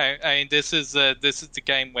 I mean, this is the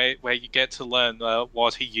game where you get to learn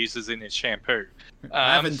what he uses in his shampoo.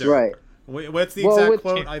 Right. What's the exact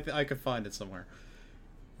quote? I could find it somewhere.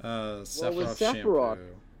 Sephiroth shampoo.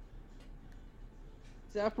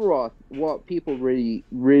 Sephiroth, what people really,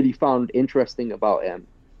 really found interesting about him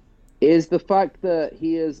is the fact that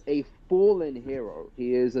he is a fallen hero.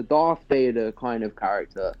 He is a Darth Vader kind of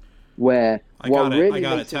character, where what really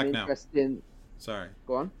makes him interesting. Sorry.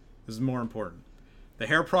 Go on. This is more important. The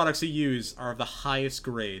hair products he uses are of the highest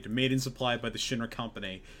grade, made and supplied by the Shinra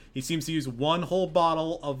Company. He seems to use one whole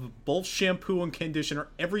bottle of both shampoo and conditioner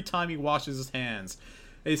every time he washes his hands.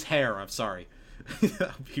 His hair, I'm sorry.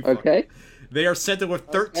 Okay. They are scented with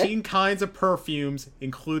 13 kinds of perfumes,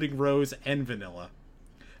 including rose and vanilla.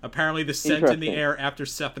 Apparently, the scent in the air after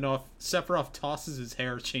Sephiroth tosses his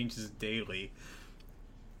hair changes daily.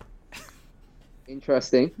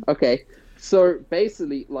 Interesting. Okay. So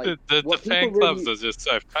basically, like the fan clubs are just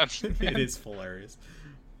so funny. It is hilarious.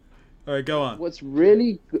 All right, go on. What's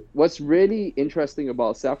really interesting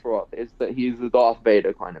about Sephiroth is that he's the Darth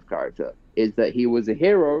Vader kind of character. Is that he was a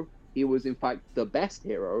hero. He was in fact the best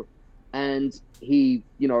hero, and he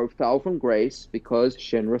fell from grace because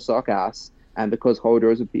Shinra suck ass and because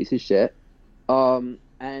Holdo is a piece of shit.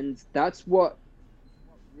 And that's what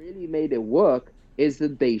really made it work is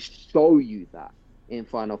that they show you that. In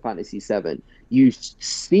Final Fantasy VII, you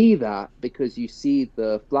see that because you see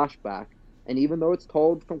the flashback, and even though it's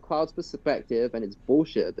told from Cloud's perspective and it's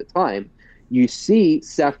bullshit at the time, you see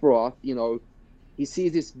Sephiroth. He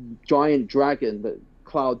sees this giant dragon that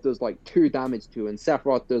Cloud does like 2 damage to, and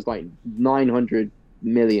Sephiroth does like 900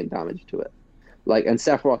 million damage to it. Like, and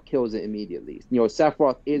Sephiroth kills it immediately.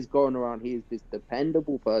 Sephiroth is going around. He is this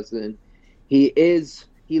dependable person.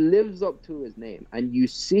 He lives up to his name, and you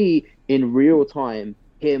see in real time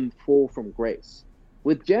him fall from grace.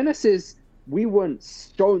 With Genesis, we weren't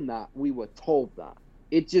shown that, we were told that.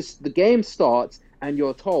 It just, the game starts and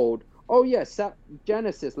you're told, oh yes,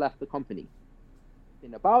 Genesis left the company.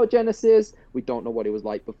 Nothing about Genesis, we don't know what it was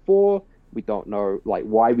like before, we don't know like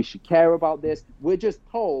why we should care about this. We're just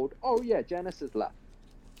told, oh yeah, Genesis left.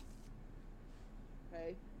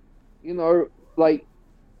 Okay? Like,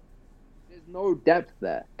 there's no depth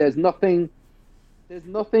there. There's nothing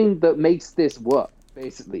that makes this work,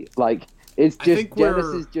 basically. Like, it's just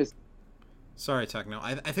Genesis just... Sorry, Techno.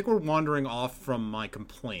 I think we're wandering off from my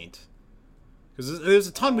complaint. Because there's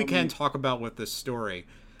a ton we can talk about with this story.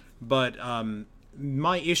 But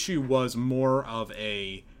my issue was more of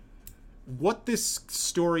a... What this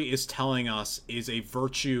story is telling us is a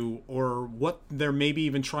virtue, or what they're maybe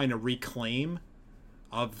even trying to reclaim,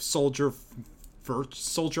 of soldier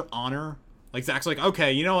honor. Like, Zach's like,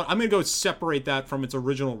 okay, you know what? I'm going to go separate that from its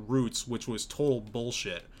original roots, which was total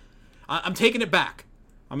bullshit. I'm taking it back.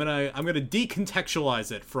 I'm gonna decontextualize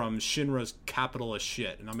it from Shinra's capitalist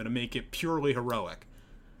shit, and I'm gonna make it purely heroic.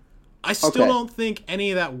 I still don't think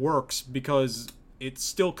any of that works, because it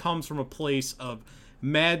still comes from a place of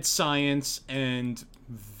mad science and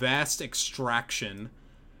vast extraction.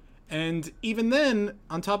 And even then,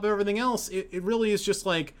 on top of everything else, it really is just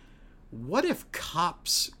like, what if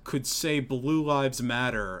cops could say Blue Lives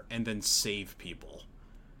Matter and then save people?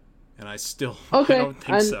 And I don't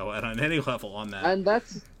think so at any level on that.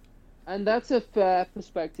 And that's a fair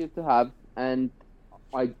perspective to have, and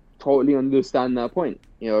I totally understand that point.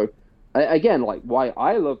 Again, like, why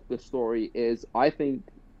I love the story is I think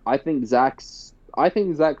Zach's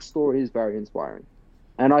story is very inspiring,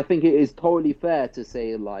 and I think it is totally fair to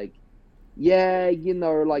say, like, yeah,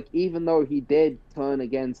 like, even though he did turn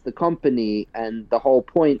against the company, and the whole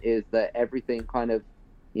point is that everything kind of,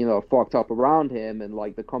 fucked up around him, and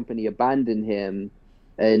like the company abandoned him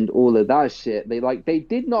and all of that shit, they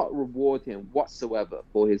did not reward him whatsoever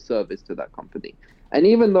for his service to that company. And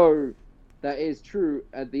even though that is true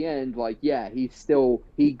at the end, like, yeah,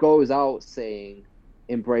 he goes out saying,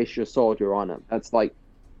 embrace your soldier honor. That's like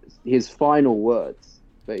his final words,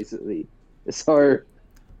 basically. So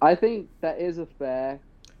I think that is a fair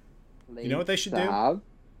You know what they should to do? have.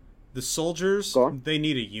 The soldiers, Go on. they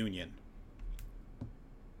need a union.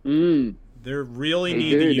 Mm. They really They need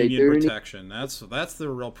do, the they union do need- That's the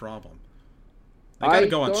real problem. They gotta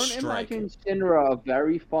go on I don't strike. imagine Shinra are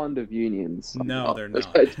very fond of unions. No, they're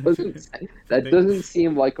not. That doesn't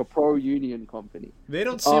seem like a pro-union company. They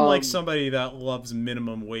don't seem like Um, somebody that loves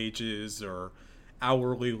minimum wages or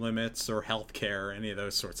hourly limits or health care, any of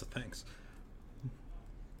those sorts of things.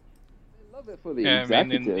 I love it for the Yeah, I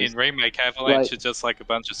mean, executives. in Remake, Avalanche Like- are just like a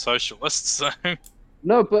bunch of socialists, so...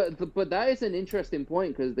 No, but that is an interesting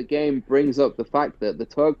point because the game brings up the fact that the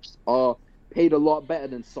Turks are paid a lot better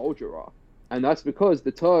than Soldier are, and that's because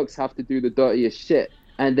the Turks have to do the dirtiest shit,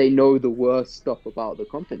 and they know the worst stuff about the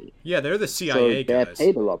company. Yeah, they're the So CIA they're guys.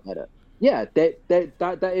 paid a lot better. Yeah, that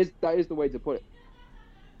is the way to put it.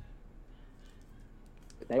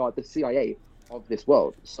 They are the CIA of this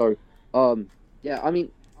world. So, yeah, I mean,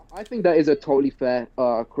 I think that is a totally fair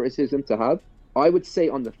criticism to have. I would say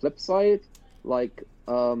on the flip side, like,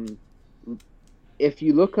 if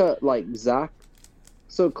you look at like Zack,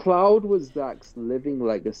 so Cloud was Zack's living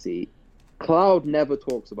legacy. Cloud never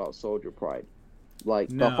talks about Soldier Pride.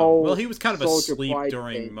 Like No. the whole Well, he was kind of Soldier asleep Pride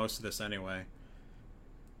during thing. most of this anyway.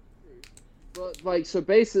 But like, so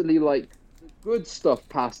basically, like, the good stuff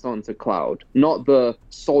passed on to Cloud, not the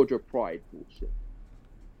Soldier Pride bullshit.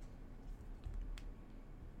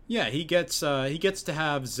 Yeah, he gets to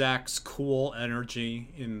have Zack's cool energy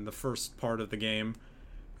in the first part of the game,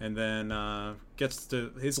 and then gets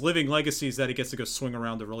to his living legacy is that he gets to go swing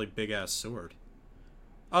around a really big ass sword.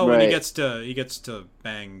 Oh, and he Right. gets to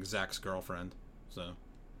bang Zack's girlfriend. So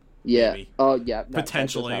Yeah. Maybe. Oh, yeah. that does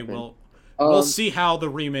potentially happen. we'll Um, see how the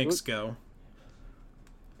remakes go.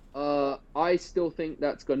 I still think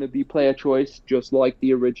that's going to be player choice, just like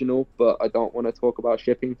the original, but I don't want to talk about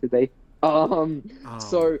shipping today.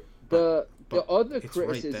 So the but other it's right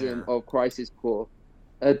criticism there. of Crisis Core,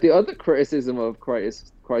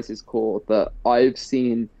 Crisis Core that I've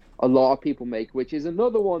seen a lot of people make, which is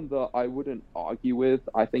another one that I wouldn't argue with,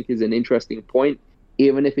 I think is an interesting point,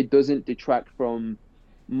 even if it doesn't detract from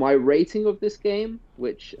my rating of this game,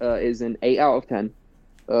 which is an 8 out of 10.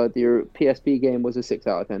 The PSP game was a 6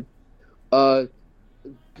 out of 10.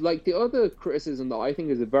 Like the other criticism that I think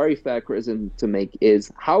is a very fair criticism to make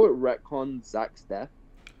is how it retcons Zack's death.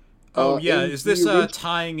 Oh yeah, in is this the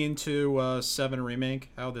tying into 7 remake?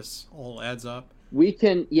 How this all adds up? We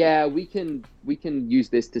can use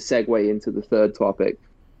this to segue into the third topic,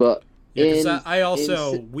 but Yeah, because in- I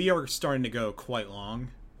also in- we are starting to go quite long.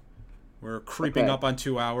 We're creeping Okay. up on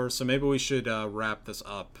 2 hours, so maybe we should wrap this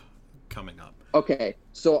up coming up. Okay,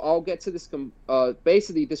 so I'll get to this.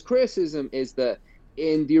 Basically, this criticism is that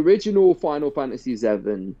in the original Final Fantasy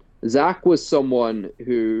VII, Zack was someone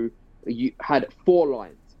who had 4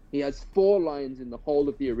 lines. He has 4 lines in the whole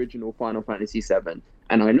of the original Final Fantasy VII,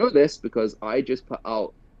 and I know this because I just put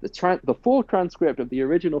out the full transcript of the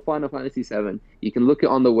original Final Fantasy VII. You can look it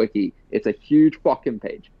on the wiki. It's a huge fucking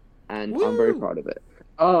page, and I'm very Woo! proud of it.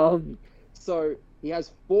 So he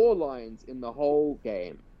has 4 lines in the whole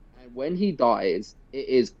game. And when he dies, it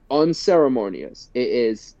is unceremonious.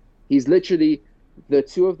 He's literally, the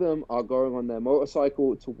two of them are going on their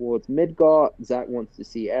motorcycle towards Midgar. Zack wants to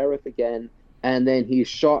see Aerith again, and then he's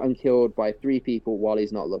shot and killed by 3 people while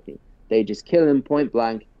he's not looking. They just kill him point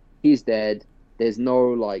blank. He's dead. There's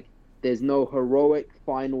no heroic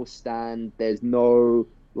final stand. There's no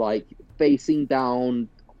facing down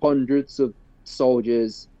hundreds of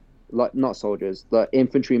soldiers, the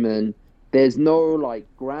infantrymen. There's no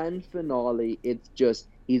grand finale. It's just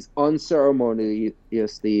he's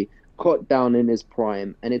unceremoniously cut down in his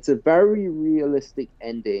prime, and it's a very realistic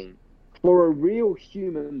ending for a real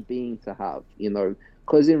human being to have,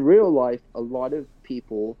 because in real life, a lot of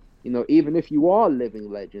people, even if you are living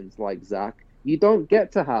legends like Zack, you don't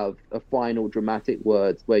get to have a final dramatic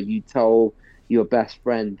words where you tell your best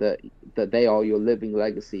friend that they are your living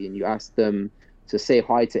legacy, and you ask them to say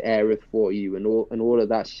hi to Aerith for you and all of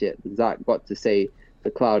that shit. Zack got to say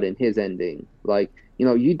to Cloud in his ending.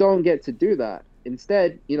 You don't get to do that.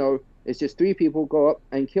 Instead, it's just 3 people go up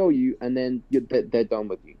and kill you, and then they're done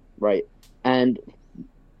with you, right? And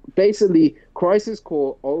basically, Crisis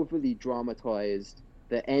Core overly dramatized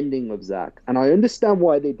the ending of Zack, and I understand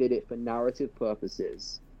why they did it for narrative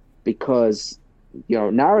purposes, because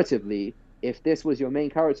narratively, if this was your main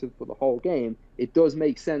character for the whole game, it does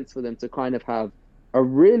make sense for them to kind of have a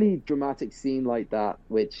really dramatic scene like that,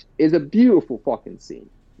 which is a beautiful fucking scene.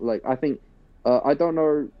 I think, I don't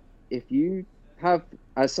know if you have,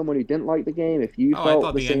 as someone who didn't like the game, if you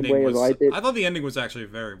felt the same way as I did. I thought the ending was actually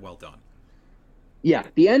very well done. Yeah,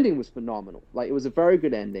 the ending was phenomenal. Like, it was a very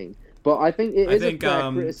good ending. But I think it is a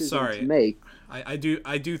fair criticism to make. I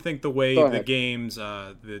do think the way the game's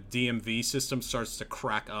the DMV system starts to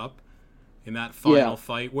crack up in that final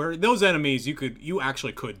fight, where those enemies you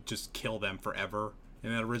actually could just kill them forever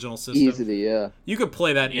in that original system. Easily, yeah. You could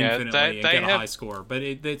play that infinitely and get a high score, but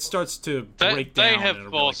it starts to break down. They have in a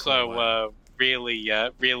really cool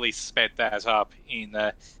really sped that up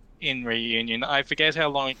in Reunion. I forget how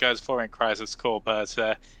long it goes for in Crisis Core, but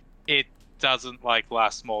it doesn't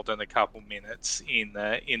last more than a couple minutes in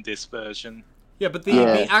this version. Yeah, but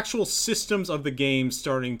the actual systems of the game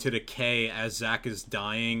starting to decay as Zack is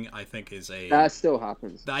dying, I think that still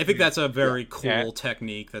happens. I think that's a very cool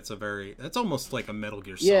technique. That's almost like a Metal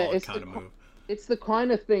Gear Solid kind of move. It's the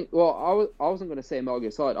kind of thing. Well, I wasn't going to say Metal Gear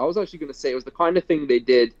Solid. I was actually going to say it was the kind of thing they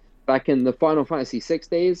did back in the Final Fantasy VI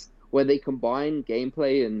days, where they combine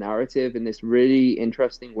gameplay and narrative in this really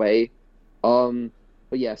interesting way. But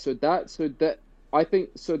yeah, I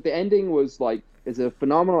think the ending is a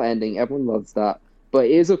phenomenal ending. Everyone loves that. But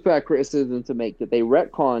it is a fair criticism to make that they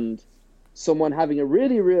retconned someone having a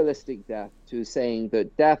really realistic death to saying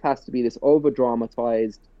that death has to be this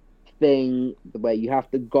over-dramatized thing where you have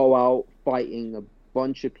to go out fighting a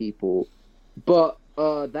bunch of people. But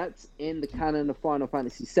that's in the canon of Final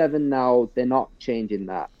Fantasy VII now. They're not changing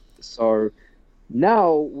that. So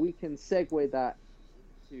now we can segue that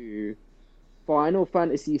to Final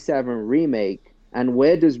Fantasy VII Remake. And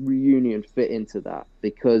where does Reunion fit into that?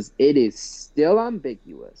 Because it is still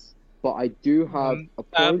ambiguous, but I do have a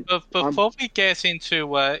point. Before we get into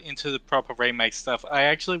the proper remake stuff, I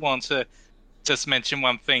actually want to just mention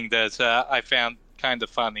one thing that I found kind of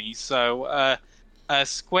funny. So,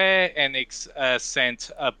 Square Enix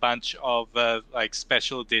sent a bunch of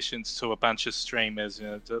special editions to a bunch of streamers.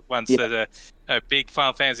 The ones that are big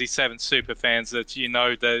Final Fantasy VII super fans that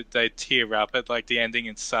they tear up at the ending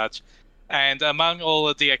and such. And among all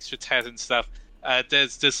of the extra tat and stuff,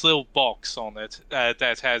 there's this little box on it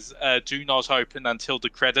that has "Do not open until the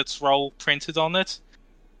credits roll" printed on it.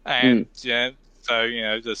 And so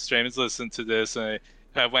the streamers listen to this, and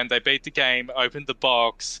when they beat the game, open the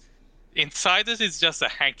box. Inside it is just a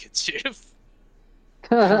handkerchief.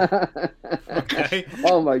 Okay.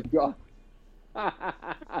 Oh my god.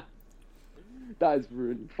 That is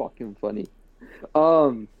really fucking funny.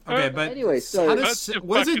 Okay, but anyway, so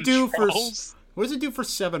what does it do for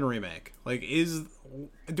 7 Remake?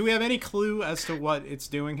 Do we have any clue as to what it's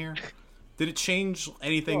doing here? Did it change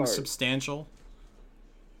anything substantial?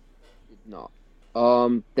 No.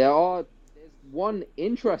 There's one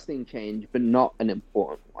interesting change, but not an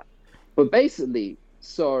important one. But basically,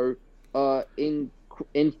 so in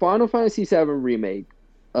Final Fantasy VII Remake,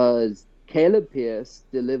 Caleb Pierce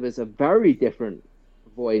delivers a very different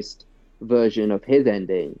voiced version of his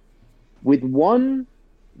ending, with one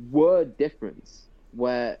word difference,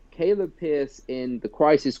 where Caleb Pierce in the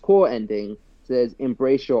Crisis Core ending says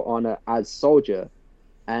 "embrace your honor as soldier,"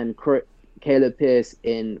 and Caleb Pierce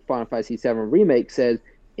in Final Fantasy VII Remake says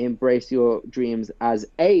 "embrace your dreams as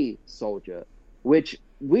a soldier," which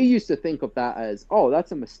we used to think of that as, oh,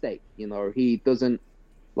 that's a mistake, he doesn't,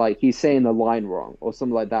 he's saying the line wrong or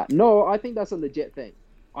something like that. No, I think that's a legit thing.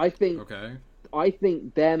 I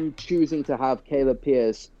think them choosing to have Caleb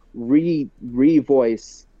Pierce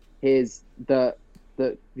revoice the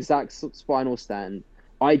Zack's final stand,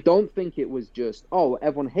 I don't think it was just, oh,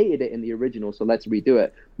 everyone hated it in the original, so let's redo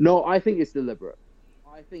it. No, I think it's deliberate.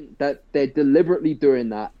 I think that they're deliberately doing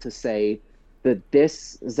that to say that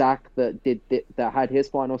this Zack that had his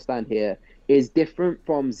final stand here is different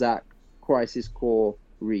from Zack Crisis Core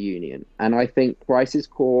Reunion. And I think Crisis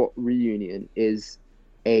Core Reunion is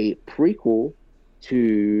a prequel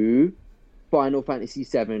to Final Fantasy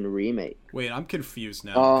VII Remake. Wait, I'm confused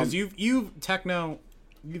now because you've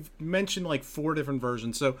mentioned 4 different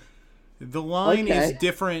versions. So the line is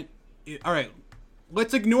different. All right,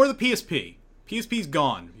 let's ignore the PSP. PSP's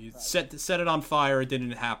gone. You set it on fire. It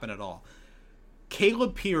didn't happen at all.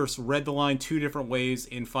 Caleb Pierce read the line 2 different ways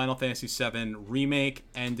in Final Fantasy VII Remake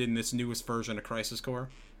and in this newest version of Crisis Core.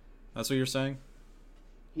 That's what you're saying?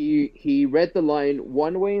 He read the line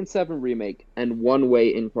one way in 7 Remake and one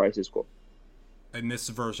way in Crisis Core. In this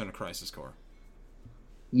version of Crisis Core?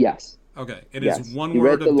 Yes. Okay. It is one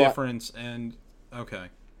word of difference and... Okay.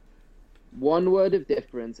 One word of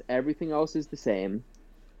difference. Everything else is the same.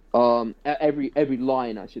 Every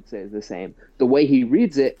line, I should say, is the same. The way he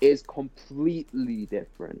reads it is completely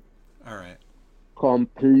different. All right.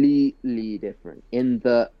 Completely different.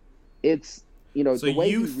 It's... So the way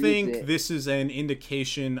you think this is an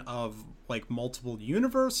indication of multiple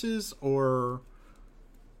universes, or?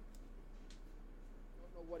 I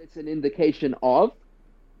don't know what what it's an indication of.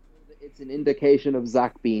 It's an indication of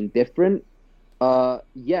Zack being different.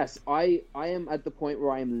 Yes, I am at the point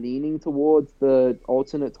where I am leaning towards the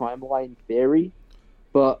alternate timeline theory.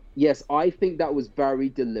 But yes, I think that was very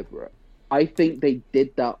deliberate. I think they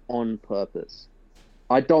did that on purpose.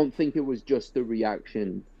 I don't think it was just a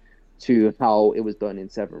reaction to how it was done in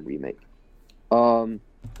 7 Remake.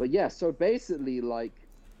 But yeah, so basically, like,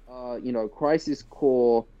 Crisis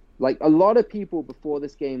Core, like, a lot of people before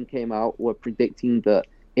this game came out were predicting that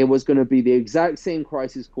it was going to be the exact same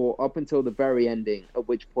Crisis Core up until the very ending, at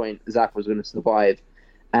which point Zack was going to survive.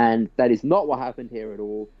 And that is not what happened here at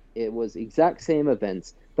all. It was exact same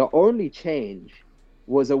events. The only change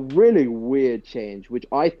was a really weird change, which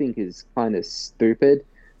I think is kind of stupid.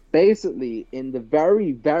 Basically, in the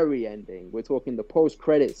very, very ending, we're talking the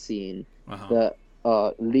post-credit scene that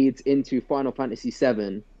leads into Final Fantasy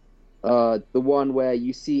VII, the one where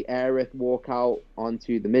you see Aerith walk out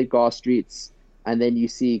onto the Midgar streets, and then you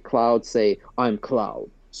see Cloud say, "I'm Cloud,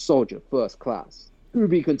 soldier first class." To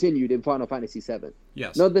be continued in Final Fantasy VII.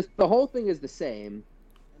 Yes. No, the whole thing is the same.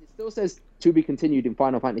 And it still says to be continued in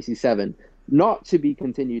Final Fantasy VII, not to be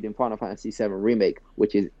continued in Final Fantasy VII Remake,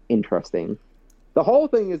 which is interesting. The whole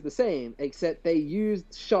thing is the same, except they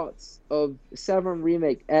used shots of 7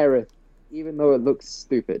 Remake Aerith, even though it looks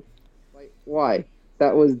stupid. Like, why?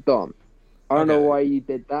 That was dumb. I don't know why you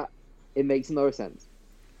did that. It makes no sense.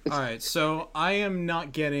 Alright, so I am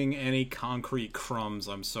not getting any concrete crumbs,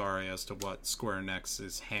 I'm sorry, as to what Square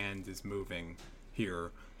Enix's hand is moving here.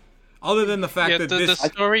 Other than the fact that the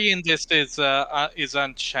story in this is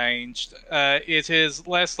unchanged. It is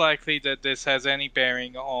less likely that this has any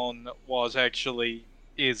bearing on what actually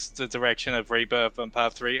is the direction of Rebirth and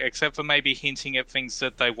Part 3, except for maybe hinting at things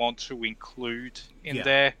that they want to include in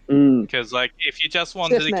there. Because, like, if you just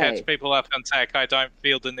wanted to catch people up on tech, I don't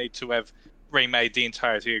feel the need to have remade the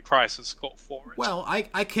entirety of Crisis Core for it. Well,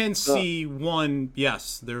 I can see one,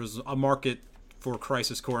 yes, there's a market for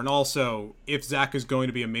Crisis Core, and also, if Zack is going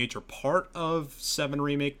to be a major part of 7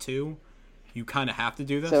 Remake 2, you kind of have to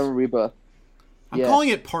do this. 7 Rebirth. I'm calling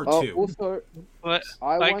it Part 2. Also, but,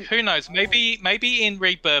 who knows? Maybe in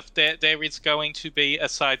Rebirth there is going to be a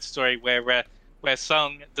side story where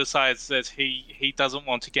Sung decides that he doesn't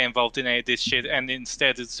want to get involved in any of this shit, and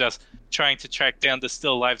instead is just trying to track down the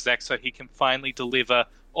still alive Zack so he can finally deliver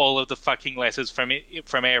all of the fucking letters from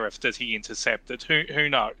Aerith that he intercepted. Who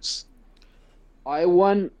knows? I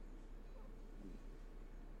want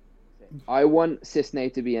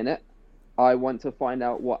Cisne to be in it. I want to find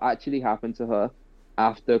out what actually happened to her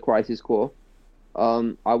after Crisis Core.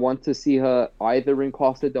 I want to see her either in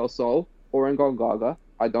Costa del Sol or in Gongaga.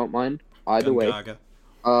 I don't mind either way.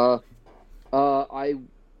 I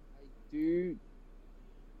do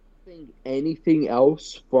think anything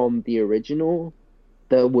else from the original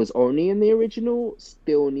that was only in the original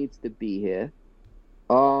still needs to be here.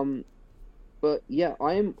 But yeah,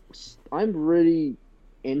 I'm really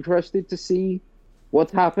interested to see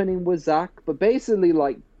what's happening with Zack. But basically,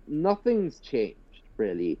 like, nothing's changed,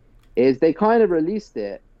 really. Is they kind of released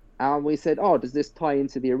it, and we said, oh, does this tie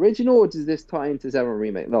into the original, or does this tie into 7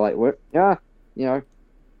 Remake? They're like, what? Yeah, I'm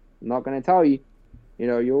not going to tell you.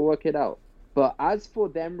 You'll work it out. But as for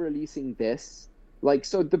them releasing this, like,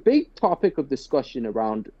 so the big topic of discussion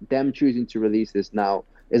around them choosing to release this now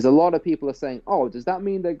is a lot of people are saying, oh, does that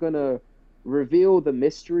mean they're going to reveal the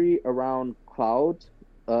mystery around Cloud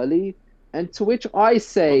early? And to which I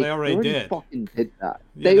say, well, they already did. Fucking did that.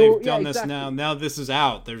 Yeah, they've done this now. Now this is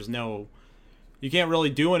out. There's no... You can't really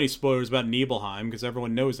do any spoilers about Nibelheim because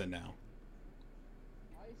everyone knows it now.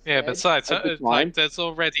 Yeah, besides, like, there's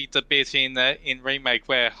already the bit in Remake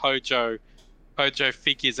where Hojo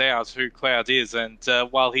figures out who Cloud is, and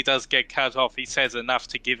while he does get cut off, he says enough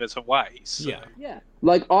to give it away. So. Yeah.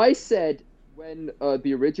 Like I said, when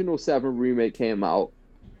the original 7 Remake came out,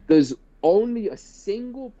 there's only a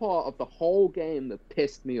single part of the whole game that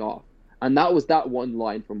pissed me off, and that was that one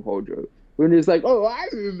line from Hojo when he's like, "Oh, I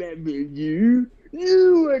remember you.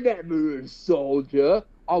 You were never a soldier."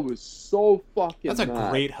 I was so fucking mad. That's a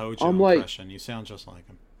great Hojo impression. You sound just like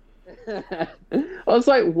him. I was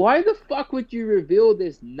like, why the fuck would you reveal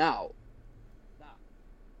this now?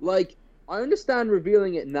 Like, I understand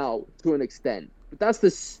revealing it now to an extent, but that's the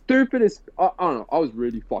stupidest... I don't know, I was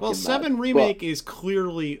really fucking mad. 7 Remake is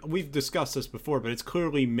clearly... We've discussed this before, but it's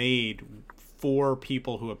clearly made for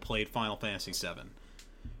people who have played Final Fantasy VII.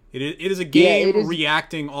 It is a game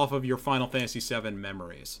reacting off of your Final Fantasy VII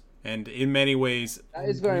memories, and in many ways,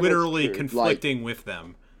 literally conflicting with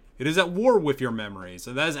them. It is at war with your memories,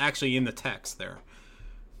 and that is actually in the text there.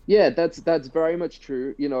 Yeah, that's very much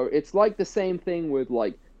true. It's like the same thing with,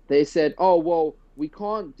 like, they said, oh, well, we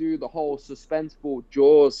can't do the whole suspenseful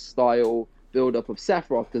Jaws style build up of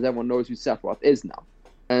Sephiroth because everyone knows who Sephiroth is now.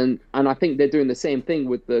 And I think they're doing the same thing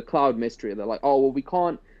with the Cloud mystery. They're like, oh well, we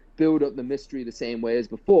can't build up the mystery the same way as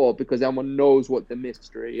before because everyone knows what the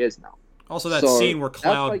mystery is now. Also, that scene where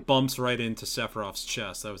Cloud bumps right into Sephiroth's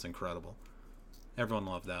chest, that was incredible. Everyone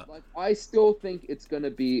loved that. Like, I still think it's going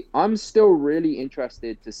to be... I'm still really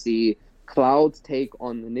interested to see Cloud's take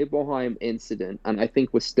on the Nibelheim incident, and I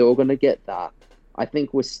think we're still going to get that. I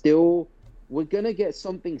think we're going to get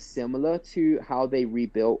something similar to how they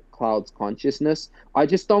rebuilt Cloud's consciousness. I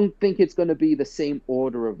just don't think it's going to be the same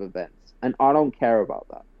order of events, and I don't care about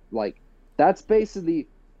that. Like, that's basically...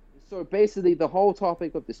 So basically, the whole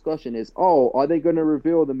topic of discussion is, oh, are they going to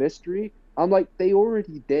reveal the mystery? I'm like, they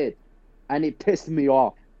already did. And it pissed me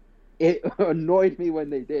off. It annoyed me when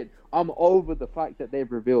they did. I'm over the fact that they've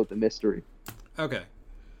revealed the mystery. Okay.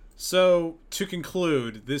 So, to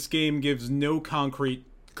conclude, this game gives no concrete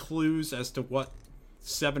clues as to what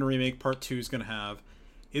 7 Remake Part 2 is going to have.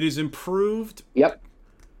 It is improved. Yep.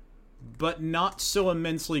 But not so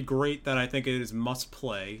immensely great that I think it is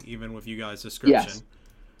must-play, even with you guys' description. Yes.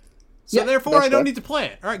 So therefore, I don't need to play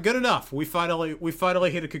it. All right, good enough. We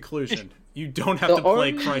finally hit a conclusion. You don't have to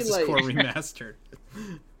play Crisis Core Remastered.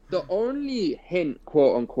 The only hint,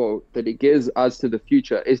 quote unquote, that it gives as to the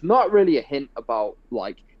future is not really a hint about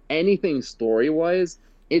like anything story-wise.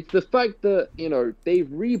 It's the fact that, you know,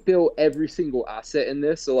 they've rebuilt every single asset in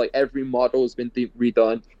this. So like every model's been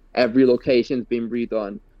redone, every location's been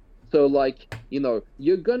redone. So like, you know,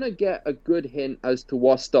 you're gonna get a good hint as to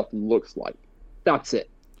what stuff looks like. That's it.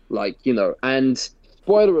 Like, you know, and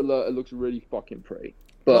spoiler alert, it looks really fucking pretty.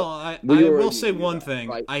 But well, I will say one thing.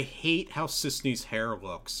 Right? I hate how Cissney's hair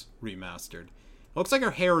looks remastered. It looks like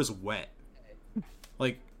her hair is wet.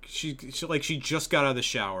 Like she just got out of the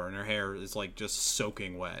shower and her hair is like just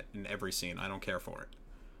soaking wet in every scene. I don't care for it.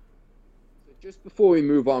 Just before we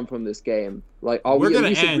move on from this game, like, we're gonna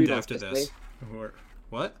end after this.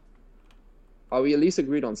 What? Are we at least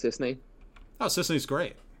agreed on Cissney? Oh, Cissney's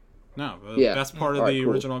great. No, best part of the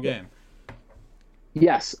original game.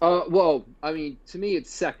 Yes. Well, I mean, to me, it's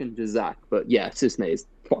second to Zack, but yeah, Cissney is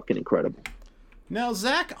fucking incredible. Now,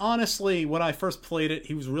 Zack, honestly, when I first played it,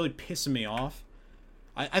 he was really pissing me off.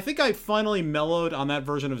 I think I finally mellowed on that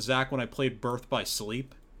version of Zack when I played Birth by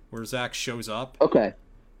Sleep, where Zack shows up. Okay.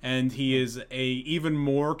 And he is a even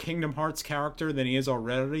more Kingdom Hearts character than he is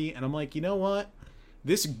already, and I'm like, you know what?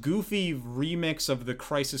 This goofy remix of the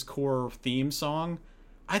Crisis Core theme song,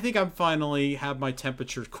 I think I'm finally have my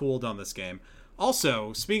temperature cooled on this game.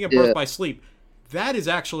 Also, speaking of Birth by Sleep, that is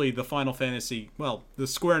actually the Final Fantasy, well, the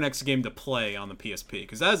Square Enix game to play on the PSP,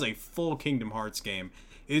 because that is a full Kingdom Hearts game.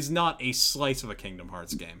 It is not a slice of a Kingdom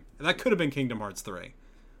Hearts game. That could have been Kingdom Hearts 3,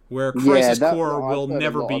 where Crisis Core will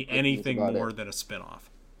never be anything more than a spin-off.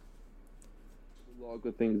 A lot of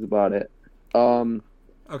good things about it. Okay.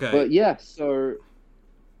 But yeah, so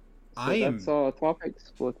that's our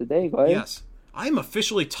topics for today, guys. Yes. I'm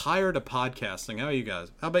officially tired of podcasting. How are you guys?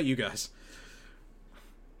 How about you guys?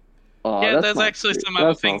 Yeah, there's actually some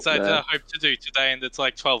other things I hope to do today, and it's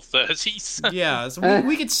like 12:30. So. Yeah, so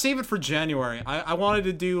we could save it for January. I wanted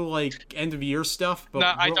to do like end of year stuff, but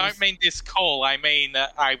no, I don't mean this call. I mean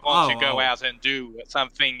I want to go out and do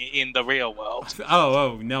something in the real world.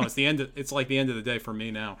 Oh no, it's the end. It's like the end of the day for me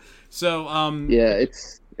now. So yeah,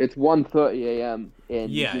 it's 1:30 a.m. in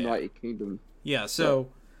United Kingdom. Yeah, so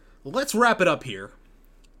let's wrap it up here.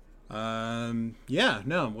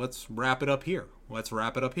 Let's wrap it up here. Let's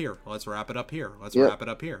wrap it up here. Let's wrap it up here. Let's wrap it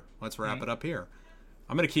up here. Let's wrap it up here.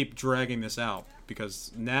 I'm going to keep dragging this out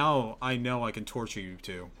because now I know I can torture you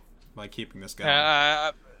two by keeping this going.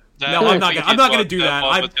 No, I'm not going to do that.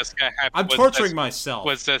 I'm torturing myself.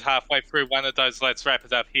 Was that halfway through one of those let's wrap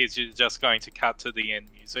it up here, you're just going to cut to the end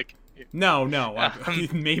music? No.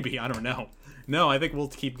 Maybe. I don't know. No, I think we'll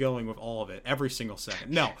keep going with all of it. Every single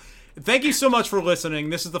second. No. Thank you so much for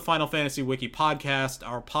listening. This is the Final Fantasy Wiki podcast.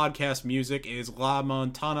 Our podcast music is La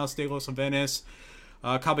Montañas de los Avenes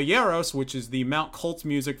Caballeros, which is the Mount Cult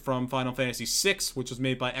music from Final Fantasy VI, which was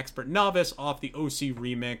made by Expert Novice off the OC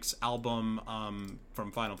Remix album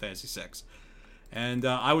from Final Fantasy VI. And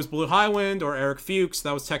I was Blue Highwind, or Eric Fuchs.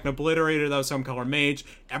 That was Techno Obliterator. That was Some Color Mage.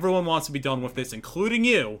 Everyone wants to be done with this, including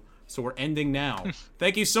you. So we're ending now.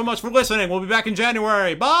 Thank you so much for listening. We'll be back in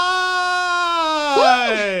January. Bye!